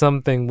then when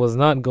something was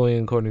not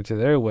going according to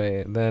their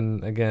way,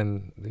 then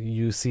again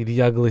you see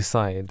the ugly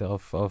side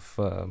of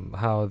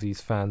how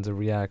these fans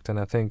react. And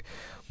I think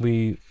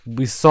we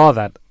saw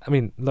that. I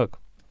mean, look,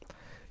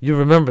 you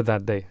remember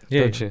that day,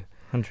 don't you?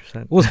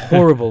 100%. It was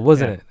horrible,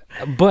 wasn't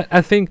it? But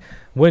I think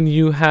when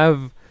you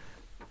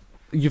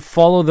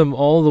follow them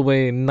all the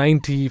way,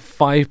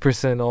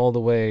 95% all the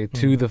way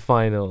to the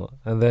final,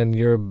 and then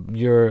you're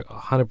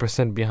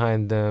 100%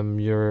 behind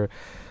them, you're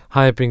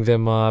hyping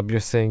them up,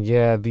 you're saying,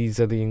 these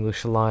are the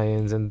English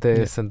Lions and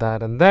this and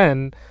that. And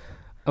then,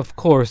 of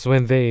course,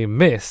 when they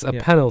miss a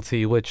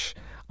penalty, which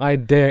I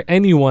dare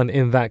anyone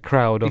in that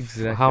crowd of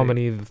how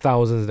many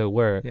thousands there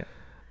were,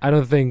 I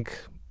don't think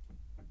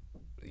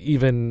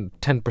even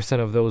 10%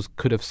 of those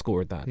could have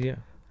scored that.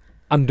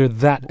 Under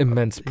that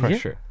immense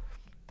pressure.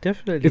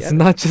 Definitely. It's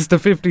not just a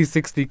 50,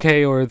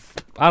 60K or,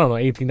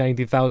 80,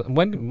 90,000.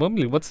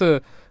 Wembley, what's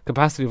the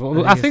capacity of?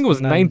 I think it was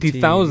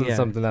 90,000,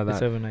 something like that.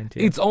 It's over 90.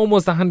 It's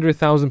almost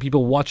 100,000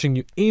 people watching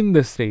you in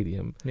the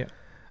stadium. Yeah.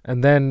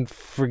 And then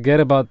forget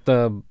about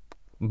the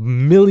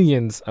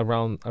millions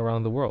around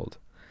the world.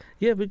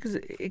 Yeah, because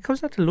it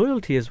comes down to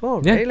loyalty as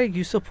well, right? Like,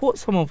 you support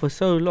someone for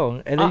so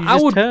long, and then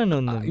you turn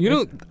on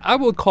them. I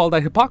would call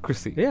that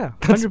hypocrisy. Yeah,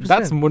 100%.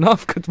 That's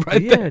munafiqat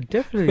right there. Yeah,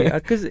 definitely.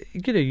 Because,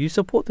 you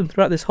support them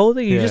throughout this whole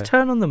thing. You just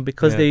turn on them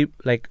because they,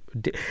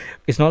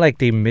 it's not like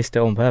they missed it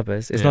on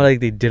purpose. It's not like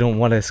they didn't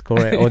want to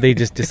score it, or they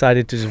just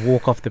decided to just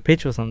walk off the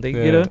pitch or something,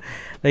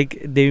 Like,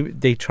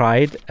 they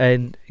tried,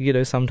 and,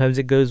 sometimes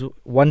it goes,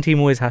 one team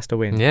always has to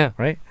win,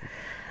 right?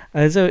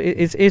 And so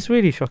it's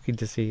really shocking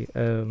to see,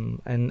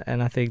 and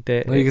I think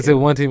that you can say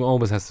one team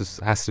always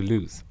has to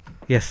lose.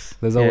 Yes,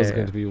 there's always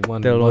going to be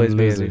one. There'll always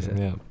loser. be a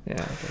loser.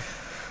 Yeah.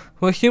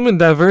 Well, human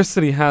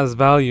diversity has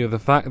value. The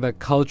fact that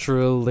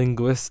cultural,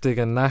 linguistic,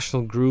 and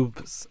national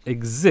groups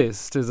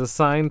exist is a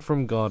sign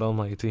from God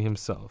Almighty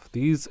Himself.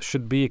 These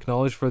should be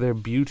acknowledged for their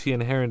beauty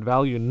and inherent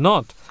value,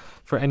 not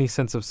for any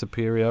sense of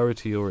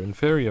superiority or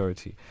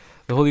inferiority.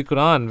 The Holy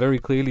Quran very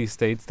clearly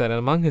states that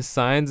among His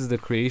signs is the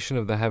creation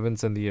of the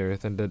heavens and the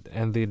earth, and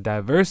the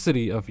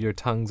diversity of your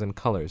tongues and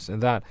colors,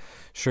 and that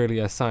surely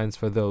are signs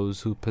for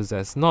those who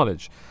possess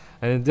knowledge.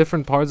 And in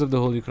different parts of the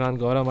Holy Quran,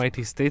 God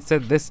Almighty states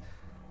that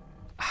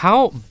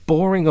how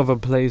boring of a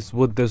place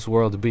would this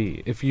world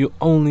be if you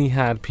only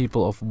had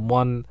people of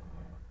one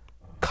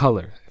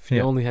color, if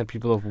you only had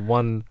people of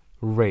one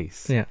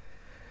race. Yeah.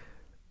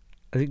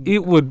 I think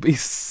it would be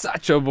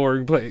such a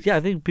boring place. Yeah, I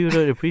think people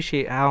don't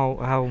appreciate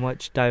how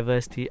much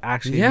diversity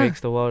actually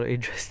makes the world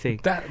interesting.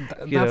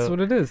 That's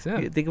what it is.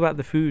 Yeah. Think about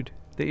the food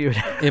that you would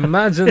have.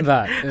 Imagine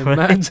that.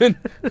 Imagine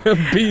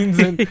beans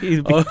and.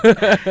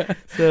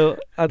 So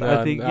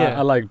I think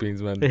I like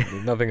beans, man.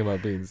 Nothing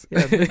about beans.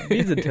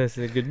 Beans and toast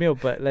is a good meal,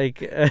 but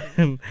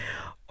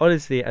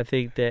honestly, I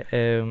think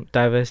that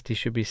diversity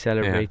should be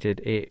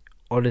celebrated. It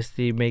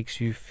honestly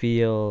makes you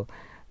feel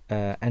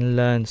and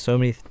learn so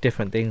many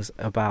different things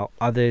about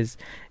others.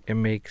 It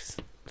makes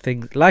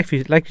things, like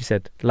you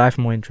said, life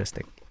more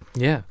interesting.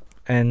 Yeah.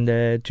 And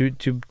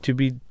to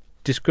be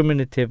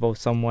discriminative of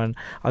someone,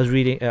 I was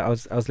reading, I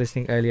was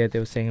listening earlier. They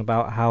were saying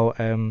about how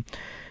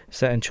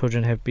certain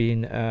children have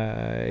been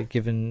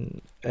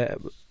given.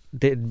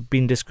 They've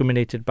been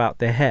discriminated about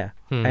their hair,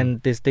 and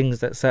there's things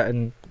that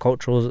certain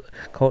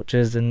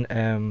cultures and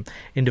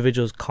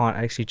individuals can't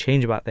actually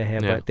change about their hair,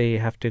 but they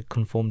have to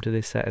conform to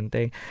this certain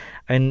thing.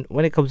 And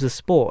when it comes to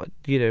sport,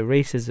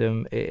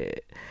 racism,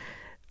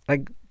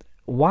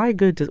 why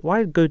go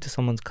to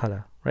someone's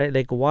color, right?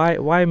 Like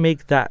why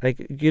make that, like,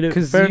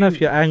 fair enough,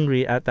 you're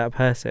angry at that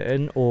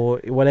person or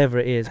whatever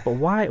it is, but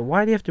why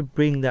do you have to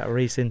bring that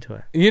race into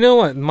it? You know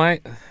what?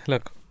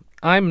 Look,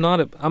 I'm not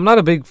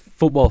a big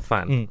football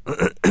fan,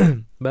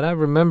 but I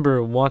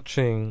remember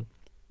watching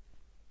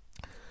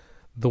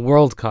the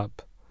World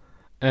Cup,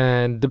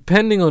 and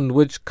depending on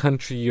which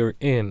country you're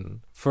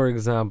in, for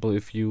example,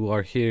 if you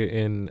are here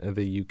in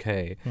the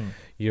UK,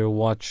 you're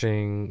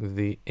watching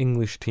the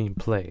English team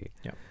play.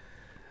 Yeah.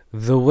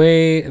 The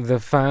way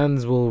the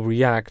fans will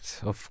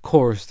react, of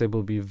course, they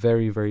will be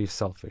very, very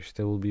selfish.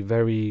 They will be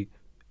very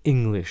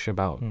English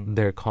about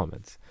their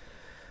comments.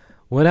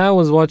 When I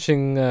was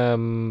watching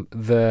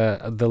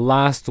the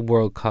last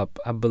World Cup,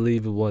 I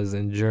believe it was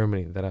in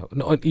Germany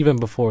even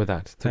before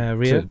that.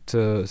 Rio?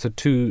 I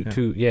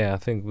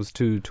think it was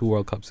two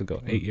World Cups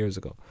ago, 8 years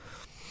ago,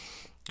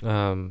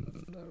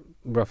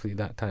 roughly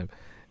that time.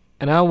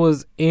 And I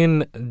was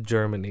in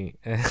Germany.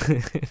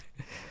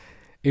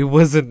 It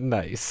wasn't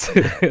nice.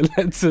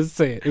 Let's just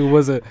say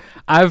it.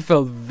 I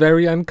felt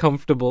very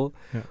uncomfortable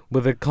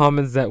with the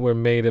comments that were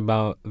made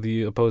about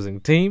the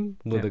opposing team,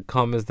 with the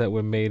comments that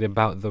were made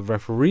about the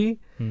referee,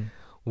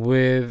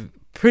 with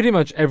pretty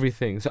much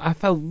everything. So I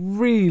felt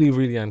really,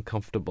 really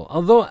uncomfortable.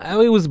 Although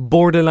it was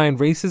borderline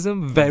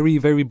racism, very,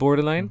 very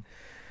borderline.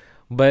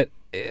 But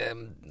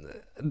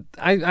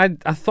I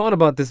thought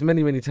about this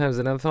many, many times,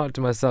 and I thought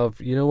to myself,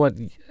 you know what?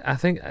 I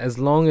think as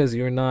long as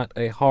you're not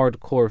a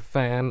hardcore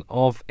fan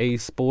of a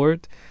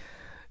sport,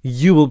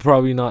 you will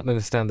probably not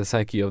understand the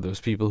psyche of those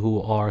people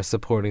who are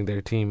supporting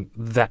their team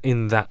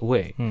in that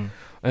way. And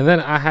then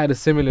I had a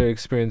similar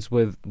experience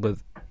with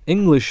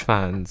English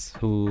fans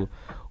who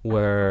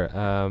were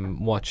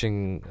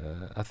watching,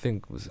 I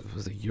think was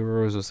it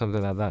Euros or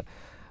something like that.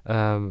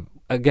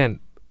 Again,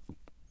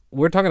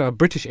 we're talking about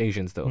British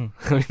Asians, though.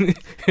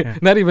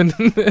 Not even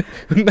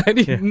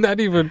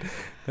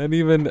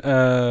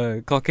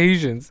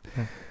Caucasians.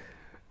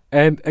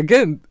 And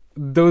again,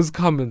 those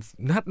comments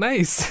not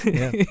nice.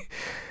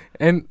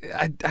 And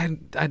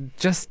I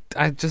just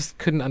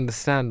couldn't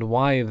understand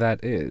why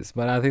that is.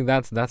 But I think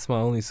that's my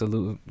only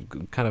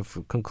kind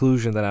of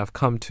conclusion that I've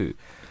come to.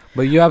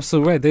 But you're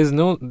absolutely right. There's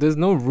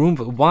no room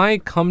for, why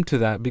come to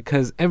that?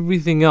 Because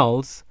everything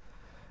else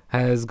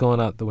has gone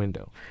out the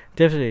window.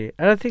 Definitely.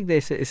 And I think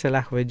it's a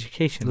lack of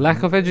education.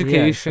 Lack of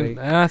education.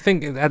 And I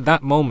think at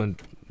that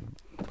moment,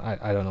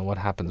 I don't know what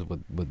happens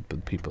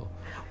with people.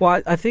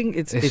 Well, I think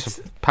it's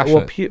passion.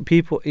 Well,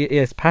 people,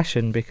 it's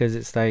passion, because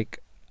it's like,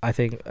 I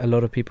think a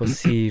lot of people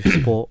see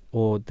sport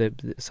or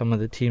some of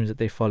the teams that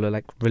they follow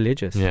like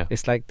religious. Yeah.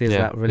 It's like there's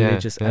that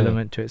religious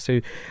element to it.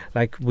 So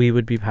like we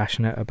would be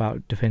passionate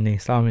about defending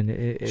Islam in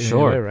a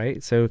way,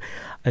 right? So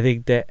I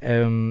think that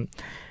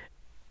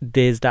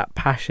there's that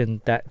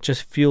passion that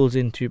just fuels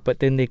into, but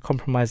then they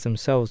compromise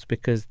themselves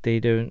because they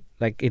don't,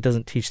 like, it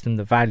doesn't teach them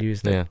the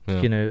values that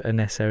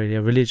necessarily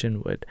a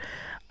religion would.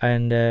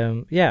 And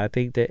I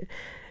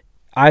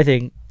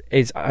think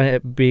it's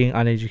being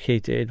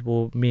uneducated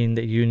will mean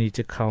that you need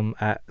to come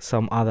at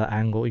some other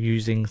angle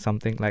using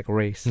something like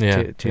race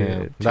to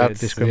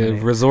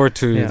discriminate. Resort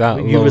to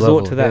that you low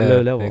resort level. to that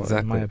low level,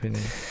 exactly. in my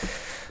opinion.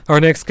 Our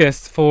next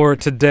guest for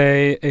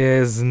today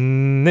is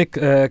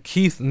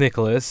Keith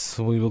Nicholas.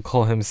 We will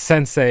call him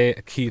Sensei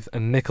Keith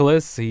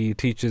Nicholas. He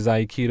teaches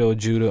Aikido,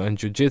 Judo, and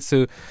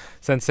Jiu-Jitsu.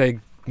 Sensei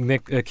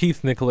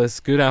Keith Nicholas,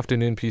 good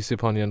afternoon, peace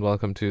upon you, and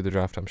welcome to the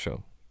Draft Time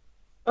Show.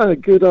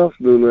 Good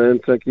afternoon, man.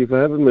 Thank you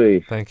for having me.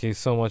 Thank you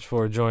so much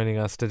for joining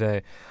us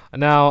today.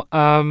 Now,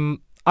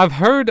 I've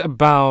heard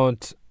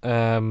about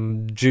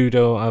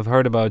Judo. I've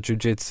heard about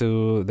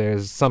Jiu-Jitsu.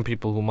 There's some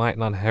people who might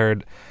not have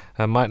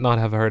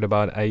heard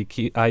about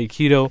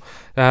Aikido.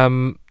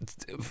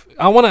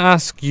 I want to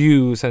ask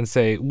you,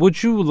 Sensei,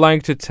 would you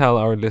like to tell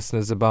our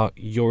listeners about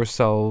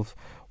yourself?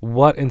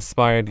 What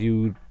inspired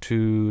you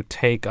to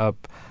take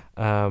up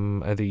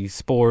the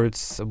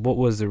sports? What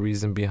was the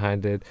reason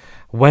behind it?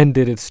 When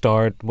did it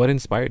start? What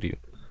inspired you?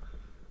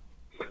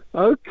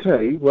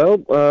 Okay,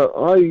 well,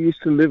 I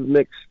used to live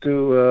next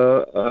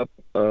to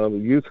a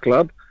youth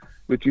club,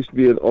 which used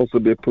to also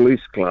be a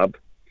police club.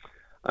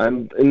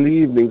 And in the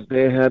evenings,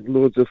 they had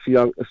loads of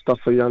stuff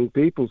for young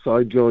people, so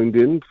I joined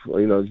in,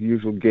 the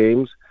usual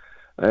games.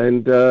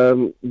 And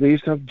they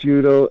used to have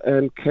judo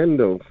and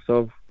kendo,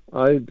 so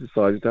I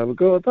decided to have a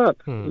go at that.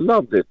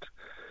 Loved it.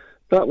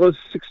 That was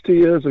 60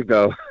 years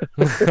ago.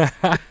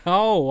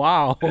 Oh,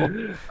 wow.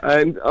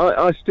 And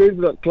I stayed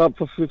with that club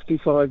for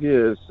 55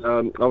 years.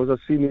 I was a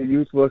senior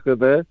youth worker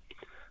there.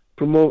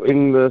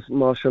 promoting the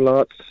martial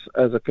arts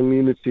as a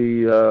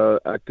community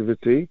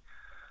activity.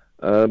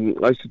 I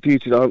used to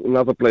teach it in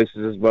other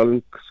places as well,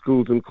 in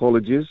schools and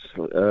colleges,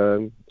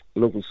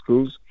 local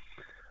schools,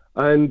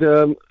 and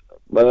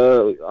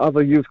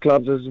other youth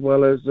clubs as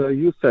well as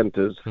youth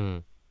centres.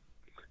 Because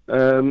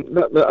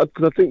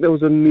I think there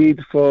was a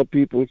need for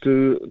people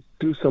to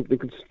do something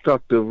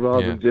constructive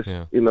rather than just,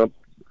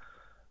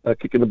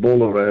 kicking the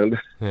ball around.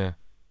 Yeah.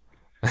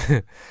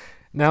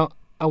 Now,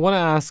 I want to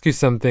ask you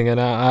something, and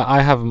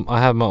I have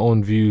my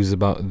own views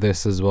about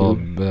this as well,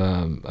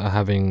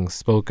 having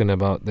spoken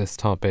about this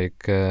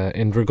topic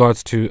in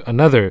regards to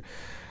another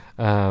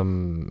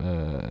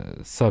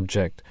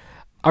subject.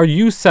 Are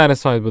you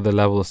satisfied with the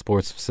level of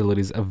sports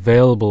facilities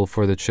available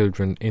for the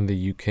children in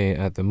the UK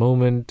at the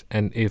moment?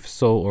 And if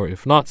so, or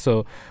if not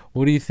so,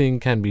 what do you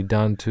think can be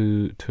done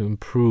to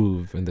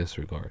improve in this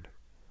regard?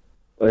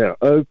 Yeah,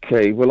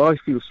 okay. Well, I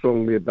feel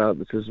strongly about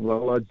this as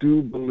well. I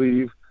do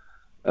believe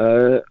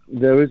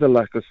there is a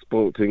lack of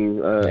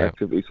sporting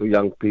activities for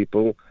young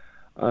people.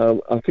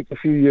 I think a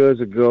few years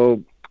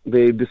ago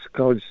they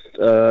discouraged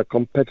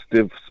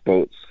competitive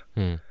sports.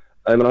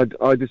 And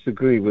I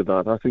disagree with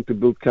that. I think to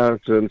build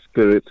character and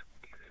spirit,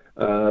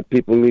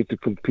 people need to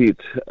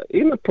compete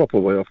in a proper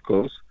way, of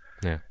course.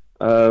 Yeah.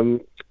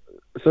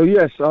 So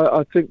yes,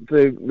 I think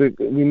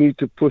we need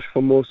to push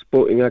for more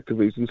sporting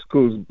activities in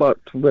schools. But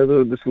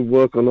whether this will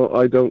work or not,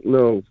 I don't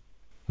know.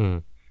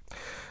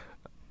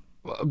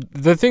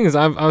 The thing is,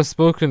 I've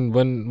spoken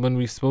when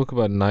we spoke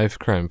about knife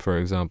crime, for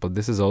example.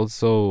 This is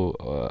also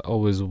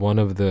always one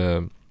of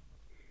the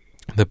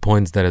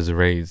points that is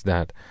raised,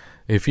 that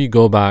if you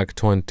go back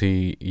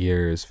 20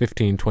 years,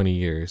 15, 20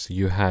 years,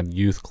 you had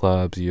youth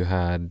clubs, you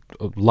had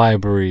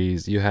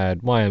libraries, you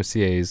had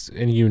YMCAs,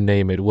 and you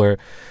name it, where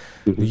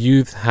the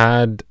youth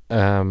had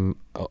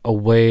a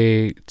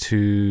way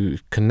to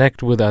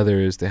connect with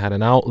others. They had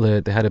an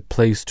outlet, they had a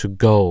place to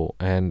go.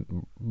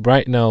 And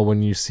right now,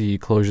 when you see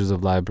closures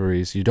of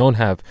libraries, you don't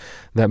have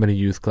that many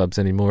youth clubs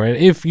anymore. And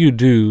if you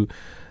do,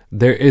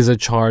 there is a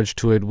charge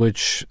to it,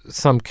 which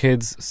some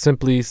kids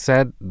simply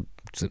said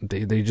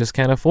they just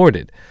can't afford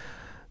it.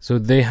 So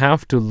they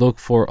have to look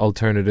for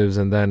alternatives,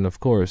 and then,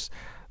 of course,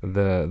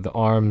 the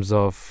arms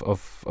of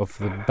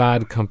the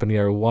bad company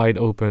are wide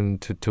open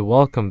to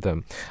welcome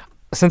them.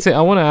 Sensei, I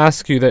want to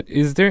ask you that,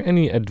 is there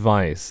any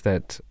advice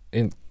that,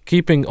 in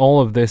keeping all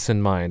of this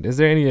in mind, is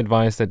there any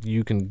advice that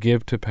you can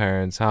give to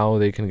parents, how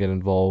they can get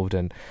involved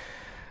and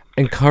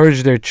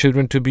encourage their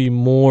children to be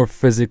more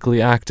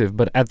physically active?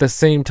 But at the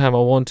same time, I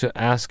want to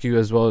ask you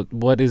as well,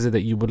 what is it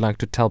that you would like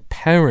to tell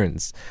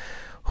parents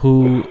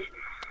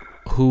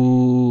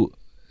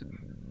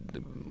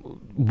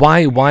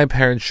why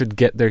parents should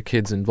get their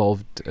kids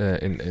involved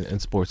in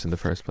sports in the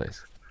first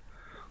place?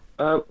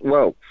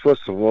 Well,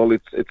 first of all,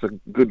 it's a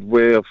good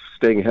way of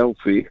staying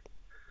healthy.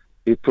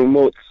 It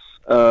promotes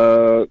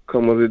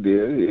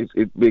camaraderie.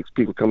 It makes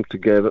people come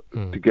together.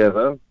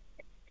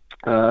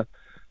 In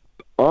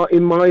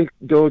my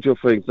dojo,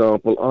 for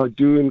example, I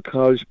do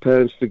encourage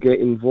parents to get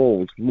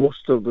involved.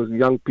 Most of the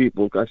young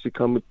people actually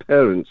come with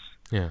parents.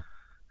 Yeah.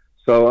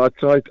 So I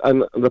try,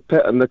 and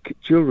the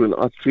children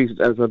are treated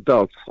as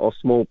adults or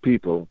small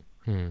people.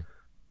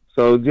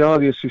 So the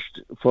idea is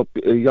for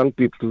young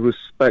people to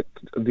respect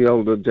the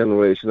older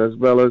generation, as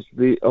well as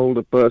the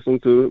older person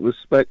to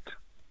respect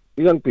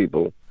young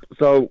people.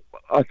 So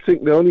I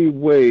think the only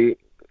way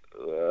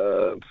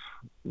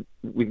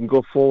we can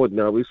go forward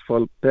now is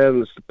for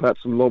parents to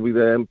perhaps lobby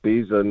their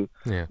MPs and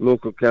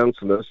local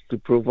councillors to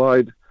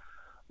provide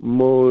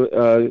more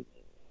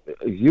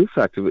youth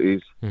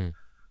activities.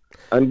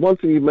 And one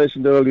thing you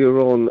mentioned earlier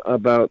on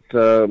about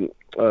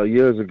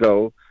years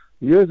ago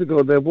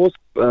there was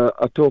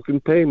a token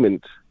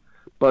payment,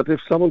 but if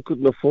someone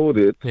couldn't afford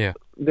it,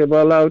 they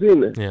were allowed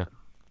in.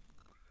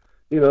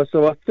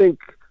 So I think,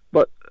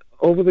 but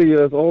over the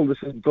years, all this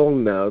is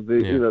gone now. All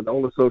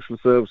the social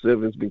services,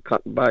 everything's been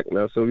cut back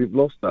now, so we've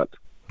lost that.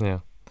 Yeah.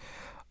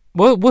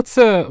 Well,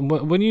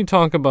 when you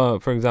talk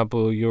about, for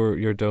example,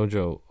 your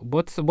dojo,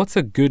 what's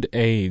a good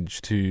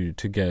age to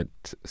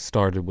get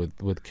started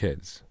with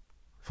kids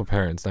for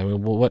parents? I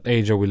mean, what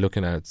age are we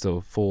looking at?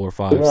 So 4,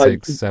 5,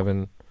 6,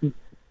 7?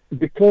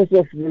 Because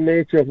of the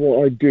nature of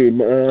what I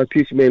do, I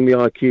teach mainly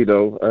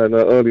Aikido, and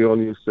earlier on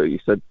you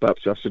said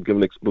perhaps I should give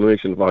an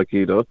explanation of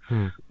Aikido,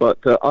 but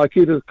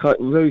Aikido is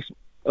very,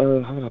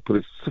 how do I put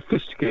it,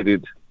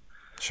 sophisticated.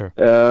 Sure.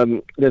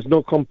 There's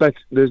no competition,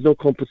 there's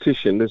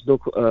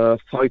no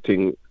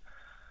fighting.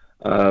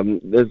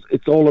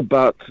 It's all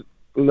about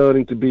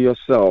learning to be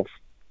yourself.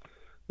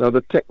 Now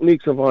the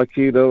techniques of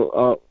Aikido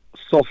are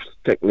soft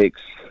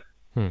techniques.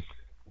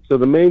 So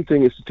the main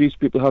thing is to teach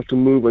people how to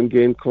move and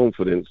gain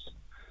confidence.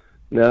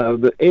 Now,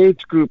 the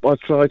age group I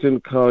try to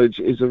encourage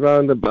is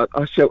around about...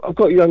 Actually, I've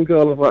got a young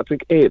girl of, I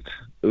think, 8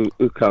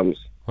 who comes.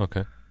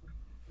 Okay.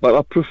 But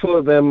I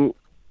prefer them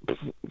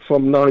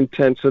from 9,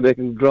 10 so they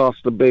can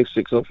grasp the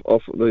basics of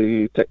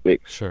the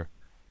techniques. Sure.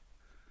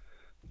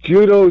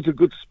 Judo is a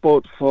good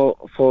sport for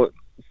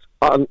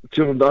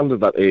children under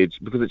that age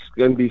because it's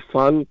going to be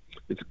fun.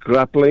 it's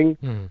grappling,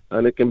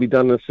 and it can be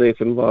done in a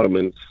safe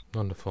environment.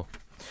 Wonderful.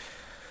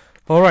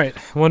 All right,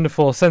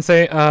 wonderful.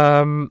 Sensei,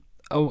 one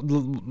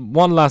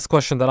last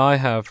question that I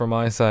have from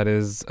my side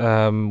is,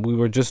 we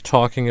were just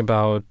talking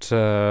about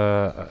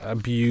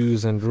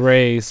abuse and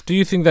race. Do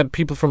you think that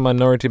people from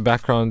minority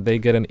background, they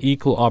get an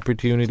equal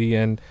opportunity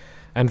and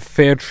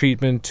fair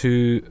treatment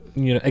to,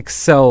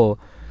 excel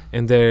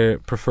in their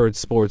preferred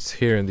sports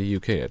here in the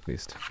UK at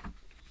least?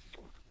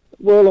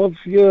 Well, I've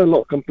heard a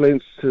lot of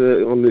complaints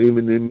even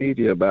in the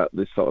media about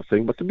this sort of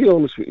thing, but to be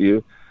honest with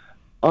you,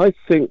 I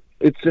think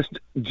it's just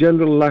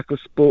general lack of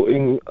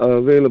sporting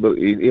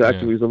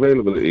activities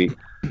availability.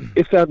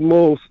 If they had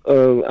more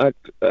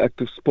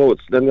active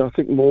sports, then I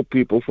think more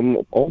people from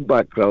all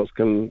backgrounds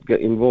can get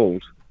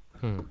involved.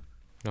 So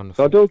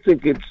I don't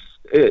think it's,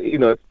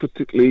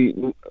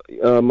 particularly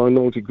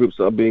minority groups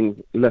that are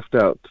being left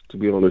out, to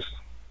be honest.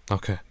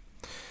 Okay.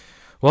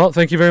 Well,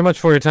 thank you very much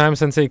for your time,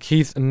 Sensei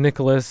Keith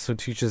Nicholas, who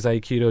teaches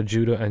Aikido,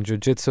 Judo, and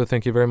Jiu-Jitsu.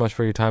 Thank you very much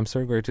for your time,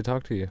 sir. Great to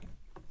talk to you.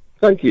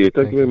 Thank you.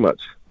 Thank you very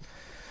much.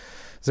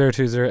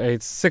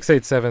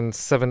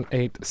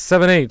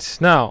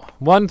 0208-687-7878. Now,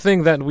 one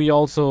thing that we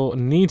also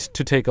need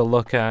to take a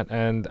look at,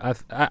 and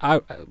I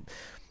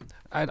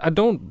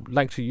don't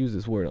like to use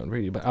this word on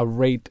radio, but I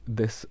rate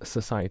this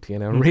society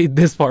and I rate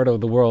this part of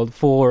the world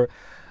for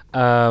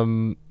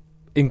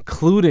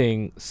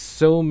including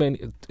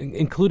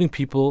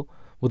people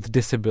with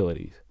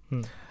disabilities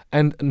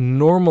and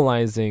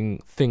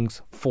normalizing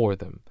things for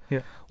them.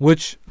 Yeah.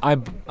 Which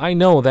I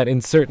know that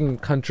in certain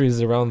countries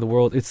around the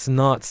world, it's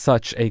not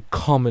such a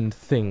common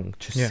thing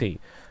to see.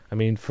 I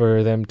mean,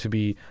 for them to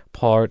be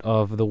part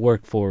of the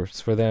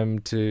workforce, for them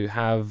to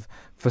have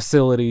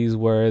facilities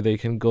where they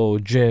can go,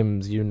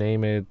 gyms, you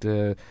name it,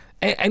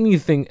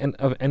 anything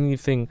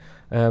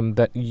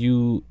that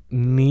you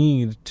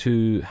need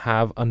to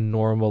have a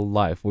normal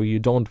life, where you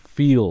don't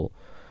feel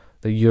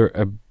that you're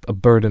a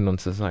burden on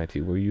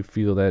society, where you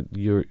feel that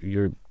you're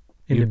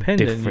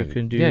independent. You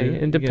can do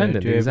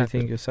independent, do exactly.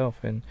 everything yourself.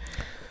 And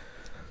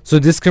so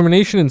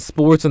discrimination in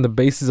sports on the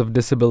basis of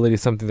disability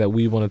is something that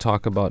we want to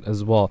talk about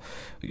as well.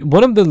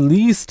 One of the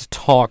least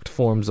talked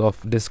forms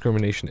of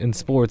discrimination in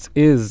sports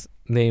is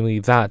namely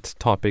that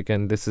topic,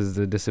 and this is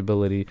the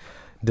disability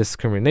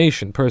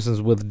discrimination.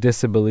 Persons with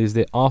disabilities,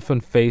 they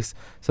often face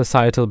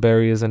societal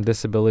barriers, and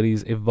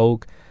disabilities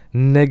evoke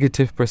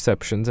negative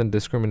perceptions and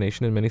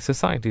discrimination in many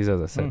societies,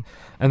 as I said.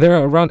 And there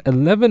are around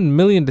 11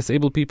 million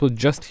disabled people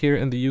just here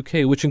in the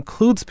UK, which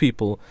includes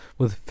people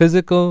with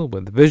physical,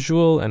 with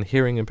visual and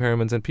hearing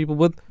impairments, and people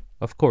with,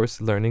 of course,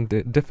 learning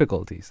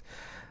difficulties.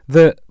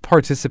 The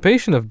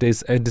participation of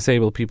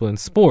disabled people in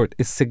sport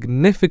is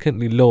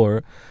significantly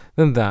lower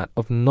than that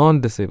of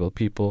non-disabled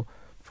people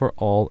for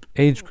all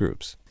age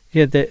groups.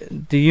 Yeah,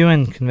 the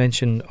UN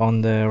Convention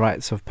on the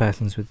Rights of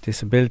Persons with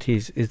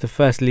Disabilities is the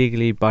first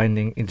legally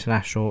binding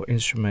international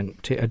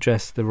instrument to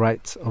address the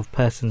rights of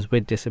persons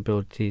with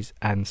disabilities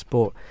and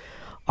sport.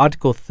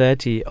 Article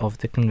 30 of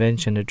the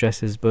convention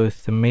addresses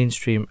both the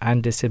mainstream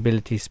and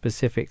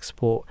disability-specific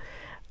sport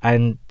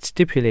and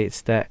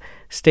stipulates that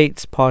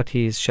states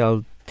parties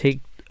shall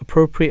take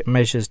appropriate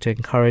measures to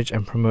encourage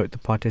and promote the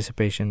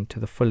participation to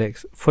the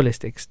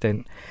fullest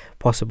extent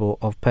possible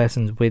of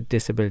persons with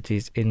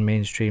disabilities in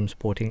mainstream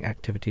sporting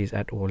activities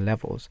at all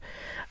levels.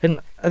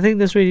 And I think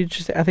that's really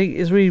interesting. I think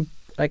it's really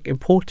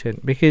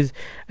important because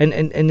and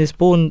it's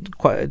born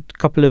quite a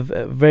couple of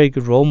very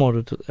good role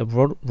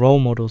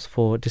models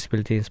for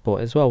disability in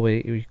sport as well.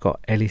 We've got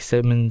Ellie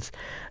Simmons,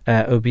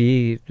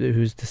 OBE,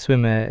 who's the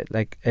swimmer.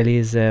 Like Ellie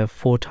is a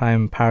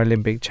 4-time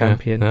Paralympic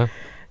champion. Yeah.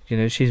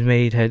 She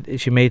made her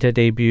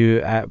debut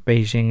at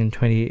Beijing in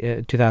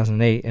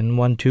 2008 and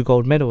won 2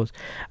 gold medals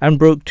and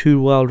broke 2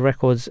 world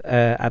records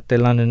at the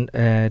London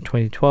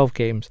 2012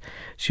 games.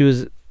 She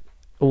was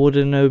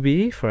awarded an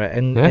OBE for it,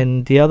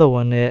 and the other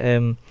one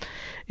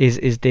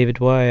is David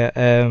Wire,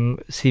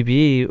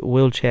 CBE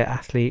wheelchair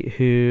athlete,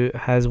 who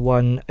has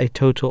won a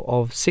total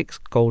of 6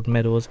 gold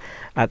medals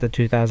at the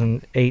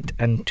 2008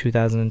 and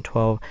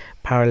 2012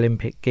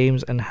 Paralympic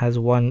Games and has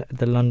won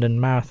the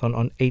London Marathon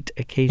on 8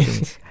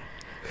 occasions.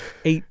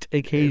 8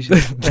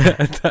 occasions.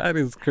 That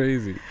is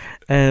crazy.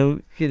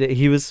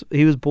 He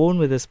was born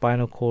with a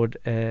spinal cord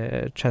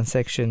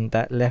transection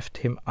that left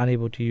him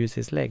unable to use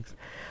his legs.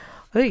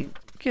 I think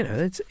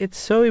it's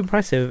so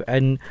impressive,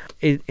 and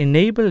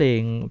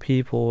enabling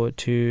people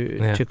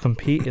to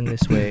compete in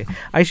this way.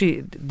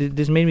 Actually,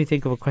 this made me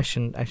think of a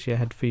question. Actually, I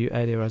had for you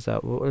earlier,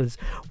 Razak.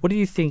 What do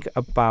you think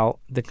about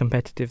the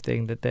competitive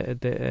thing that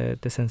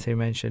the sensei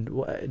mentioned?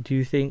 Do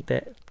you think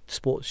that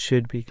sports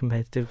should be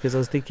competitive? Because I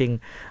was thinking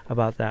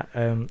about that,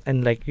 and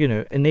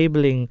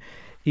enabling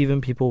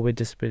even people with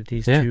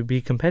disabilities to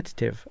be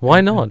competitive.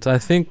 Why not? I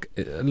think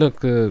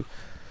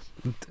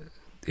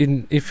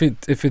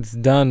if it's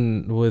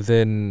done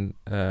within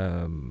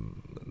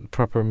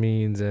proper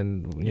means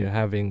and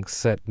having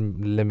set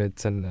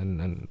limits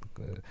and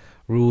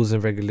rules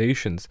and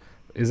regulations,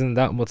 isn't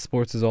that what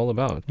sports is all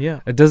about?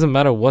 Yeah. It doesn't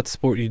matter what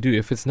sport you do.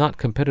 If it's not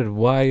competitive,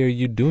 why are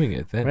you doing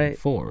it then? Right.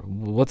 For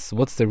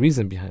what's the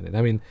reason behind it?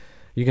 I mean,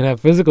 You can have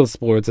physical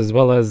sports as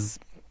well as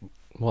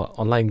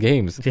online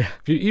games. Yeah.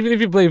 Even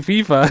if you play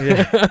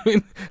FIFA, I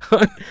mean,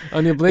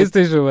 on your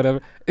PlayStation or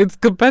whatever, it's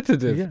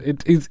competitive. Yeah.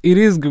 It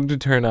is going to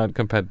turn out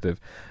competitive,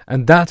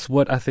 and that's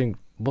what I think.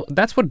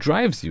 That's what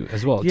drives you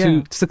as well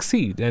to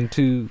succeed and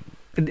to.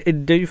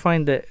 Do you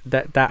find that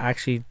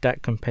actually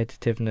that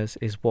competitiveness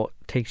is what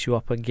takes you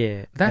up a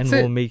gear That's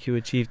and will make you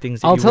achieve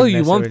things? That I'll you tell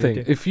wouldn't you one necessarily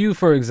thing. do? If you,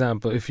 for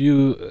example,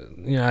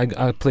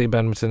 I play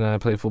badminton and I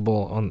play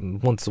football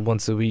on once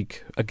a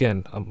week.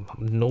 Again, I'm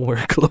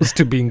nowhere close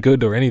to being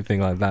good or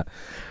anything like that.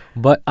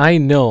 But I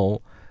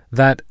know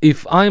that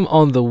if I'm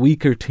on the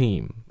weaker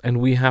team and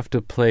we have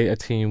to play a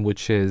team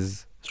which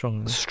is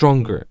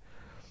stronger,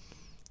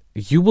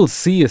 you will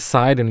see a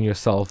side in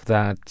yourself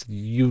that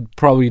you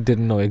probably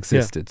didn't know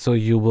existed. So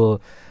you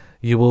will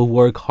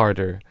work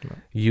harder.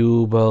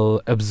 You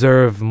will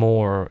observe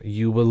more.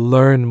 You will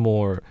learn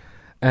more.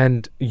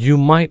 And you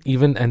might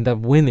even end up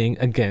winning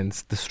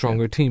against the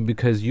stronger team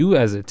because you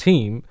as a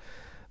team,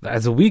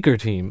 as a weaker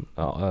team,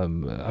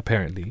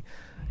 apparently,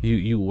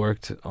 you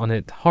worked on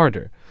it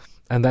harder.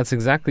 And that's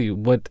exactly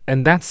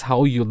and that's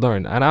how you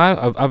learn. And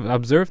I've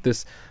observed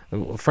this.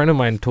 A friend of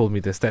mine told me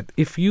this, that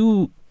if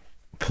you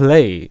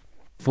play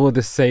for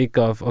the sake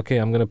of, okay,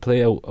 I'm going to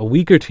play a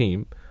weaker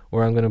team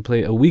or I'm going to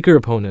play a weaker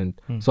opponent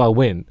so I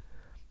win,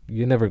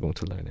 you're never going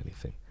to learn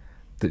anything.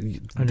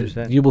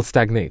 You will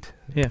stagnate.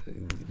 Yeah.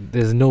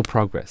 There's no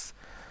progress.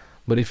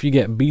 But if you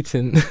get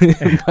beaten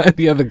by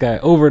the other guy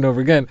over and over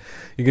again,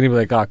 you're going to be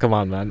like, oh, come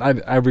on, man.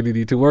 I really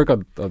need to work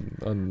on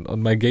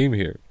my game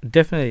here.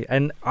 Definitely.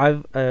 And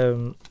I've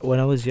when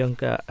I was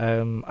younger,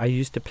 I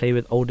used to play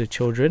with older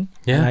children.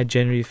 Yeah. And I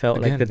generally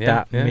felt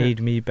that made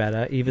me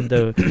better, even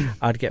though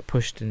I'd get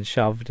pushed and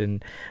shoved.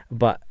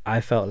 But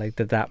I felt like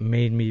that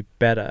made me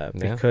better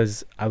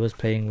because I was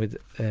playing with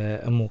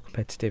a more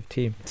competitive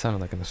team. It sounded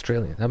like an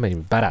Australian. That made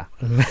me better.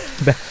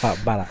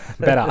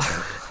 Better.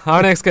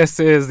 Our next guest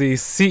is the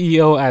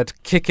CEO at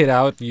Kick It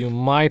Out. You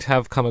might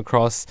have come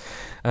across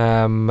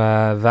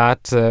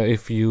that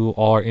if you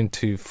are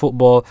into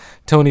football.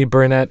 Tony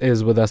Burnett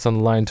is with us on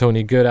the line.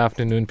 Tony, good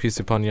afternoon, peace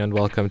upon you, and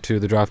welcome to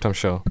the Drive Time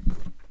Show.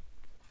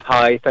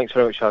 Hi, thanks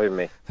very much for having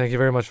me. Thank you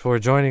very much for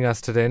joining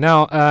us today.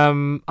 Now,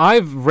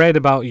 I've read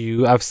about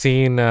you. I've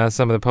seen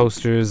some of the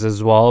posters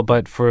as well.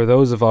 But for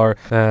those of our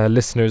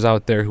listeners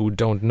out there who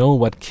don't know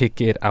what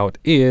Kick It Out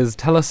is,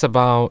 tell us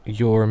about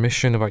your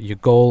mission, about your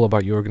goal,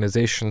 about your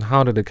organization.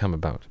 How did it come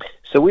about?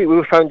 So we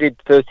were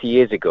founded 30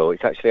 years ago.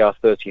 It's actually our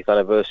 30th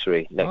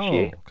anniversary next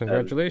year.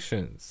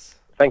 Congratulations.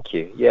 Thank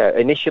you. Yeah,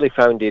 initially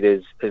founded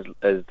as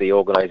the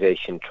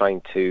organisation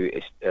trying to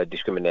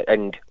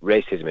end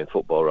racism in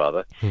football,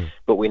 rather.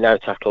 But we now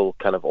tackle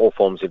kind of all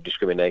forms of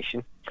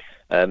discrimination.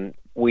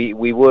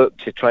 We work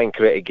to try and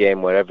create a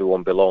game where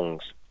everyone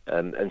belongs.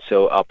 And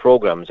so our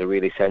programmes are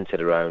really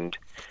centred around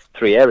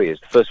three areas.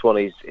 The first one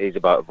is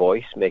about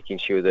voice, making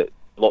sure that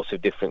lots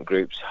of different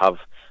groups have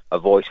a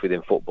voice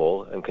within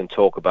football and can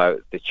talk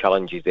about the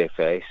challenges they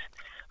face,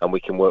 and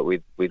we can work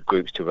with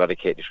groups to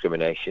eradicate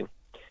discrimination.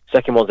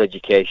 Second one's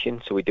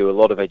education. So we do a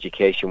lot of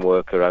education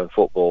work around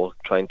football,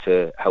 trying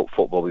to help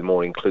football be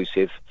more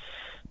inclusive.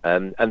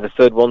 And the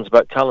third one's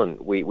about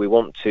talent. We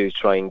want to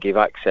try and give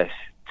access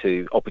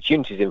to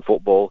opportunities in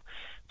football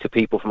to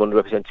people from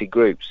underrepresented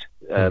groups.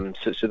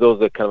 So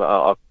those are kind of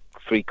our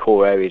three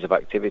core areas of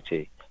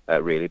activity,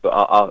 really. But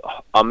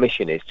our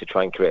mission is to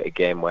try and create a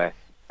game where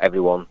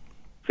everyone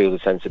feels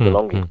a sense of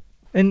belonging.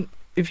 And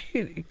if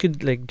you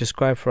could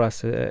describe for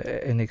us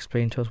and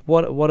explain to us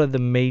what are the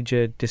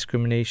major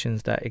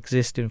discriminations that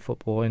exist in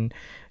football, and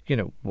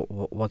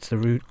what's the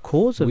root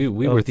cause of we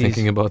were these,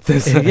 thinking about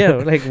this.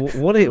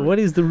 What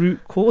is the root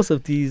cause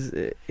of these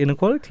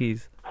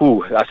inequalities?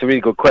 Ooh, that's a really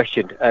good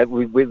question.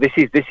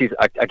 This is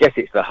I guess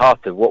it's the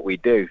heart of what we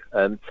do.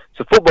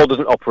 So football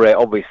doesn't operate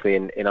obviously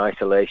in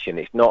isolation.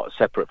 It's not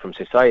separate from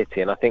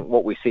society, and I think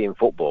what we see in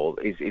football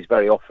is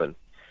very often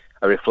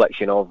a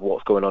reflection of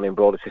what's going on in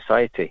broader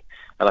society.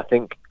 And I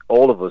think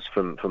all of us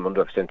from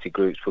underrepresented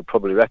groups would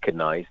probably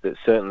recognise that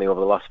certainly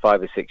over the last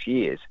 5 or 6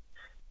 years,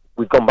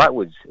 we've gone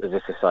backwards as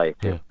a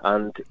society.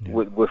 And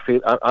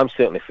I'm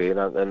certainly feeling,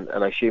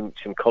 and I assume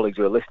some colleagues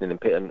who are listening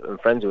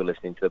and friends who are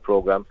listening to the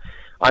programme,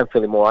 I'm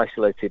feeling more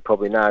isolated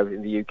probably now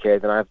in the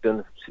UK than I've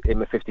done in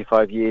my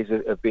 55 years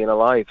of being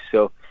alive.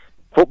 So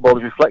football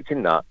is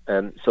reflecting that.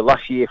 So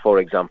last year, for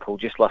example,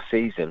 just last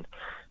season,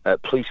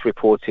 police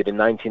reported a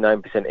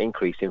 99%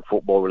 increase in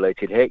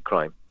football-related hate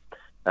crime.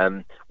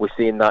 We're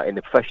seeing that in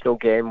the professional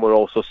game. We're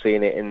also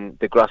seeing it in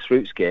the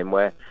grassroots game,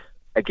 where,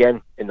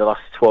 again, in the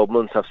last 12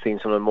 months, I've seen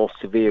some of the most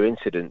severe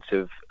incidents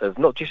of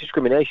not just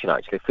discrimination,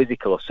 actually,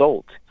 physical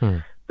assault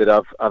that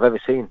I've ever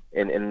seen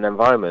in an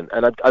environment.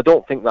 And I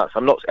don't think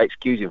I'm not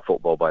excusing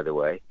football, by the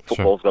way.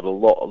 Football's got a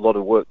lot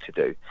of work to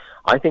do.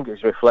 I think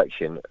it's a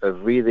reflection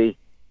of really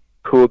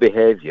poor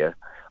behaviour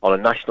on a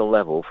national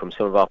level from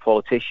some of our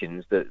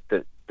politicians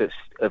that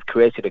have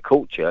created a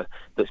culture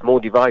that's more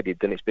divided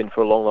than it's been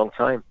for a long, long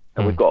time.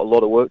 And we've got a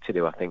lot of work to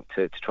do, I think,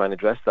 to try and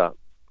address that.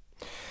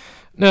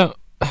 Now,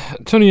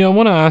 Tony, I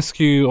want to ask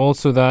you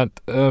also that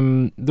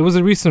there was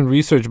a recent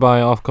research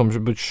by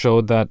Ofcom which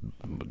showed that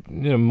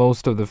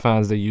most of the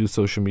fans, they use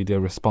social media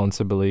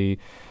responsibly,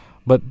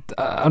 but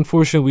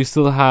unfortunately we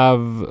still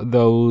have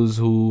those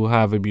who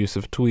have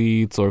abusive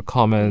tweets or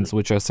comments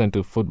which are sent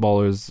to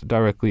footballers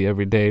directly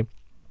every day.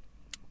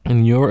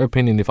 In your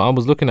opinion, if I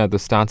was looking at the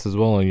stats as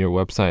well on your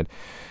website,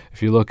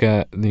 if you look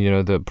at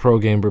the pro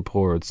game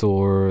reports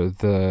or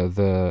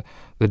the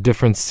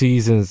different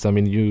seasons, I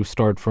mean, you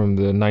start from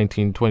the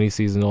 1920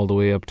 season all the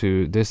way up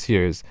to this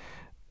year's,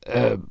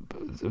 the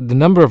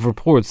number of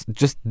reports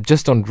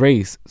just on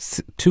race,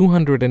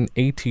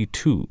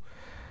 282.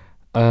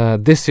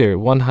 This year,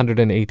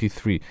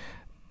 183.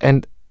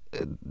 And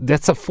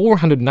that's a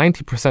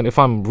 490%, if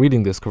I'm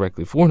reading this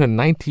correctly,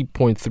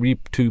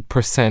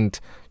 490.32%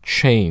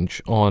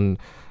 change on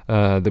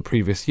the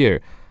previous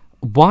year.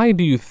 Why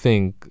do you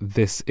think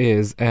this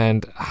is,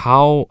 and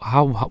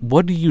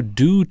what do you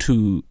do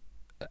to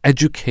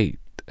educate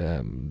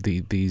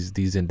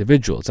these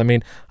individuals? I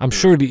mean, I'm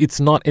sure it's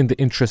not in the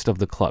interest of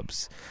the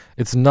clubs.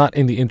 It's not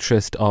in the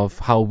interest of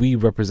how we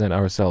represent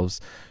ourselves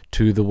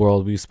to the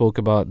world. We spoke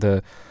about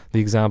the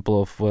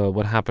example of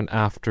what happened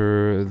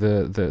after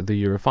the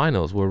Euro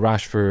finals, where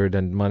Rashford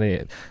and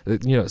Mane,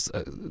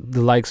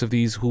 the likes of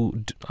these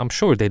who I'm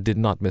sure they did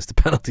not miss the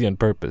penalty on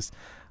purpose,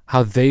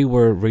 how they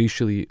were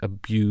racially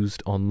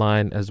abused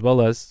online as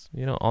well as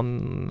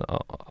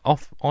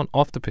off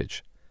the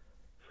pitch.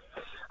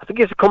 I think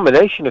it's a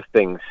combination of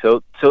things.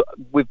 So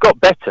we've got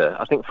better.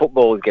 I think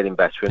football is getting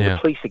better, and the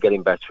police are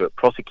getting better at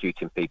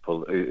prosecuting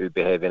people who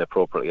behave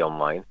inappropriately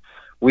online.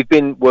 We've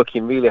been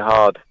working really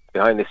hard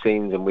behind the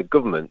scenes and with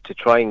government to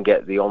try and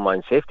get the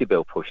online safety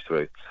bill pushed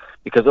through,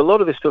 because a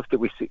lot of the stuff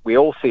that we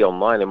all see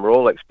online, and we're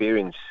all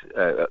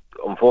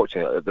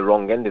unfortunately, at the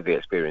wrong end of the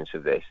experience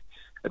of this,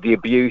 the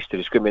abuse, the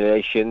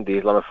discrimination, the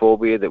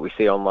Islamophobia that we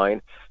see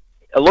online,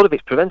 a lot of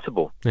it's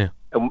preventable. Yeah.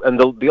 And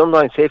the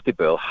online safety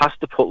bill has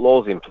to put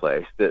laws in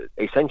place that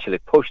essentially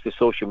push the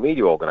social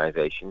media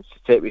organisations to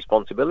take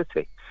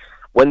responsibility.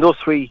 When those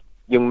three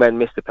young men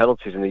missed the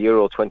penalties in the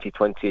Euro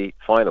 2020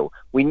 final,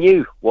 we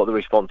knew what the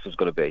response was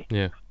going to be.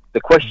 Yeah.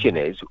 The question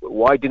is,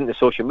 why didn't the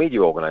social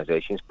media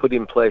organisations put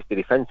in place the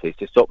defences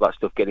to stop that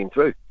stuff getting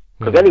through?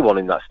 Because anyone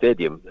in that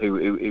stadium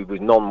who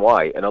was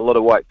non-white, and a lot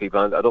of white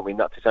people, and I don't mean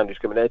that to sound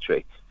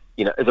discriminatory,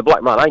 as a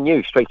black man, I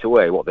knew straight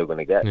away what they were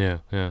going to get. Yeah.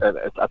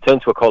 I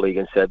turned to a colleague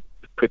and said,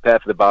 prepare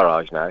for the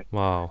barrage now.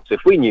 Wow. So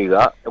if we knew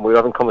that, and we were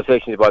having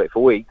conversations about it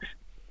for weeks,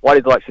 why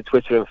did the likes of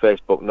Twitter and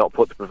Facebook not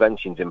put the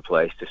preventions in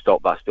place to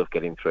stop that stuff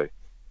getting through?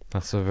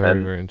 That's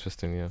very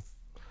interesting, yeah.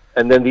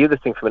 And then the other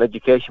thing, from an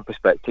education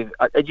perspective,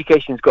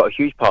 education's got a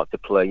huge part to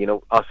play.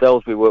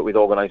 Ourselves, we work with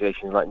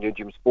organisations like New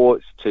Gym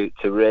Sports to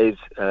raise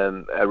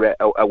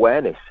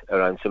awareness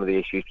around some of the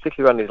issues,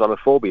 particularly around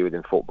Islamophobia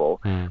within football.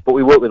 But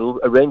we work with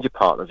a range of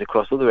partners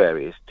across other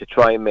areas to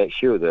try and make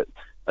sure that,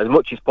 as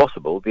much as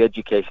possible, the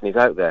education is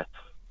out there.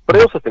 But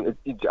I also think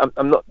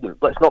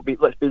let's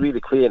be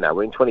really clear now.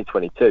 We're in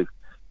 2022,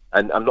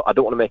 and I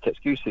don't want to make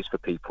excuses for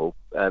people.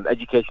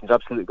 Education's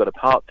absolutely got a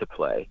part to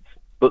play.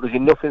 But there's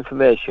enough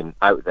information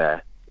out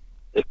there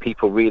if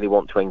people really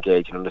want to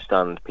engage and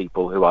understand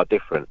people who are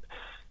different.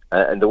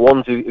 And the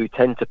ones who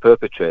tend to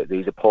perpetrate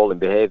these appalling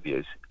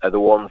behaviours are the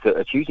ones that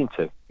are choosing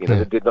to.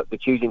 They're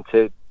choosing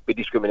to be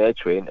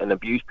discriminatory and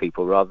abuse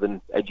people rather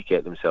than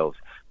educate themselves.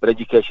 But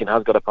education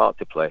has got a part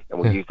to play, and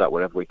we'll use that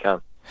wherever we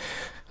can.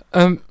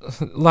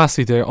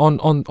 Lastly, there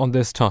on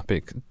this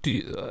topic,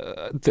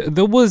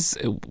 there was,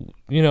 I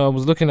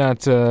was looking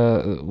at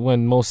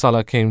when Mo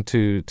Salah came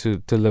to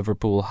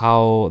Liverpool,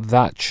 how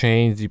that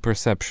changed the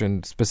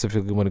perception,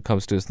 specifically when it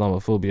comes to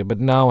Islamophobia. But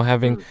now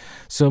having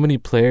so many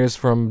players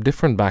from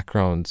different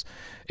backgrounds,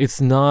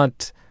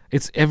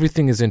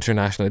 everything is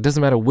international. It doesn't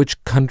matter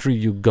which country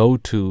you go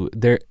to,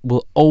 there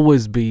will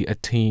always be a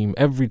team.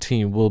 Every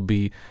team will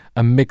be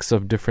a mix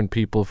of different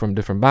people from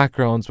different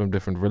backgrounds, from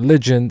different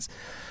religions.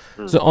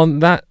 So on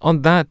that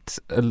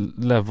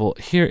level,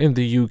 here in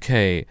the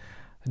UK,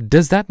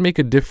 does that make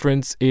a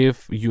difference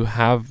if you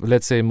have,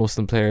 let's say,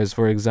 Muslim players,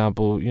 for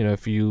example,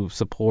 if you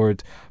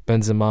support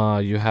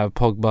Benzema, you have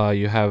Pogba,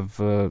 you have,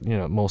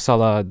 Mo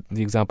Salah,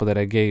 the example that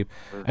I gave,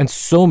 and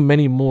so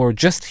many more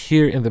just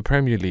here in the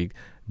Premier League.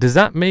 Does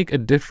that make a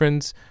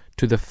difference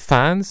to the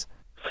fans?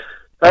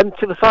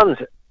 To the fans,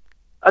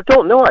 I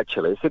don't know,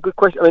 actually. It's a good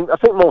question. I mean, I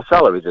think Mo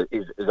Salah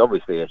is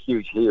obviously a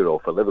huge hero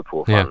for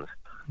Liverpool fans.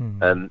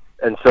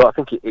 And so I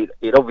think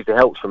it obviously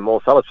helps from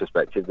Mo Salah's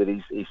perspective that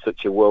he's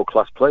such a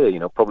world-class player,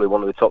 probably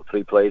one of the top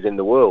 3 players in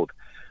the world.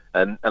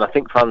 And I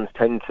think fans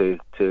tend to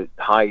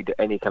hide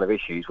any kind of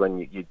issues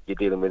when you're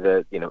dealing with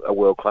a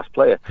world-class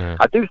player.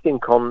 I do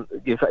think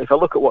if I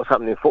look at what's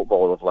happened in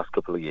football over the last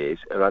couple of years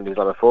around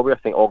Islamophobia, I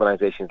think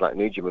organisations like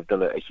New Gym have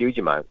done a huge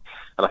amount.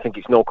 And I think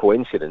it's no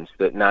coincidence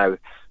that now,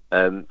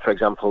 for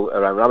example,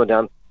 around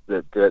Ramadan,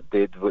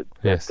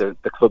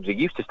 the clubs are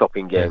used to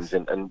stopping games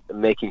and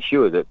making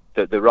sure that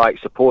the right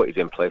support is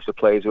in place for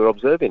players who are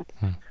observing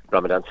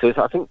Ramadan. So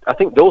I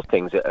think those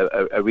things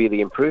are really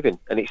improving,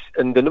 and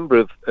the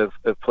number of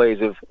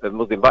players of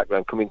Muslim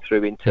background coming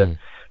through into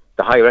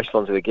the higher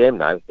echelons of the game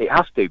now. It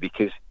has to,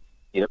 because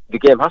the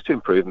game has to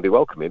improve and be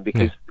welcoming,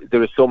 because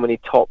there are so many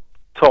top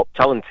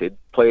talented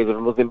players of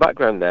a Muslim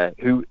background there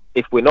who,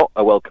 if we're not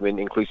a welcoming,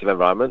 inclusive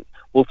environment,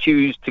 will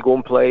choose to go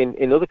and play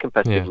in other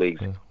competitive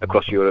leagues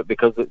across Europe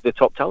because they're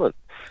top talent.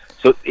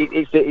 So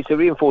it's a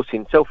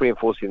self-reinforcing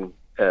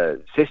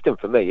system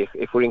for me.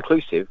 If we're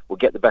inclusive, we'll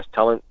get the best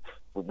talent.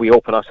 We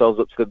open ourselves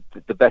up to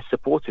the best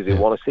supporters who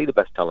want to see the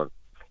best talent.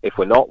 If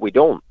we're not, we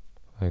don't.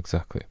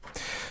 Exactly.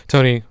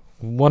 Tony,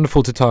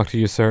 wonderful to talk to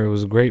you, sir. It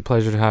was a great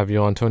pleasure to have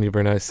you on. Tony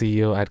Burnett,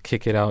 CEO at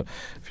Kick It Out.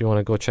 If you want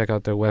to go check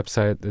out their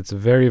website, it's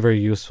very, very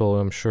useful.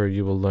 I'm sure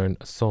you will learn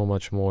so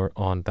much more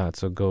on that.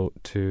 So go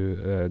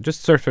to,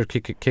 just search for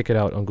Kick It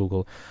Out on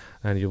Google,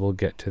 and you will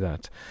get to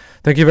that.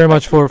 Thank you very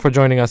much for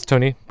joining us,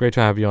 Tony. Great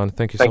to have you on.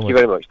 Thank you so much. Thank you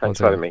very much. Thanks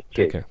for having me.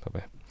 Take care.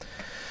 Bye-bye.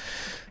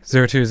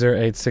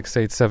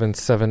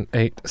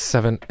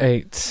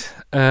 020868777878.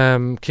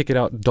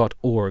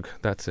 Kickitout.org.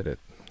 That's it.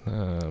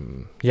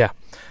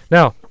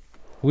 Now,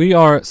 we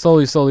are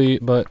slowly,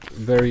 but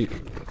very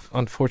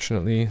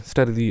unfortunately,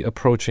 steadily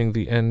approaching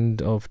the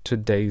end of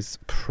today's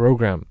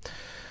program.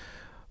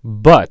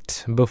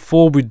 But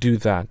before we do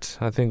that,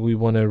 I think we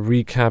want to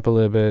recap a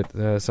little bit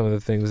some of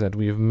the things that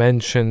we've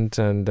mentioned,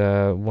 and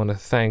want to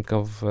thank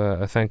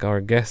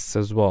our guests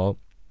as well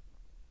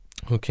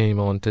who came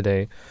on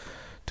today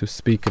to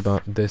speak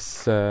about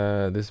this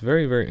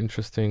very, very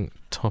interesting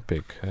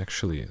topic.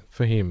 Actually,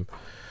 Fahim,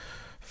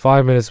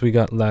 5 minutes we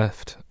got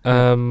left.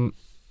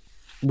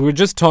 We were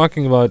just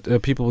talking about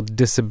people with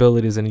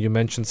disabilities, and you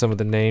mentioned some of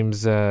the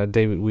names,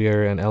 David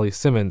Weir and Ellie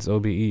Simmons,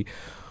 OBE,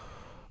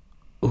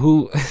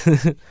 who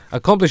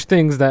accomplished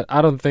things that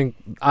I don't think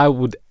I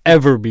would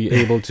ever be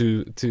able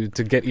to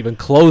get even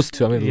close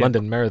to. I mean,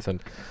 London Marathon,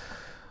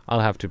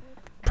 I'll have to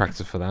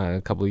practice for that in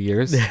a couple of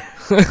years.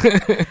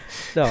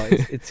 No,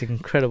 it's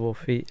incredible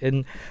feat.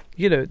 And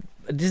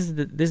this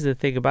is the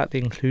thing about the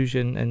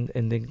inclusion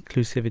and the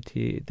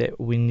inclusivity that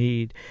we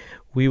need.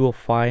 We will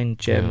find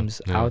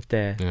gems out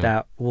there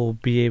that will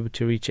be able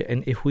to reach it,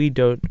 and if we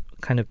don't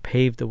kind of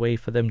pave the way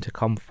for them to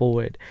come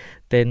forward,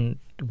 then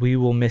we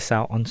will miss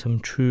out on some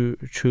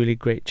truly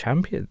great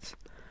champions,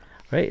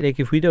 right? Like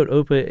if we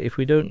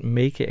don't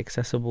make it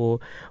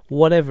accessible,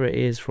 whatever it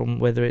is, from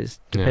whether it's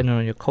depending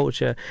on your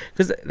culture,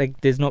 because like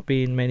there's not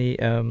been many,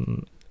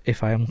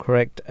 if I am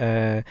correct,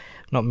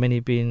 not many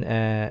being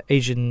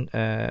Asian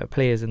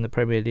players in the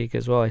Premier League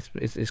as well.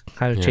 It's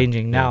kind of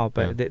changing now,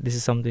 but this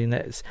is something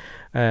that's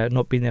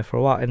not been there for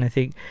a while. And I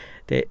think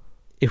that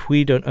if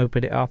we don't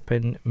open it up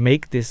and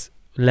make this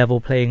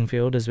level playing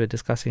field as we're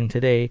discussing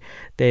today,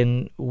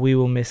 then we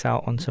will miss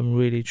out on some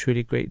really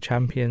truly great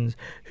champions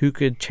who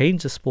could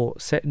change the sport,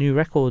 set new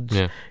records,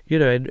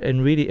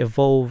 and really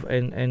evolve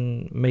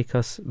and make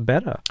us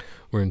better.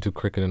 We're into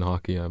cricket and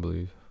hockey, I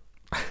believe.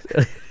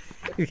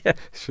 You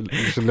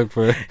should look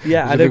for them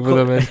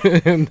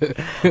in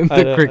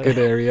the cricket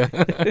area.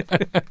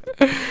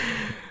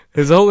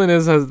 His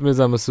Holiness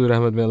Mirza Masood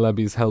Ahmad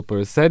Labi's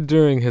helper said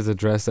during his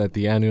address at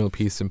the annual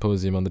Peace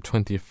Symposium on the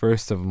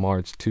 21st of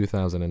March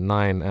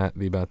 2009 at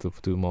the Batul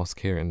Futuh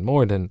Mosque here in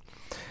Morden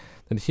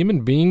that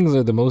human beings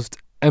are the most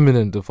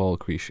eminent of all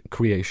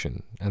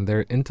creation, and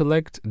their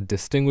intellect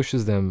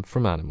distinguishes them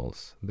from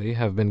animals. They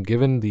have been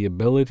given the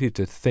ability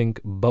to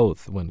think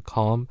both when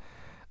calm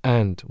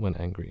and when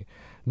angry.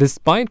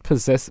 Despite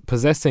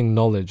possessing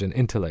knowledge and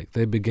intellect,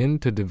 they begin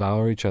to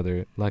devour each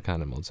other like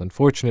animals.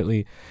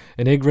 Unfortunately,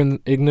 in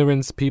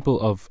ignorance, people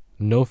of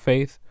no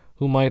faith,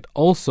 who might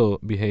also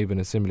behave in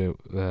a similar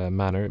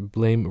manner,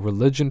 blame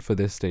religion for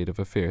this state of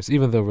affairs,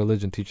 even though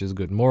religion teaches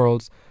good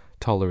morals,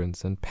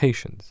 tolerance, and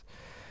patience.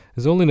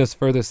 His Holiness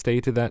further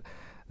stated that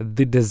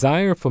the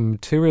desire for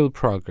material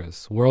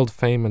progress, world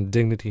fame, and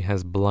dignity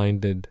has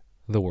blinded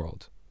the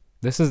world.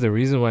 This is the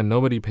reason why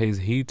nobody pays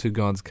heed to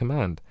God's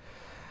command.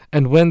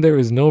 And when there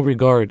is no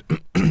regard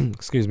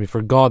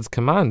for God's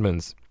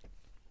commandments,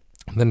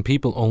 then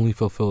people only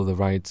fulfill the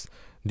rights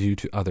due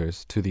to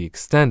others to the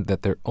extent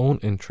that their own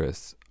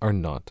interests are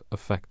not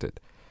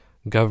affected.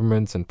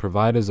 Governments and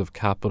providers of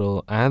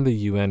capital and the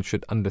UN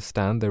should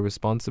understand their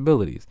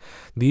responsibilities.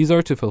 These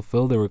are to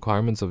fulfill the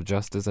requirements of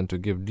justice and to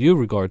give due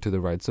regard to the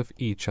rights of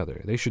each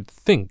other. They should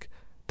think,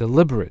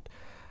 deliberate,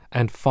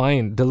 and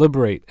find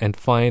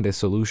a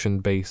solution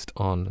based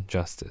on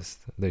justice.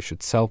 They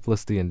should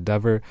selflessly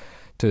endeavor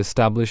to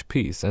establish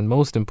peace, and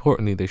most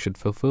importantly, they should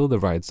fulfill the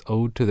rights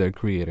owed to their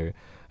Creator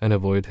and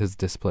avoid His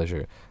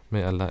displeasure.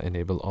 May Allah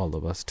enable all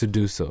of us to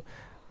do so.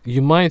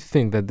 You might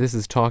think that this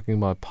is talking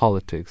about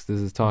politics. This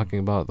is talking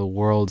about the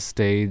world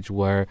stage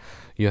where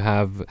you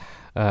have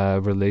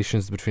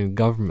relations between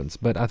governments.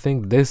 But I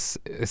think this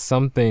is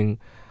something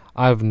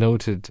I've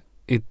noted.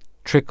 It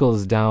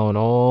trickles down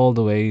all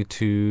the way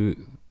to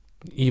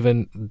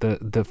even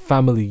the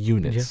family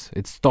units.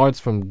 It starts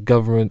from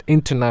government,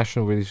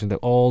 international relations,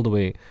 all the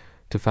way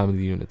to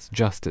family units,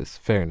 justice,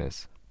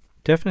 fairness.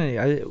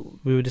 Definitely,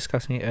 we were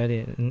discussing it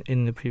earlier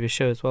in the previous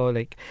show as well.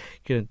 Like,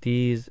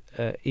 these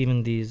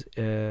even these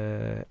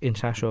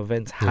international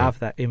events have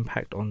that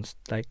impact on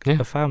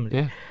a family.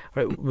 Yeah.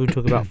 Right, we were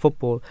talking about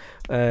football.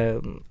 I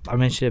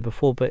mentioned it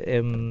before, but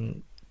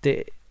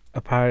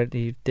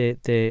apparently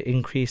the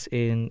increase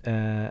in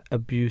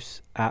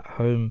abuse at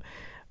home,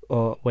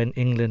 or when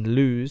England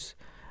lose.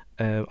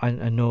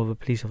 I know of a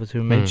police officer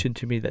who mentioned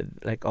to me that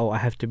I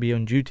have to be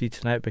on duty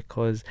tonight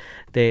because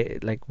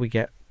we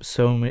get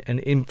an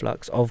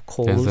influx of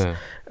calls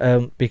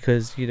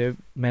because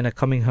men are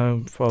coming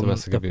home from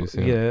domestic abuse,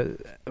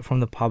 from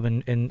the pub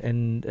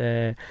and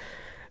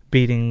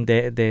beating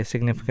their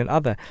significant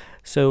other.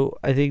 So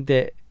I think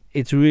that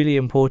it's really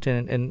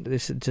important, and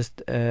this is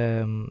just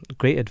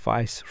great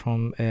advice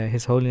from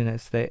His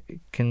Holiness that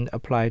can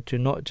apply to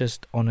not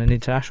just on an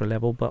international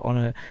level but on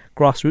a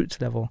grassroots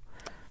level.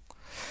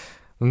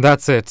 And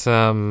that's it.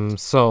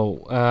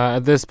 So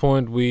at this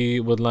point, we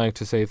would like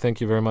to say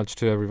thank you very much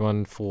to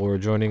everyone for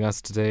joining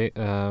us today.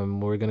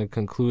 We're going to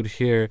conclude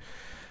here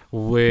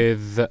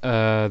with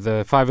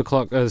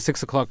the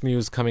 6 o'clock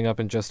news coming up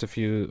in just a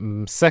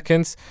few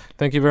seconds.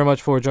 Thank you very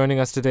much for joining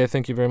us today.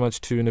 Thank you very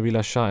much to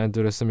Nabila Shah and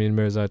Durasamin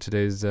Mirza,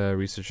 today's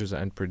researchers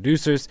and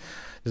producers.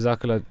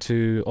 Jazakallah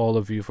to all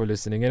of you for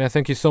listening. And I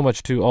thank you so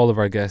much to all of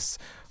our guests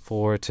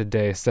for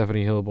today.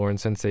 Stephanie Hilborn,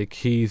 Sensei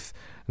Keith,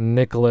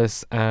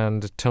 Nicholas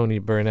and Tony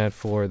Burnett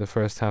for the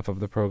first half of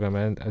the program,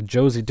 and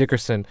Josie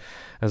Dickerson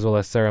as well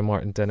as Sarah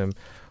Martin Denham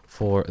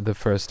for the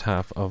first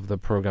half of the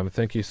program.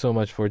 Thank you so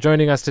much for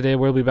joining us today.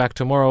 We'll be back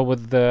tomorrow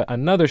with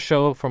another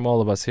show from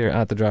all of us here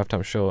at the Draft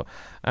Time Show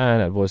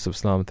and at Voice of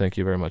Islam. Thank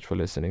you very much for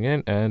listening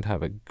in, and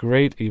have a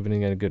great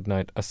evening and a good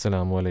night.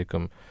 Assalamu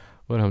alaikum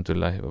wa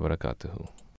rahmatullahi wa barakatuhu.